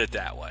 I'll put it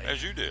that way.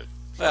 As you did.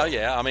 Well,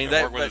 yeah. I mean,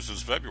 they worked with us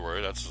since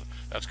February. That's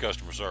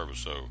customer service.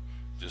 So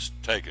just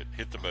take it.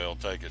 Hit the bell.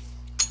 Take it.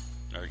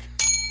 There you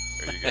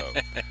go.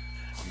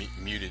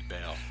 Muted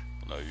bell.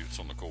 No, it's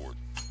on the cord.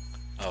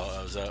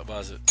 Oh,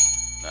 was it?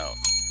 No.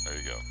 There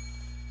you go.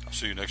 I'll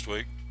see you next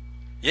week.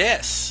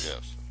 Yes.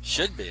 Yes.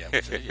 Should be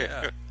able to.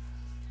 Yeah.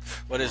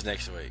 What is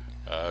next week?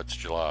 It's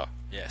July.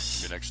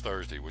 Yes. It'll be next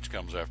Thursday, which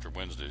comes after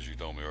Wednesday, as you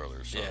told me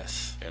earlier. So,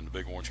 yes. And the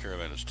Big Orange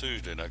Caravan is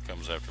Tuesday, and that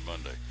comes after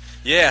Monday.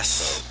 Yes.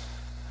 So,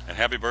 and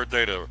happy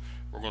birthday to,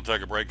 we're going to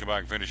take a break, come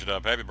back and finish it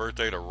up. Happy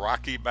birthday to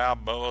Rocky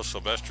Balboa,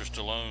 Sylvester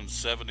Stallone,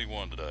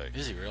 71 today.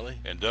 Is he really?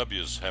 And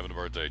W's having a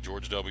birthday.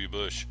 George W.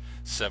 Bush,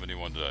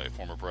 71 today,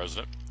 former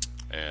president.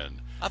 And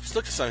I've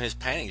looked at some of his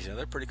paintings,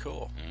 they're pretty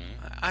cool.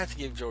 Mm-hmm. I have to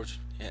give George,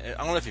 I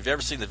don't know if you've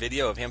ever seen the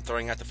video of him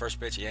throwing out the first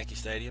pitch at Yankee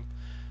Stadium.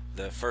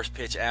 The first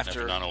pitch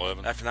after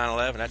 9/11. After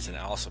 9/11, that's an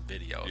awesome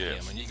video of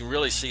him, and you can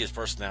really see his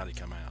personality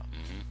come out.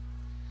 Mm-hmm.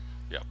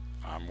 Yep,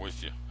 I'm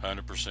with you,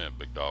 100%,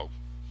 big dog.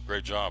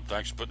 Great job.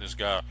 Thanks for putting this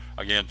guy.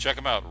 Again, check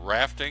him out,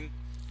 raftingtennessee.com.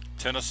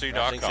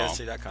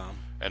 Raftingtennessee.com.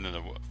 And then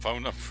the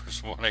phone number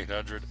is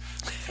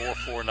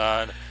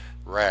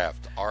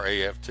 1-800-449-RAFT,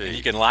 R-A-F-T. And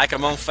you can like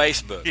him on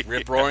Facebook,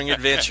 Rip Roaring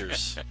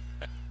Adventures.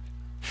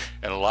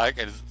 And like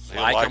him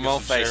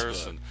on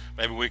Facebook. And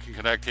maybe we can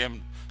connect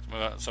him.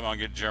 Someone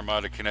get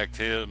Jeremiah to connect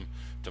him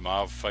to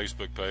my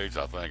Facebook page.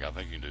 I think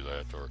you can do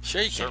that. Or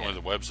sure you certainly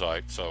can. The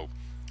website. So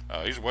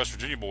He's a West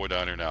Virginia boy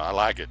down here now. I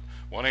like it.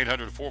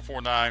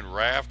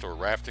 1-800-449-RAFT or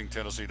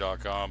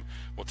raftingtennessee.com.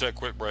 We'll take a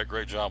quick break.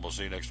 Great job. We'll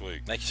see you next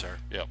week. Thank you, sir.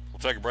 Yep. We'll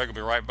take a break. We'll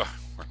be right back.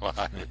 We're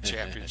live with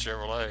Champion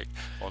Chevrolet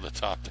on the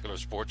Tom Taylor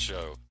Sports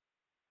Show.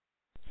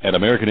 At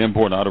American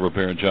Import Auto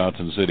Repair in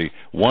Johnson City,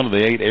 one of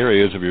the 8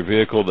 areas of your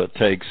vehicle that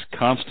takes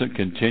constant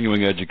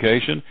continuing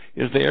education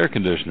is the air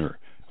conditioner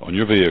on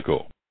your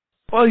vehicle.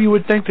 Well, you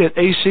would think that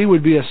AC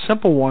would be a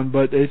simple one,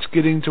 but it's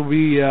getting to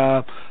be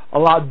a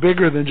lot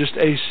bigger than just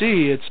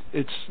AC.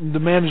 It's the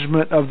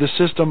management of the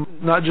system,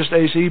 not just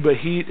AC, but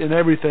heat and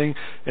everything.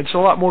 It's a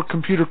lot more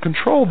computer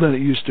controlled than it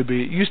used to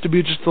be. It used to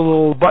be just a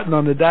little button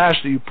on the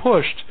dash that you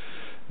pushed.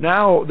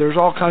 Now there's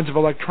all kinds of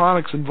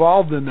electronics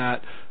involved in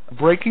that.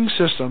 Braking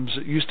systems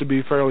used to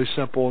be fairly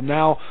simple.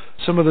 Now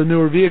some of the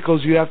newer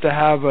vehicles, you have to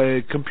have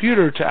a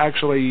computer to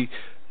actually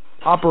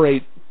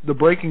operate the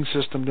braking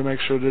system to make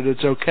sure that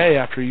it's okay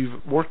after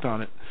you've worked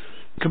on it.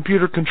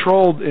 Computer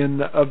controlled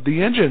of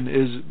the engine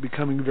is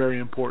becoming very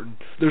important.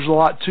 There's a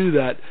lot to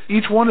that.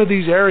 Each one of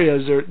these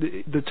areas,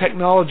 the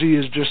technology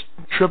is just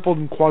tripled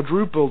and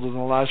quadrupled in the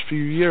last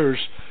few years.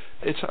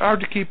 It's hard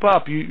to keep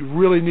up. You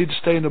really need to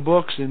stay in the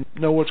books and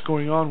know what's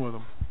going on with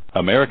them.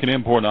 American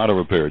Import Auto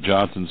Repair,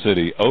 Johnson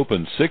City,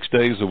 open 6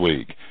 days a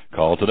week.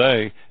 Call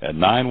today at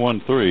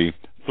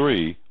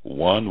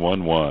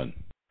 913-3111.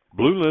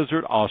 Blue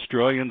Lizard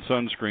Australian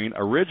sunscreen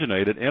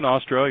originated in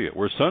Australia,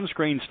 where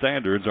sunscreen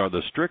standards are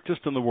the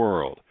strictest in the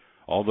world.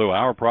 Although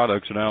our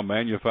products are now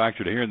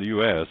manufactured here in the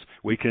U.S.,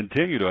 we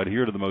continue to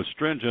adhere to the most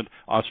stringent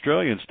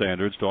Australian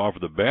standards to offer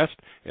the best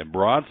in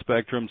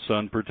broad-spectrum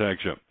sun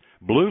protection.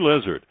 Blue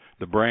Lizard,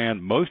 the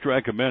brand most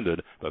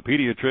recommended by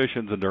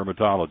pediatricians and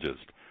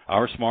dermatologists.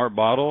 Our smart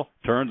bottle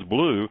turns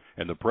blue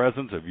in the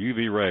presence of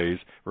UV rays,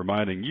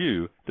 reminding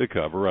you to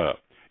cover up.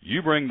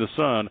 You bring the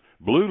sun,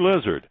 Blue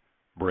Lizard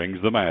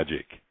brings the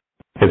magic.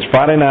 It's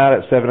Friday night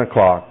at 7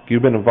 o'clock.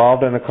 You've been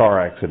involved in a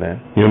car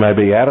accident. You may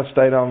be out of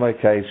state on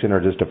vacation or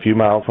just a few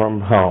miles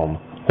from home.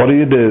 What do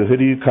you do? Who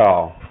do you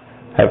call?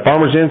 At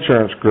Farmers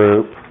Insurance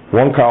Group,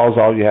 one call is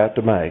all you have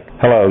to make.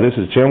 Hello, this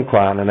is Jim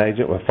Klein, an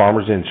agent with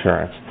Farmers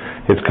Insurance.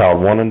 It's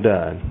called One and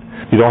Done.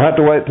 You don't have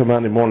to wait till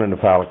Monday morning to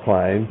file a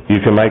claim. You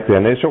can make the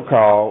initial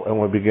call and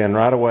we'll begin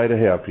right away to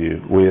help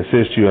you. We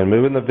assist you in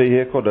moving the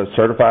vehicle to a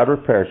certified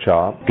repair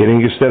shop, getting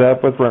you set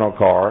up with rental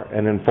car,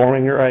 and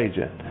informing your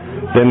agent.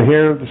 Then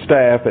here the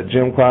staff at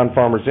Jim Klein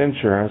Farmers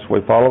Insurance, we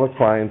follow the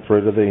claim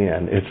through to the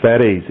end. It's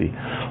that easy.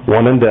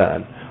 One and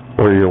Done.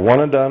 We're your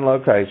one and done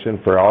location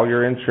for all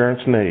your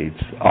insurance needs.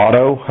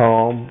 Auto,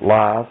 home,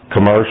 life,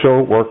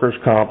 commercial, workers'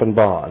 comp, and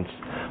bonds.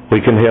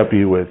 We can help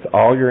you with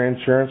all your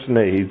insurance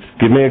needs.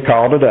 Give me a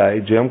call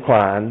today, Jim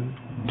Klein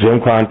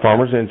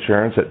Farmers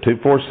Insurance at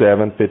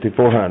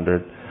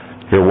 247-5400,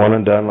 your one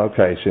and done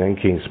location in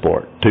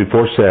Kingsport,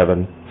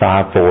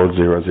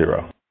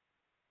 247-5400.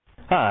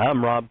 Hi,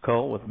 I'm Rob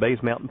Cole with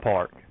Bays Mountain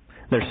Park.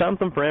 There's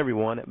something for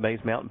everyone at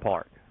Bays Mountain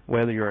Park.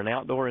 Whether you're an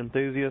outdoor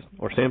enthusiast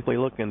or simply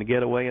looking to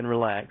get away and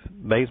relax,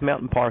 Bays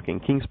Mountain Park in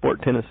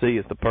Kingsport, Tennessee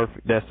is the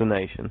perfect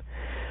destination.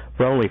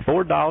 For only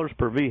 $4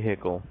 per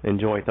vehicle,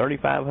 enjoy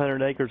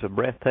 3,500 acres of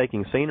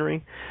breathtaking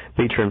scenery,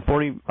 featuring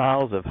 40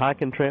 miles of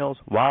hiking trails,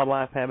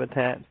 wildlife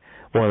habitats,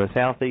 one of the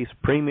Southeast's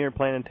premier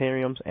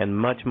planetariums, and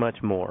much,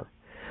 much more.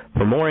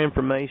 For more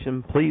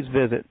information, please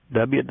visit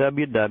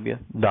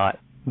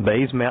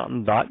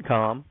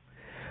www.baysmountain.com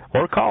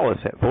or call us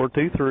at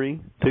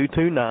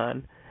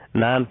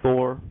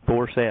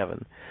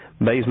 423-229-9447.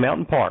 Bays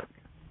Mountain Park,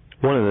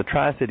 one of the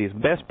Tri-City's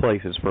best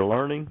places for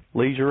learning,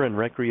 leisure, and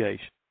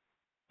recreation.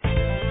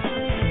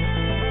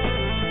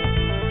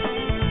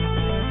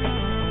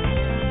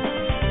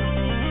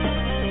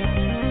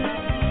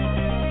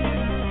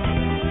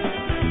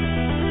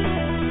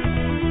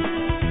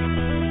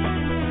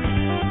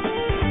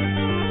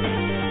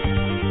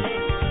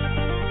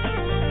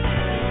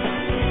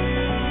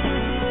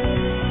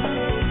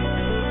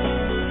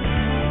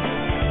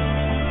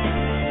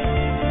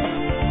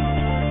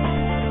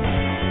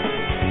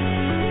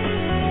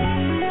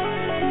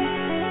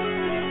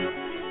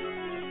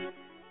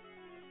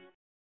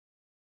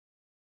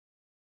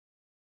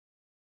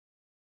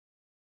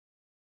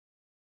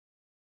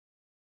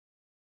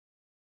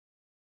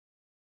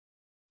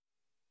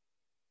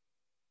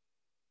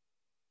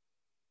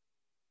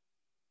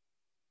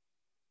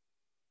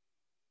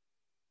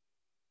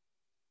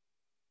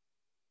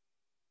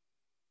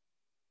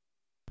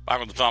 Back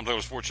on the Tom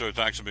Taylor Sports Show.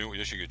 Thanks for being with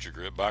us. You get your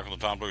grip. Back on the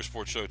Tom Taylor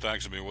Sports Show.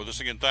 Thanks for being with us.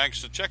 Again,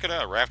 thanks. Check it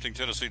out,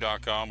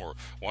 raftingtennessee.com or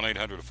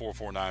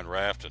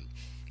 1-800-449-RAFT, and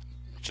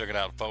check it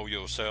out for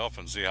yourself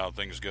and see how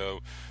things go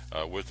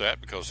with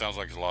that, because it sounds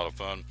like it's a lot of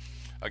fun.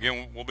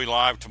 Again, we'll be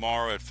live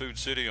tomorrow at Food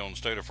City on the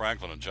State of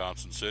Franklin in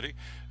Johnson City.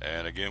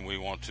 And again, we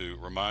want to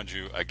remind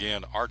you,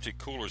 again, Arctic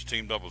Coolers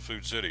teamed up with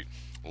Food City.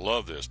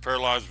 Love this.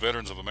 Paralyzed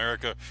Veterans of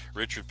America,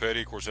 Richard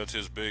Petty, of course, that's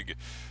his big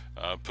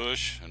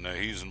push, and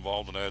he's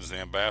involved in that as the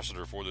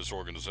ambassador for this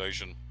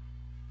organization.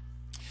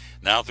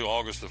 Now through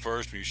August the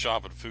 1st, when you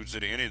shop at Food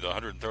City, any of the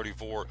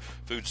 134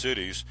 Food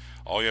Cities,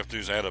 all you have to do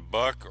is add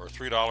 $1 or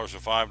 $3 or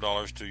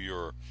 $5 to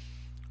your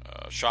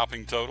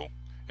shopping total,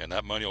 and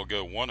that money will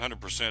go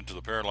 100% to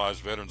the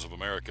Paralyzed Veterans of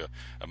America.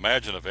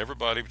 Imagine if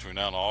everybody between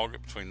now and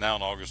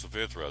August the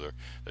 5th,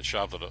 that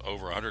shopped at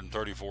over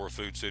 134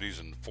 food cities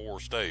in 4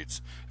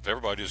 states, if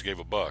everybody just gave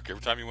 $1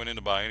 every time you went in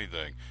to buy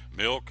anything,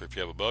 milk, if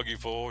you have a buggy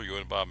full, you go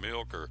in to buy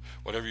milk or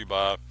whatever you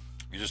buy,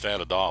 you just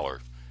add $1.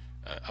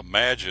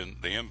 Imagine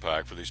the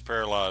impact for these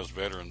Paralyzed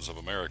Veterans of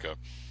America.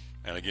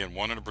 And again,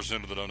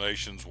 100% of the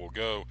donations will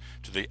go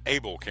to the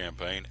ABLE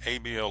campaign,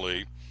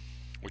 ABLE,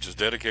 which is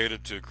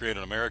dedicated to create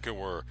an America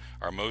where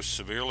our most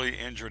severely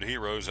injured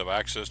heroes have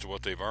access to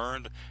what they've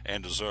earned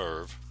and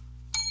deserve.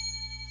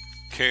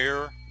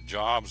 Care,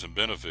 jobs, and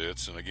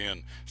benefits. And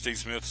again, Steve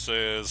Smith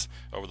says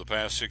over the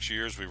past 6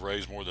 years, we've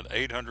raised more than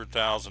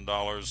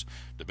 $800,000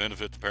 to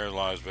benefit the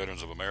Paralyzed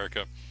Veterans of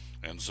America.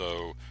 And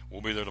so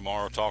we'll be there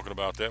tomorrow talking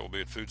about that. We'll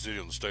be at Food City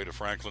in the state of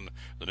Franklin,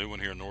 the new one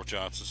here in North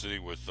Johnson City,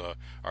 with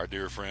our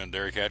dear friend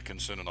Derek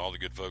Atkinson and all the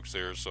good folks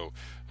there. So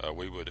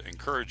we would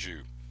encourage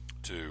you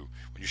to,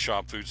 when you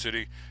shop Food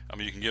City, I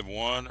mean, you can give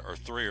 $1 or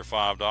 $3 or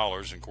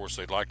 $5, and of course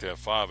they'd like to have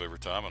 5 every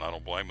time, and I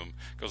don't blame them,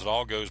 because it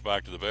all goes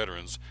back to the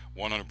veterans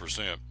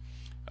 100%.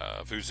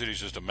 Food City is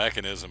just a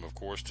mechanism, of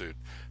course, to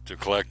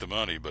collect the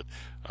money, but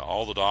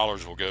all the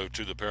dollars will go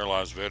to the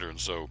Paralyzed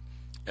Veterans. So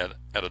at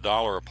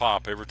 $1 a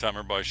pop every time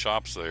everybody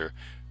shops there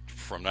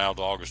from now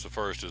to August the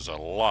 1st is a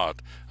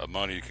lot of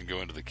money you can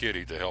go into the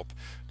kitty to help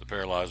the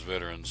Paralyzed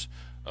Veterans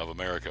of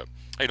America.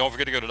 Hey, don't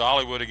forget to go to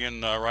Dollywood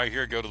again right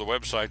here. Go to the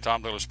website,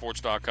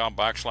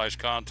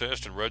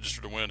 TomTaylorSports.com/contest, and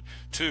register to win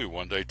 2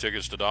 one-day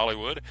tickets to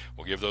Dollywood.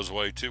 We'll give those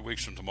away 2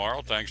 weeks from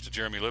tomorrow, thanks to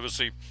Jeremy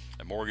Livesey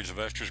and Mortgage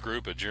Investors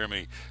Group at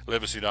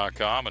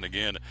JeremyLivesey.com. And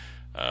again,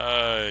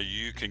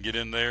 you can get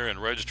in there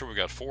and register. We've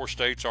got 4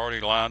 states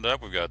already lined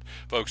up. We've got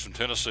folks from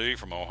Tennessee,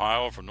 from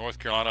Ohio, from North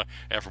Carolina,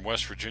 and from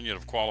West Virginia that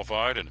have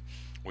qualified, and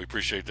we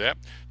appreciate that.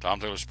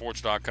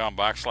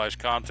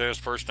 TomTaylorSports.com/contest.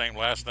 First name,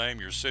 last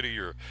name, your city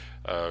you're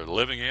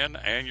living in,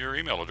 and your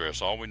email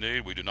address. All we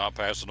need. We do not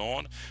pass it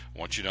on. I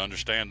want you to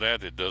understand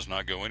that. It does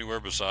not go anywhere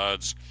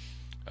besides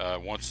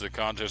once the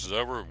contest is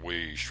over,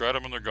 we shred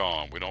them and they're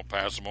gone. We don't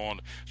pass them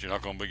on. So you're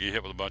not going to get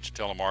hit with a bunch of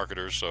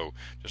telemarketers. So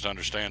just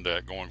understand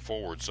that going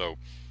forward. So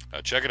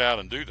check it out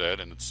and do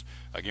that. And it's,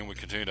 again, we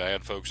continue to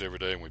add folks every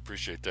day, and we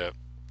appreciate that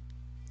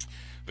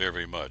very,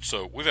 very much.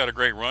 So we've had a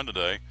great run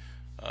today.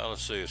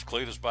 Let's see, is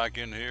Cletus back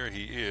in here?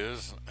 He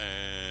is,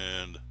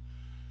 and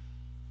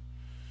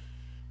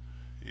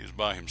he is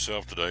by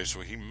himself today, so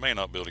he may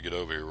not be able to get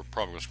over here. We're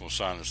probably just going to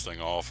sign this thing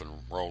off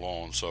and roll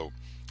on. So,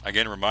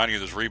 again, reminding you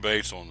there's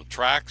rebates on the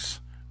tracks,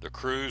 the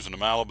Cruze, and the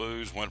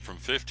Malibus. Went from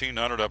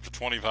 $1,500 up to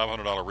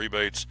 $2,500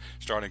 rebates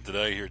starting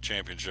today here at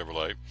Champion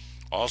Chevrolet.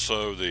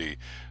 Also, the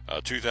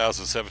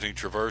 2017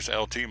 Traverse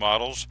LT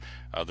models,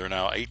 they're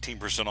now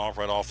 18% off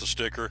right off the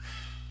sticker.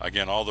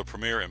 Again, all the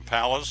Premier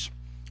Impalas.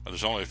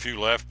 There's only a few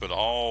left, but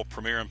all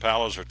Premier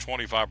Impalas are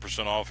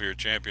 25% off here at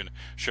Champion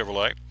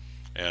Chevrolet.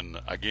 And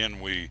again,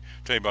 we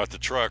tell you about the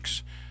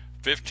trucks,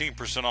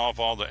 15% off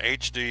all the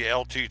HD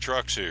LT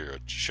trucks here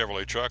at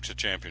Chevrolet Trucks at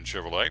Champion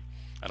Chevrolet,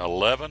 and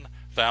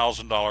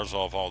 $11,000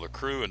 off all the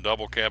crew and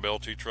double cab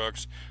LT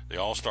trucks, the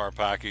All-Star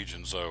package.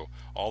 And so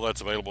all that's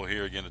available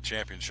here again at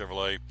Champion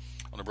Chevrolet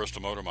on the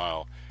Bristol Motor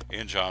Mile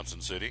in Johnson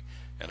City.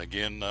 And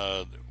again,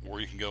 where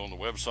you can go on the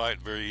website,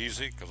 very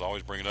easy, because I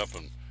always bring it up,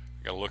 and you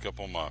got to look up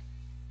on my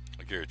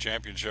here,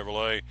 Champion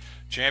Chevrolet,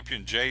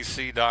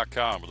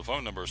 championjc.com. The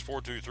phone number is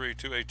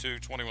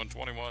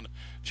 423-282-2121,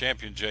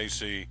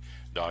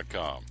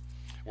 championjc.com.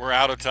 We're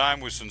out of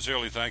time. We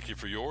sincerely thank you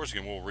for yours.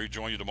 Again, we'll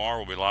rejoin you tomorrow.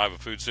 We'll be live at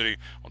Food City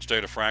on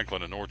State of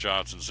Franklin in North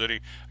Johnson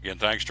City. Again,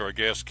 thanks to our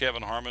guests,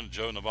 Kevin Harmon,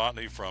 Joe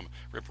Novotny from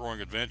Rip Roaring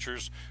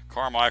Adventures,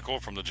 Carmichael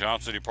from the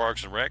Johnson City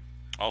Parks and Rec,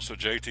 also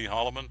J.T.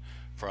 Holloman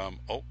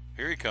from, oh,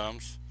 here he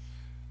comes.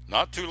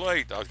 Not too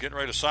late. I was getting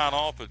ready to sign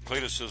off, but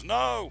Cletus says,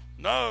 no,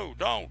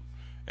 don't.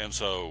 And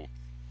so,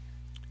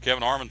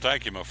 Kevin Harmon,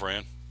 thank you, my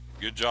friend.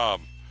 Good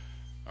job.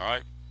 All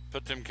right,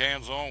 put them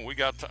cans on. We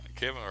got time.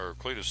 Kevin or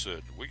Cletus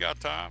said, we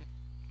got time.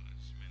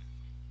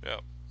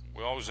 Yep,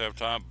 we always have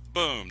time.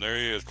 Boom, there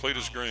he is,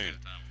 Cletus Green.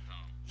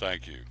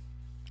 Thank you.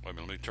 Wait a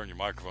minute, let me turn your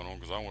microphone on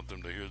because I want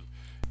them to hear.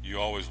 You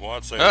always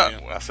what? Say it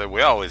again. I said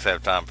we always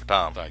have time for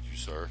Tom. Thank you,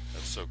 sir.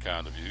 That's so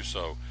kind of you.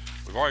 So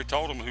we've already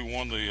told him who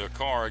won the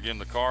car. Again,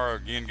 the car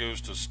again goes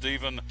to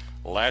Stephen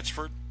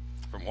Latchford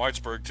from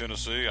Whitesburg,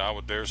 Tennessee. I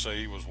would dare say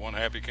he was one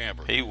happy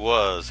camper. He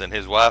was, and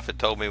his wife had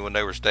told me when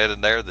they were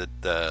standing there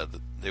that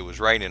it was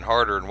raining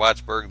harder in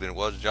Whitesburg than it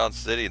was in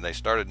Johnson City, and they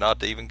started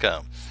not to even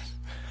come.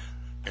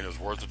 And it was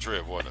worth the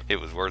trip, wasn't it? It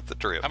was worth the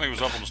trip. How many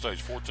was up on the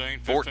stage? 14?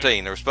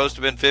 14. There was supposed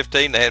to have been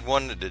 15. They had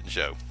one that didn't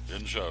show.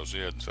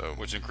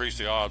 Which increased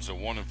the odds of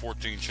 1 in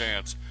 14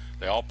 chance.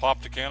 They all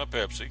popped a can of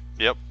Pepsi.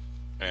 Yep.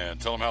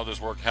 And tell them how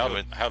this worked. How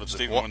did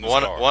Stephen win the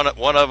car?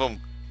 One of them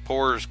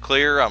pours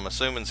clear. I'm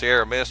assuming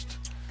Sierra Mist.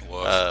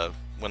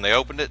 When they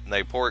opened it and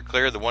they poured it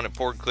clear, the one that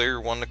poured clear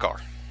won the car.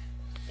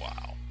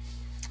 Wow.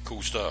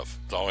 Cool stuff.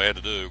 That's all they had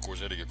to do. Of course,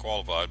 they had to get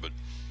qualified, but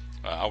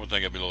I would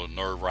think it'd be a little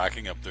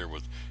nerve-wracking up there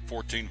with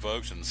 14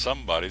 folks, and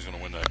somebody's going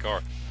to win that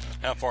car.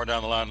 How far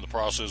down the line in the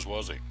process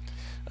was he?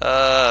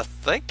 I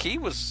think he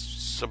was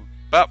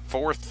about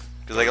fourth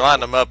because they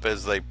lined them up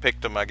as they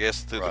picked them, I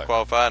guess, through the Right.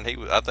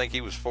 qualifying. I think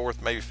he was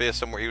fourth, maybe fifth,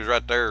 somewhere. He was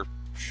right there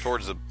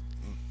towards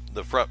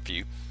the front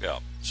few. Yeah.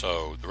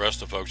 So the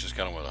rest of the folks just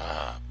kind of went,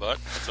 but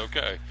it's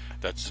okay.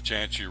 That's the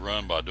chance you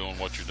run by doing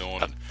what you're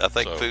doing. I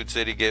think So-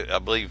 I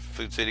believe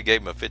Food City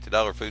gave them a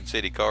 $50 Food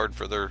City card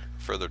for their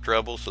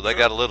trouble, so they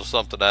got a little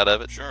something out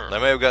of it. Sure. They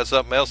may have got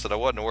something else that I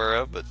wasn't aware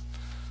of, but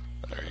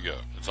There you go.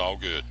 It's all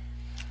good.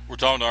 We're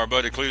talking to our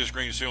buddy Cletus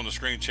Green, see on the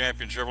screen,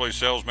 Champion Chevrolet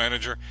sales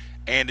manager.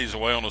 Andy's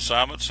away on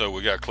assignment, so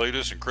we got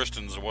Cletus and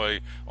Kristen's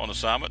away on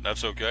assignment.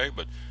 That's okay.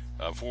 But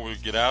before we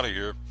get out of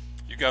here,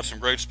 you got some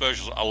great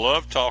specials. I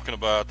love talking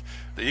about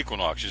the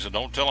Equinox. You said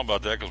don't tell them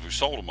about that because we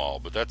sold them all,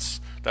 but that's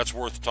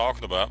worth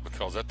talking about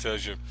because that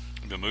tells you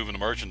you've been moving the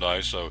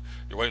merchandise. So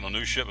you're waiting on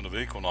new shipment of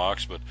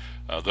Equinox, but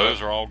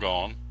those are all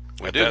gone.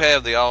 we do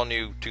have the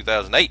all-new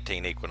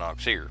 2018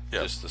 Equinox here.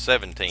 Yep. Just the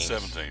 17s.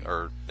 17.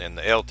 And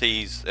the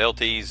LTs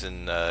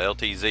and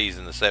LTZs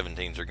and the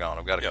 17s are gone.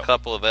 I've got a Yep.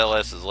 couple of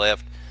LSs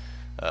left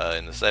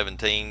in the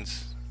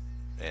 17s,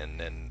 and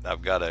then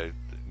I've got a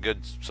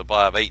good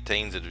supply of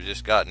 18s that have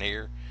just gotten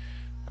here.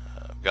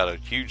 I've got a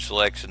huge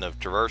selection of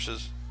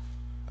Traverses,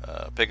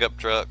 pickup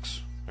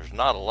trucks. There's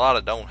not a lot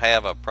I don't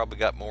have. I've probably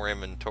got more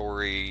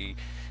inventory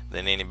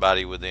than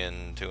anybody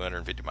within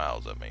 250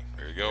 miles of me.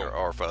 There you go.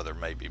 Or further,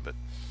 maybe, but.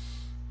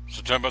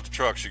 So tell me about the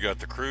trucks. You got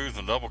the Cruise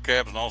and double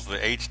cabs and also the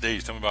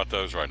HDs. Tell me about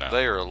those right now.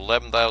 They are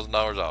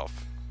 $11,000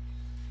 off.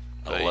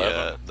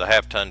 The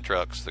half-ton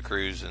trucks, the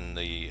Cruise, and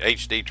the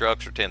HD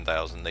trucks are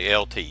 $10,000. The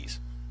LTs,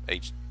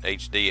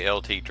 HD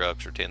LT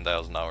trucks are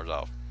 $10,000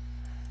 off.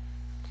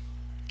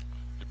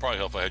 It'd probably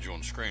help if I had you on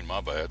the screen. My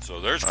bad. So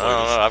there's I Cletus.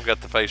 don't know, I've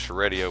got the face for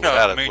radio No,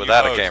 without me and you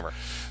a both. camera.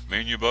 Me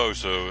and you both.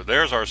 So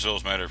there's our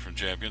sales manager from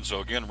Champion.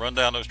 So again, run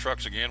down those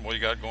trucks again. What you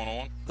got going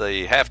on?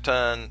 The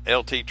half-ton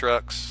LT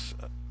trucks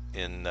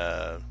in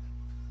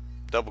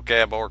double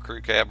cab or crew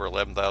cab are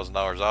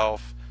 $11,000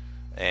 off,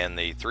 and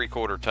the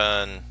 3/4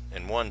 ton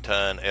and 1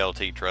 ton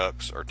LT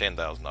trucks are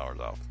 $10,000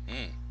 off.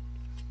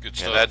 Good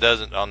stuff. And that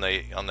doesn't on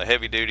the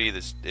heavy duty.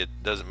 It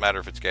doesn't matter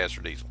if it's gas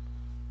or diesel.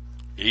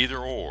 Either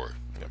or.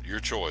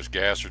 Your choice,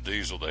 gas or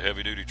diesel. The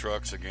heavy duty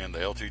trucks, again, the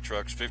LT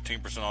trucks,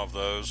 15% off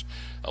those,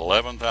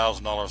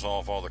 $11,000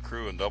 off all the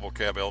crew and double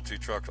cab LT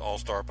trucks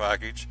all-star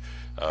package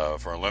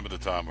for a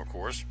limited time, of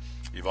course.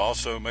 You've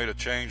also made a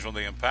change on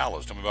the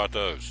Impalas. Tell me about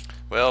those.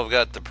 Well, we've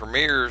got the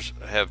Premiers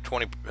have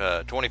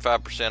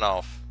 25%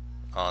 off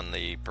on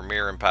the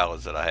Premier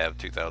Impalas that I have,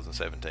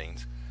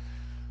 2017s.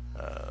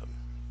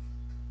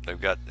 They've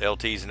got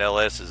LTs and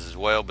LSs as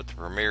well, but the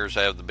Premiers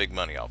have the big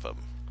money off of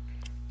them.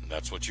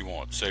 That's what you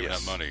want, saving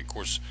Yes. that money. Of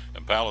course,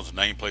 Impala's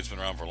nameplate's been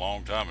around for a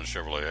long time in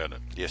Chevrolet, hasn't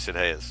it? Yes, it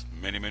has.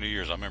 Many, many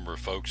years. I remember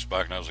folks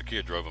back when I was a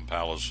kid drove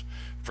Impalas.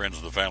 Friends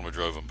of the family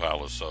drove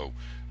Impalas. So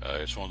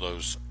it's one of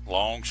those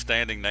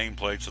long-standing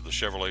nameplates of the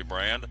Chevrolet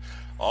brand.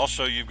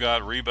 Also, you've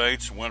got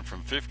rebates, went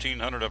from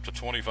 $1,500 up to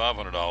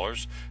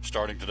 $2,500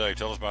 starting today.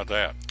 Tell us about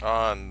that.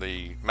 On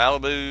the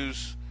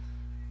Malibus,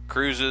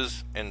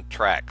 Cruises, and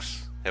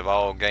Trax have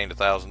all gained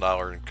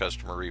 $1,000 in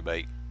customer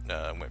rebate.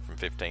 Went from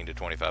 $1,500 to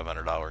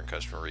 $2,500 in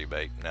customer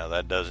rebate. Now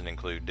that doesn't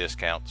include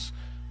discounts.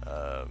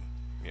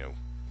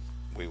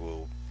 We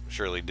will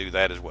surely do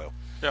that as well.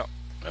 Yeah,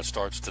 that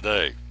starts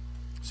today.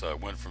 So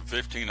it went from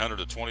 $1,500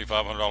 to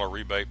 $2,500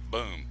 rebate,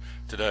 boom,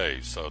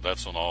 today. So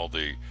that's on all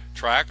the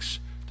Trax,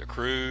 the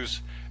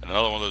Cruise, and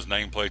another one of those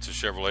nameplates of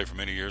Chevrolet for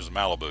many years, the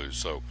Malibus.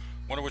 So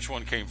wonder which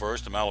one came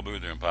first, the Malibu or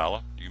the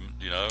Impala? Do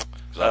you know?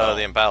 'Cause I know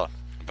The Impala.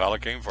 Impala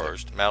came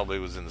first. Malibu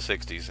was in the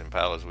 60s,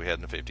 Impalas we had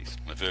in the 50s.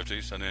 In the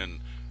 50s. And then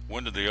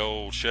when did the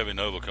old Chevy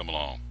Nova come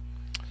along?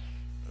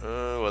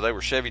 Well, they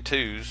were Chevy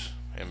 2s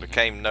and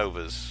became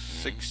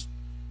Novas.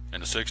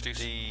 In the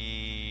 60s?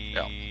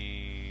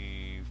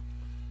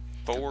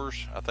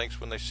 4s, I think, is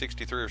when they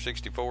 63 or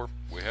 64.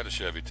 We had a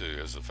Chevy too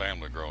as a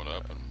family growing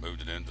up, and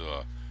moved it into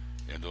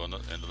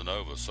the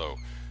Nova. So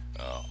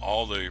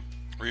all the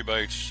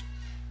rebates,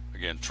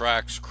 again,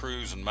 Trax,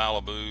 Cruise, and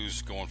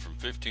Malibus going from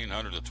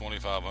 $1,500 to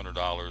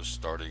 $2,500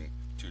 starting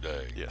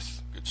today.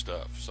 Yes, good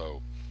stuff.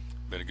 So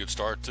been a good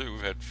start too.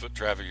 We've had foot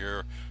traffic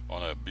here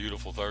on a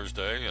beautiful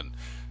Thursday, and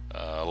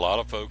a lot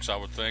of folks, I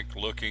would think,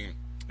 looking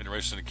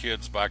interested in the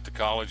kids back to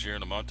college here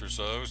in a month or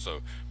so.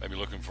 So maybe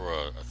looking for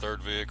a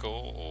third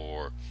vehicle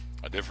or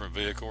a different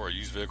vehicle or a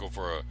used vehicle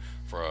for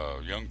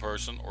a young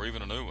person or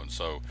even a new one.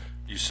 So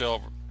you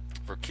sell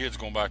for kids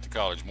going back to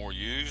college more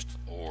used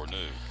or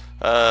new?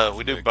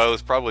 We do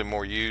both. Probably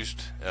more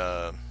used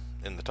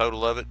in the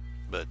total of it,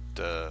 but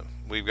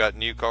we've got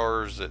new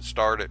cars that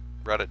start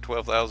right at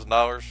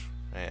 $12,000,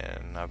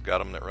 and I've got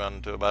them that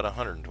run to about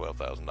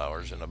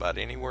 $112,000 and about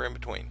anywhere in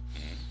between.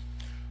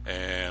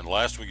 And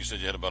last week you said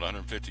you had about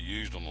 150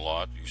 used on the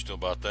lot. You still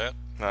about that?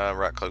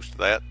 Right close to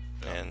that,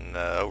 and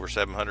over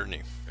 700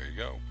 new. There you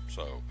go.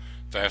 So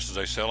fast as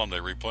they sell them, they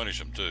replenish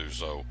them too.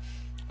 So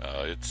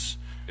it's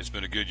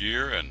been a good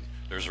year, and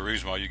there's a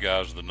reason why you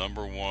guys are the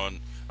number one.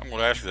 I'm going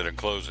to ask you that in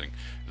closing.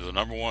 You're the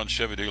number one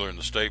Chevy dealer in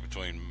the state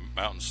between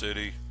Mountain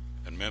City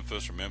and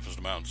Memphis, or Memphis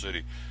to Mountain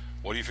City.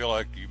 What do you feel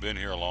like? You've been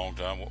here a long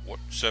time. What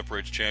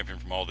separates Champion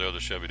from all the other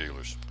Chevy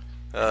dealers?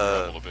 In your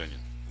humble opinion.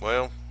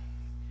 Well,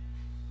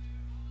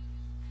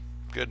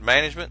 good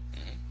management,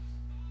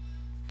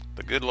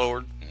 the good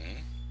Lord,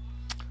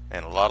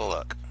 and a lot of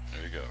luck.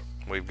 There you go.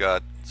 We've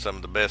got some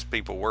of the best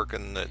people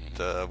working that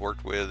I've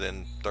worked with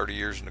in 30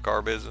 years in the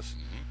car business,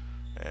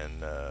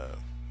 and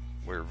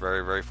we're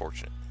very, very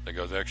fortunate. They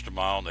go the extra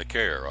mile and they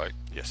care, right?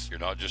 Yes. You're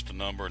not just a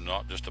number and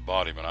not just a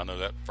body, but I know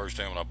that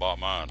firsthand when I bought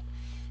mine.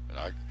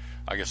 And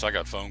I guess I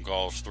got phone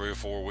calls 3 or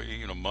 4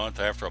 weeks, a month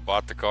after I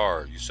bought the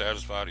car. Are you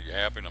satisfied? Are you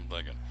happy? And I'm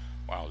thinking,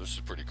 wow, this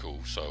is pretty cool.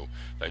 So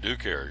they do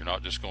care. You're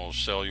not just going to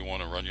sell you one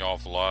and run you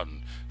off the lot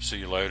and see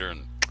you later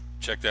and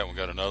check that one.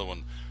 Got another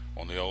one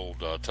on the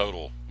old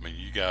total. I mean,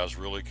 you guys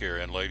really care,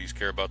 and ladies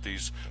care about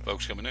these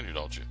folks coming in here,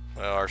 don't you?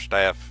 Well, our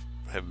staff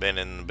have been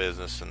in the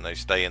business and they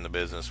stay in the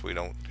business. We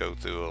don't go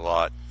through a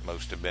lot.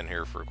 Most have been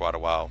here for quite a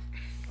while,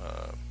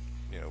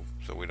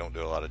 so we don't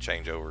do a lot of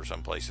changeover.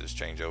 Some places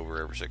change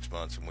over every 6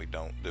 months, and we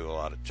don't do a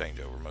lot of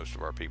changeover. Most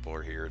of our people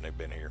are here and they've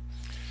been here.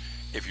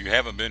 If you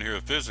haven't been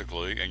here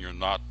physically, and you're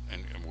not,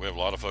 and we have a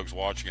lot of folks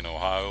watching in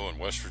Ohio and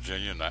West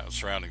Virginia and the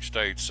surrounding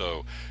states,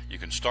 so you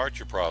can start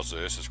your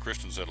process, as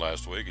Kristen said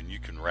last week, and you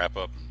can wrap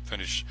up and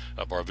finish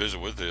up our visit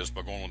with this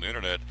by going on the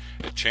internet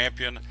at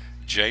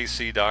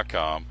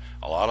championjc.com.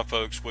 A lot of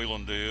folks wheel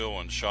and deal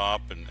and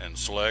shop and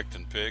select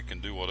and pick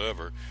and do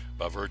whatever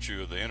by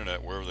virtue of the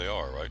internet wherever they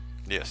are, right?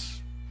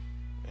 Yes.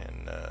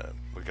 And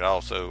we can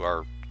also,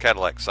 our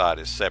Cadillac site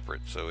is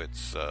separate, so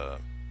it's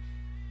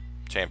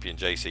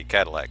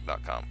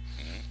championjccadillac.com.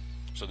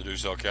 So they do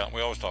sell Cadillac.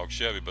 We always talk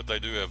Chevy, but they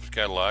do have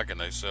Cadillac, and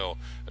they sell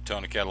a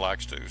ton of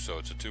Cadillacs too. So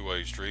it's a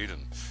two-way street.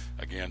 And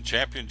again,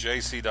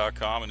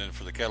 championjc.com, and then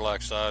for the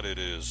Cadillac side, it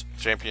is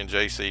Champion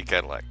JC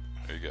Cadillac.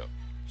 There you go.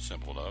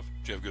 Simple enough.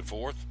 Did you have a good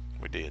 4th?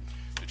 We did.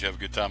 Did you have a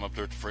good time up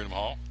there at the Freedom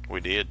Hall? We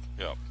did.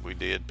 Yeah, we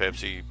did.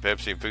 Pepsi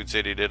and Food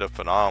City did a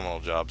phenomenal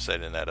job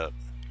setting that up.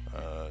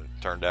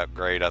 Turned out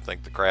great. I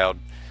think the crowd,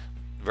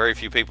 very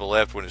few people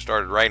left when it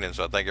started raining,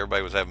 so I think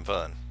everybody was having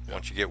fun. Yep.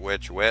 Once you get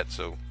wet, you're wet,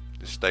 so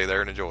just stay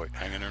there and enjoy it.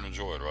 Hang in there and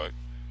enjoy it, right?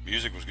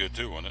 Music was good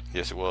too, wasn't it?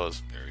 Yes, it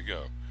was. There you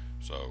go.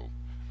 So,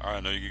 all right, I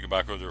know you can get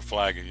back over there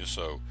flagging you,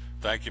 so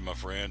thank you, my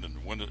friend.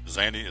 And when is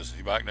Andy, is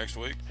he back next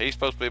week? He's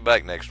supposed to be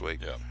back next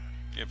week. Yeah.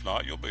 If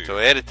not, you'll be so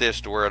here. Edit this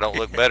to where I don't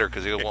look better,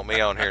 because he'll want me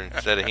on here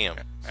instead of him.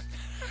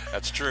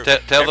 That's true.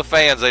 Tell the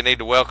fans they need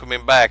to welcome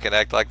him back and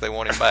act like they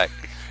want him back.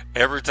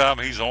 Every time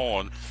he's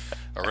on,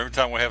 or every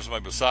time we have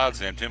somebody besides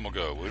him, Tim will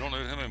go, we don't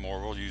need him anymore.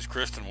 We'll use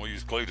Kristen, we'll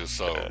use Cletus.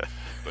 So,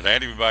 but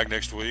Andy will be back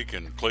next week,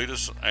 and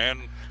Cletus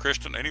and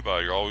Kristen,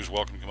 anybody, you're always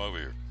welcome to come over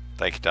here.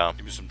 Thank you, Tom.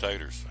 Give me some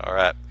taters. All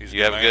right.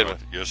 You have a good one.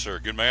 Yes, sir.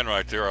 Good man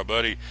right there, our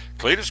buddy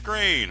Cletus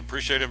Green.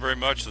 Appreciate him very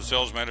much, the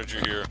sales manager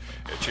here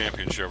at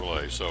Champion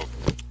Chevrolet. So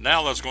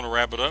now that's going to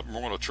wrap it up, and we're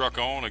going to truck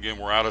on. Again,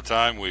 we're out of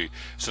time. We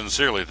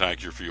sincerely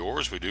thank you for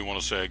yours. We do want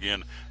to say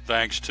again,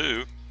 thanks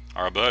to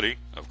our buddy,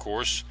 of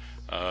course,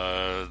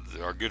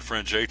 our good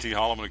friend JT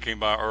Holloman, who came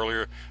by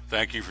earlier.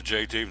 Thank you for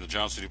JT from the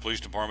Johnson City Police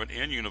Department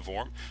in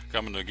uniform,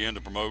 coming again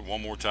to promote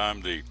one more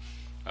time the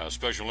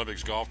Special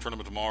Olympics golf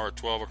tournament tomorrow at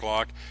 12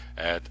 o'clock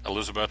at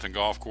Elizabethton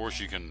Golf Course.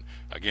 You can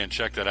again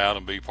check that out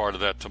and be part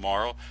of that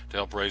tomorrow to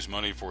help raise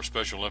money for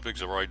Special Olympics.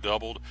 They've already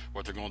doubled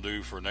what they're going to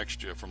do for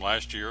next year from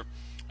last year,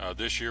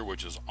 this year,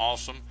 which is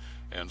awesome.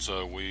 And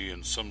so we,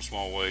 in some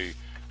small way,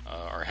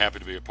 are happy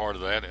to be a part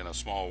of that, in a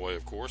small way,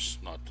 of course,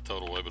 not the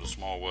total way, but a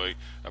small way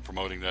of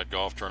promoting that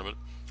golf tournament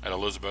at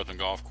Elizabethton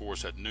Golf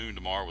Course at noon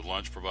tomorrow, with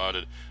lunch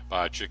provided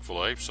by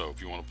Chick-fil-A. So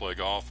if you want to play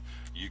golf,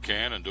 you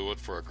can, and do it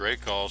for a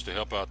great cause to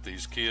help out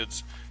these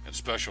kids in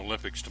Special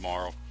Olympics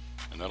tomorrow.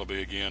 And that'll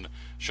be, again,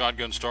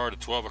 shotgun start at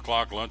 12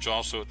 o'clock, lunch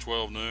also at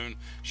 12 noon.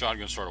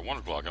 Shotgun start at 1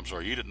 o'clock.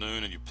 Eat at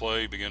noon, and you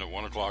play, begin at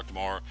 1 o'clock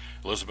tomorrow,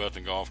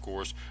 Elizabethton Golf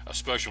Course. A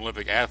Special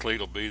Olympic athlete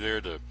will be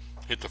there to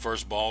hit the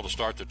first ball to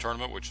start the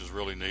tournament, which is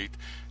really neat.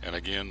 And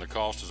again, the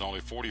cost is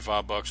only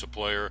 $45 a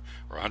player,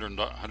 or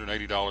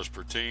 $180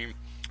 per team.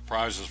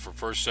 Prizes for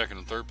first, second,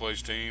 and third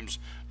place teams.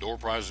 Door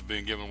prizes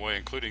being given away,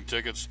 including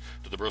tickets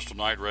to the Bristol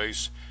Night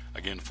Race.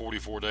 Again,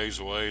 44 days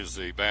away is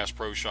the Bass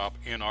Pro Shop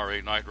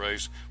NR8 Night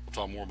Race. We'll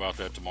talk more about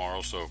that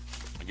tomorrow. So,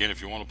 again,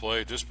 if you want to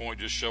play at this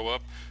point, just show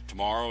up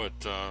tomorrow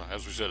at,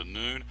 as we said, at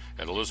noon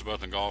at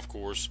Elizabethton Golf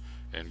Course,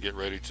 and get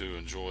ready to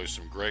enjoy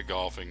some great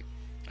golfing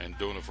and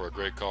doing it for a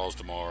great cause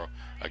tomorrow,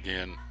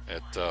 again,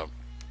 at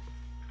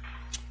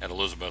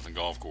Elizabethton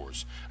Golf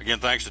Course. Again,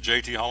 thanks to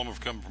JT Holloman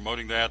for coming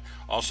promoting that.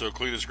 Also,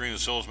 Cletus Green, the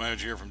sales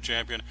manager here from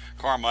Champion.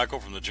 Carmichael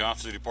from the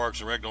Johnson City Parks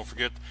and Rec. Don't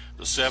forget,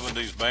 the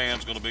 70s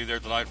band's going to be there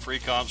tonight. Free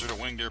concert at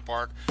Wing Deer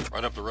Park,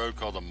 right up the road,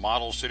 called the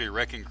Model City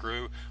Wrecking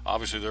Crew.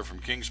 Obviously, they're from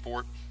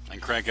Kingsport,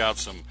 and crank out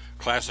some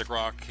classic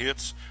rock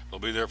hits. They'll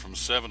be there from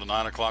 7 to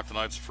 9 o'clock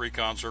tonight. It's a free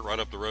concert right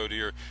up the road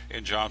here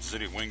in Johnson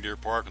City at Wing Deer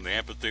Park in the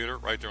amphitheater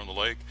right there on the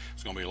lake.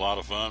 It's going to be a lot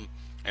of fun.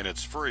 And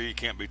it's free. You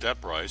can't beat that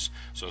price.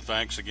 So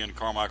thanks again,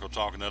 Carmichael,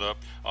 talking that up.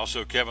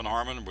 Also, Kevin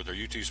Harmon with their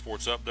UT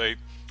Sports Update.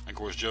 And, of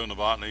course, Joe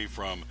Novotny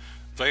from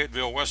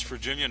Fayetteville, West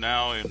Virginia,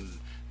 now in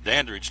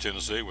Dandridge,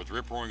 Tennessee, with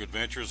Rip Roaring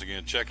Adventures.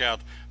 Again, check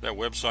out that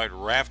website,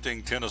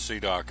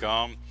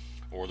 raftingtennessee.com,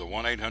 or the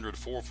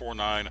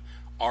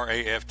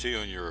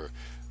 1-800-449-RAFT on your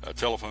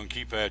telephone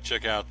keypad.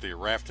 Check out the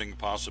rafting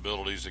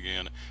possibilities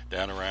again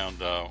down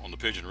around on the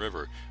Pigeon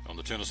River on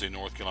the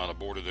Tennessee-North Carolina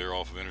border there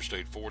off of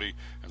Interstate 40.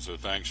 And so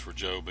thanks for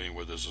Joe being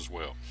with us as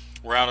well.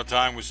 We're out of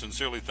time. We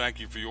sincerely thank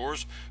you for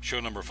yours. Show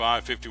number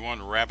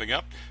 551 wrapping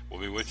up. We'll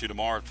be with you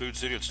tomorrow at Food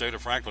City at State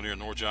of Franklin here in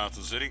North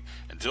Johnson City.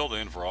 Until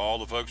then, for all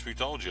the folks we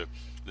told you,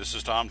 this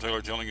is Tom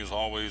Taylor telling you as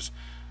always,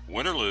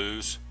 win or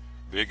lose,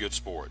 be a good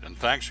sport. And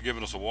thanks for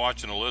giving us a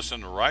watch and a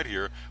listen right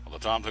here on the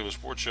Tom Taylor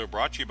Sports Show,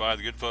 brought to you by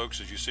the good folks,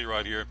 as you see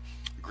right here,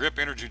 Grip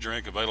Energy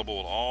Drink, available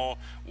at all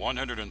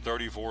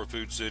 134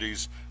 Food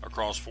Cities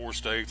across 4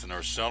 states, and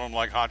they're selling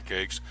like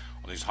hotcakes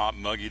on these hot,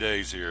 muggy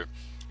days here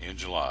in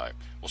July.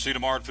 We'll see you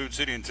tomorrow at Food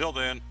City. Until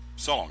then,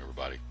 so long,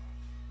 everybody.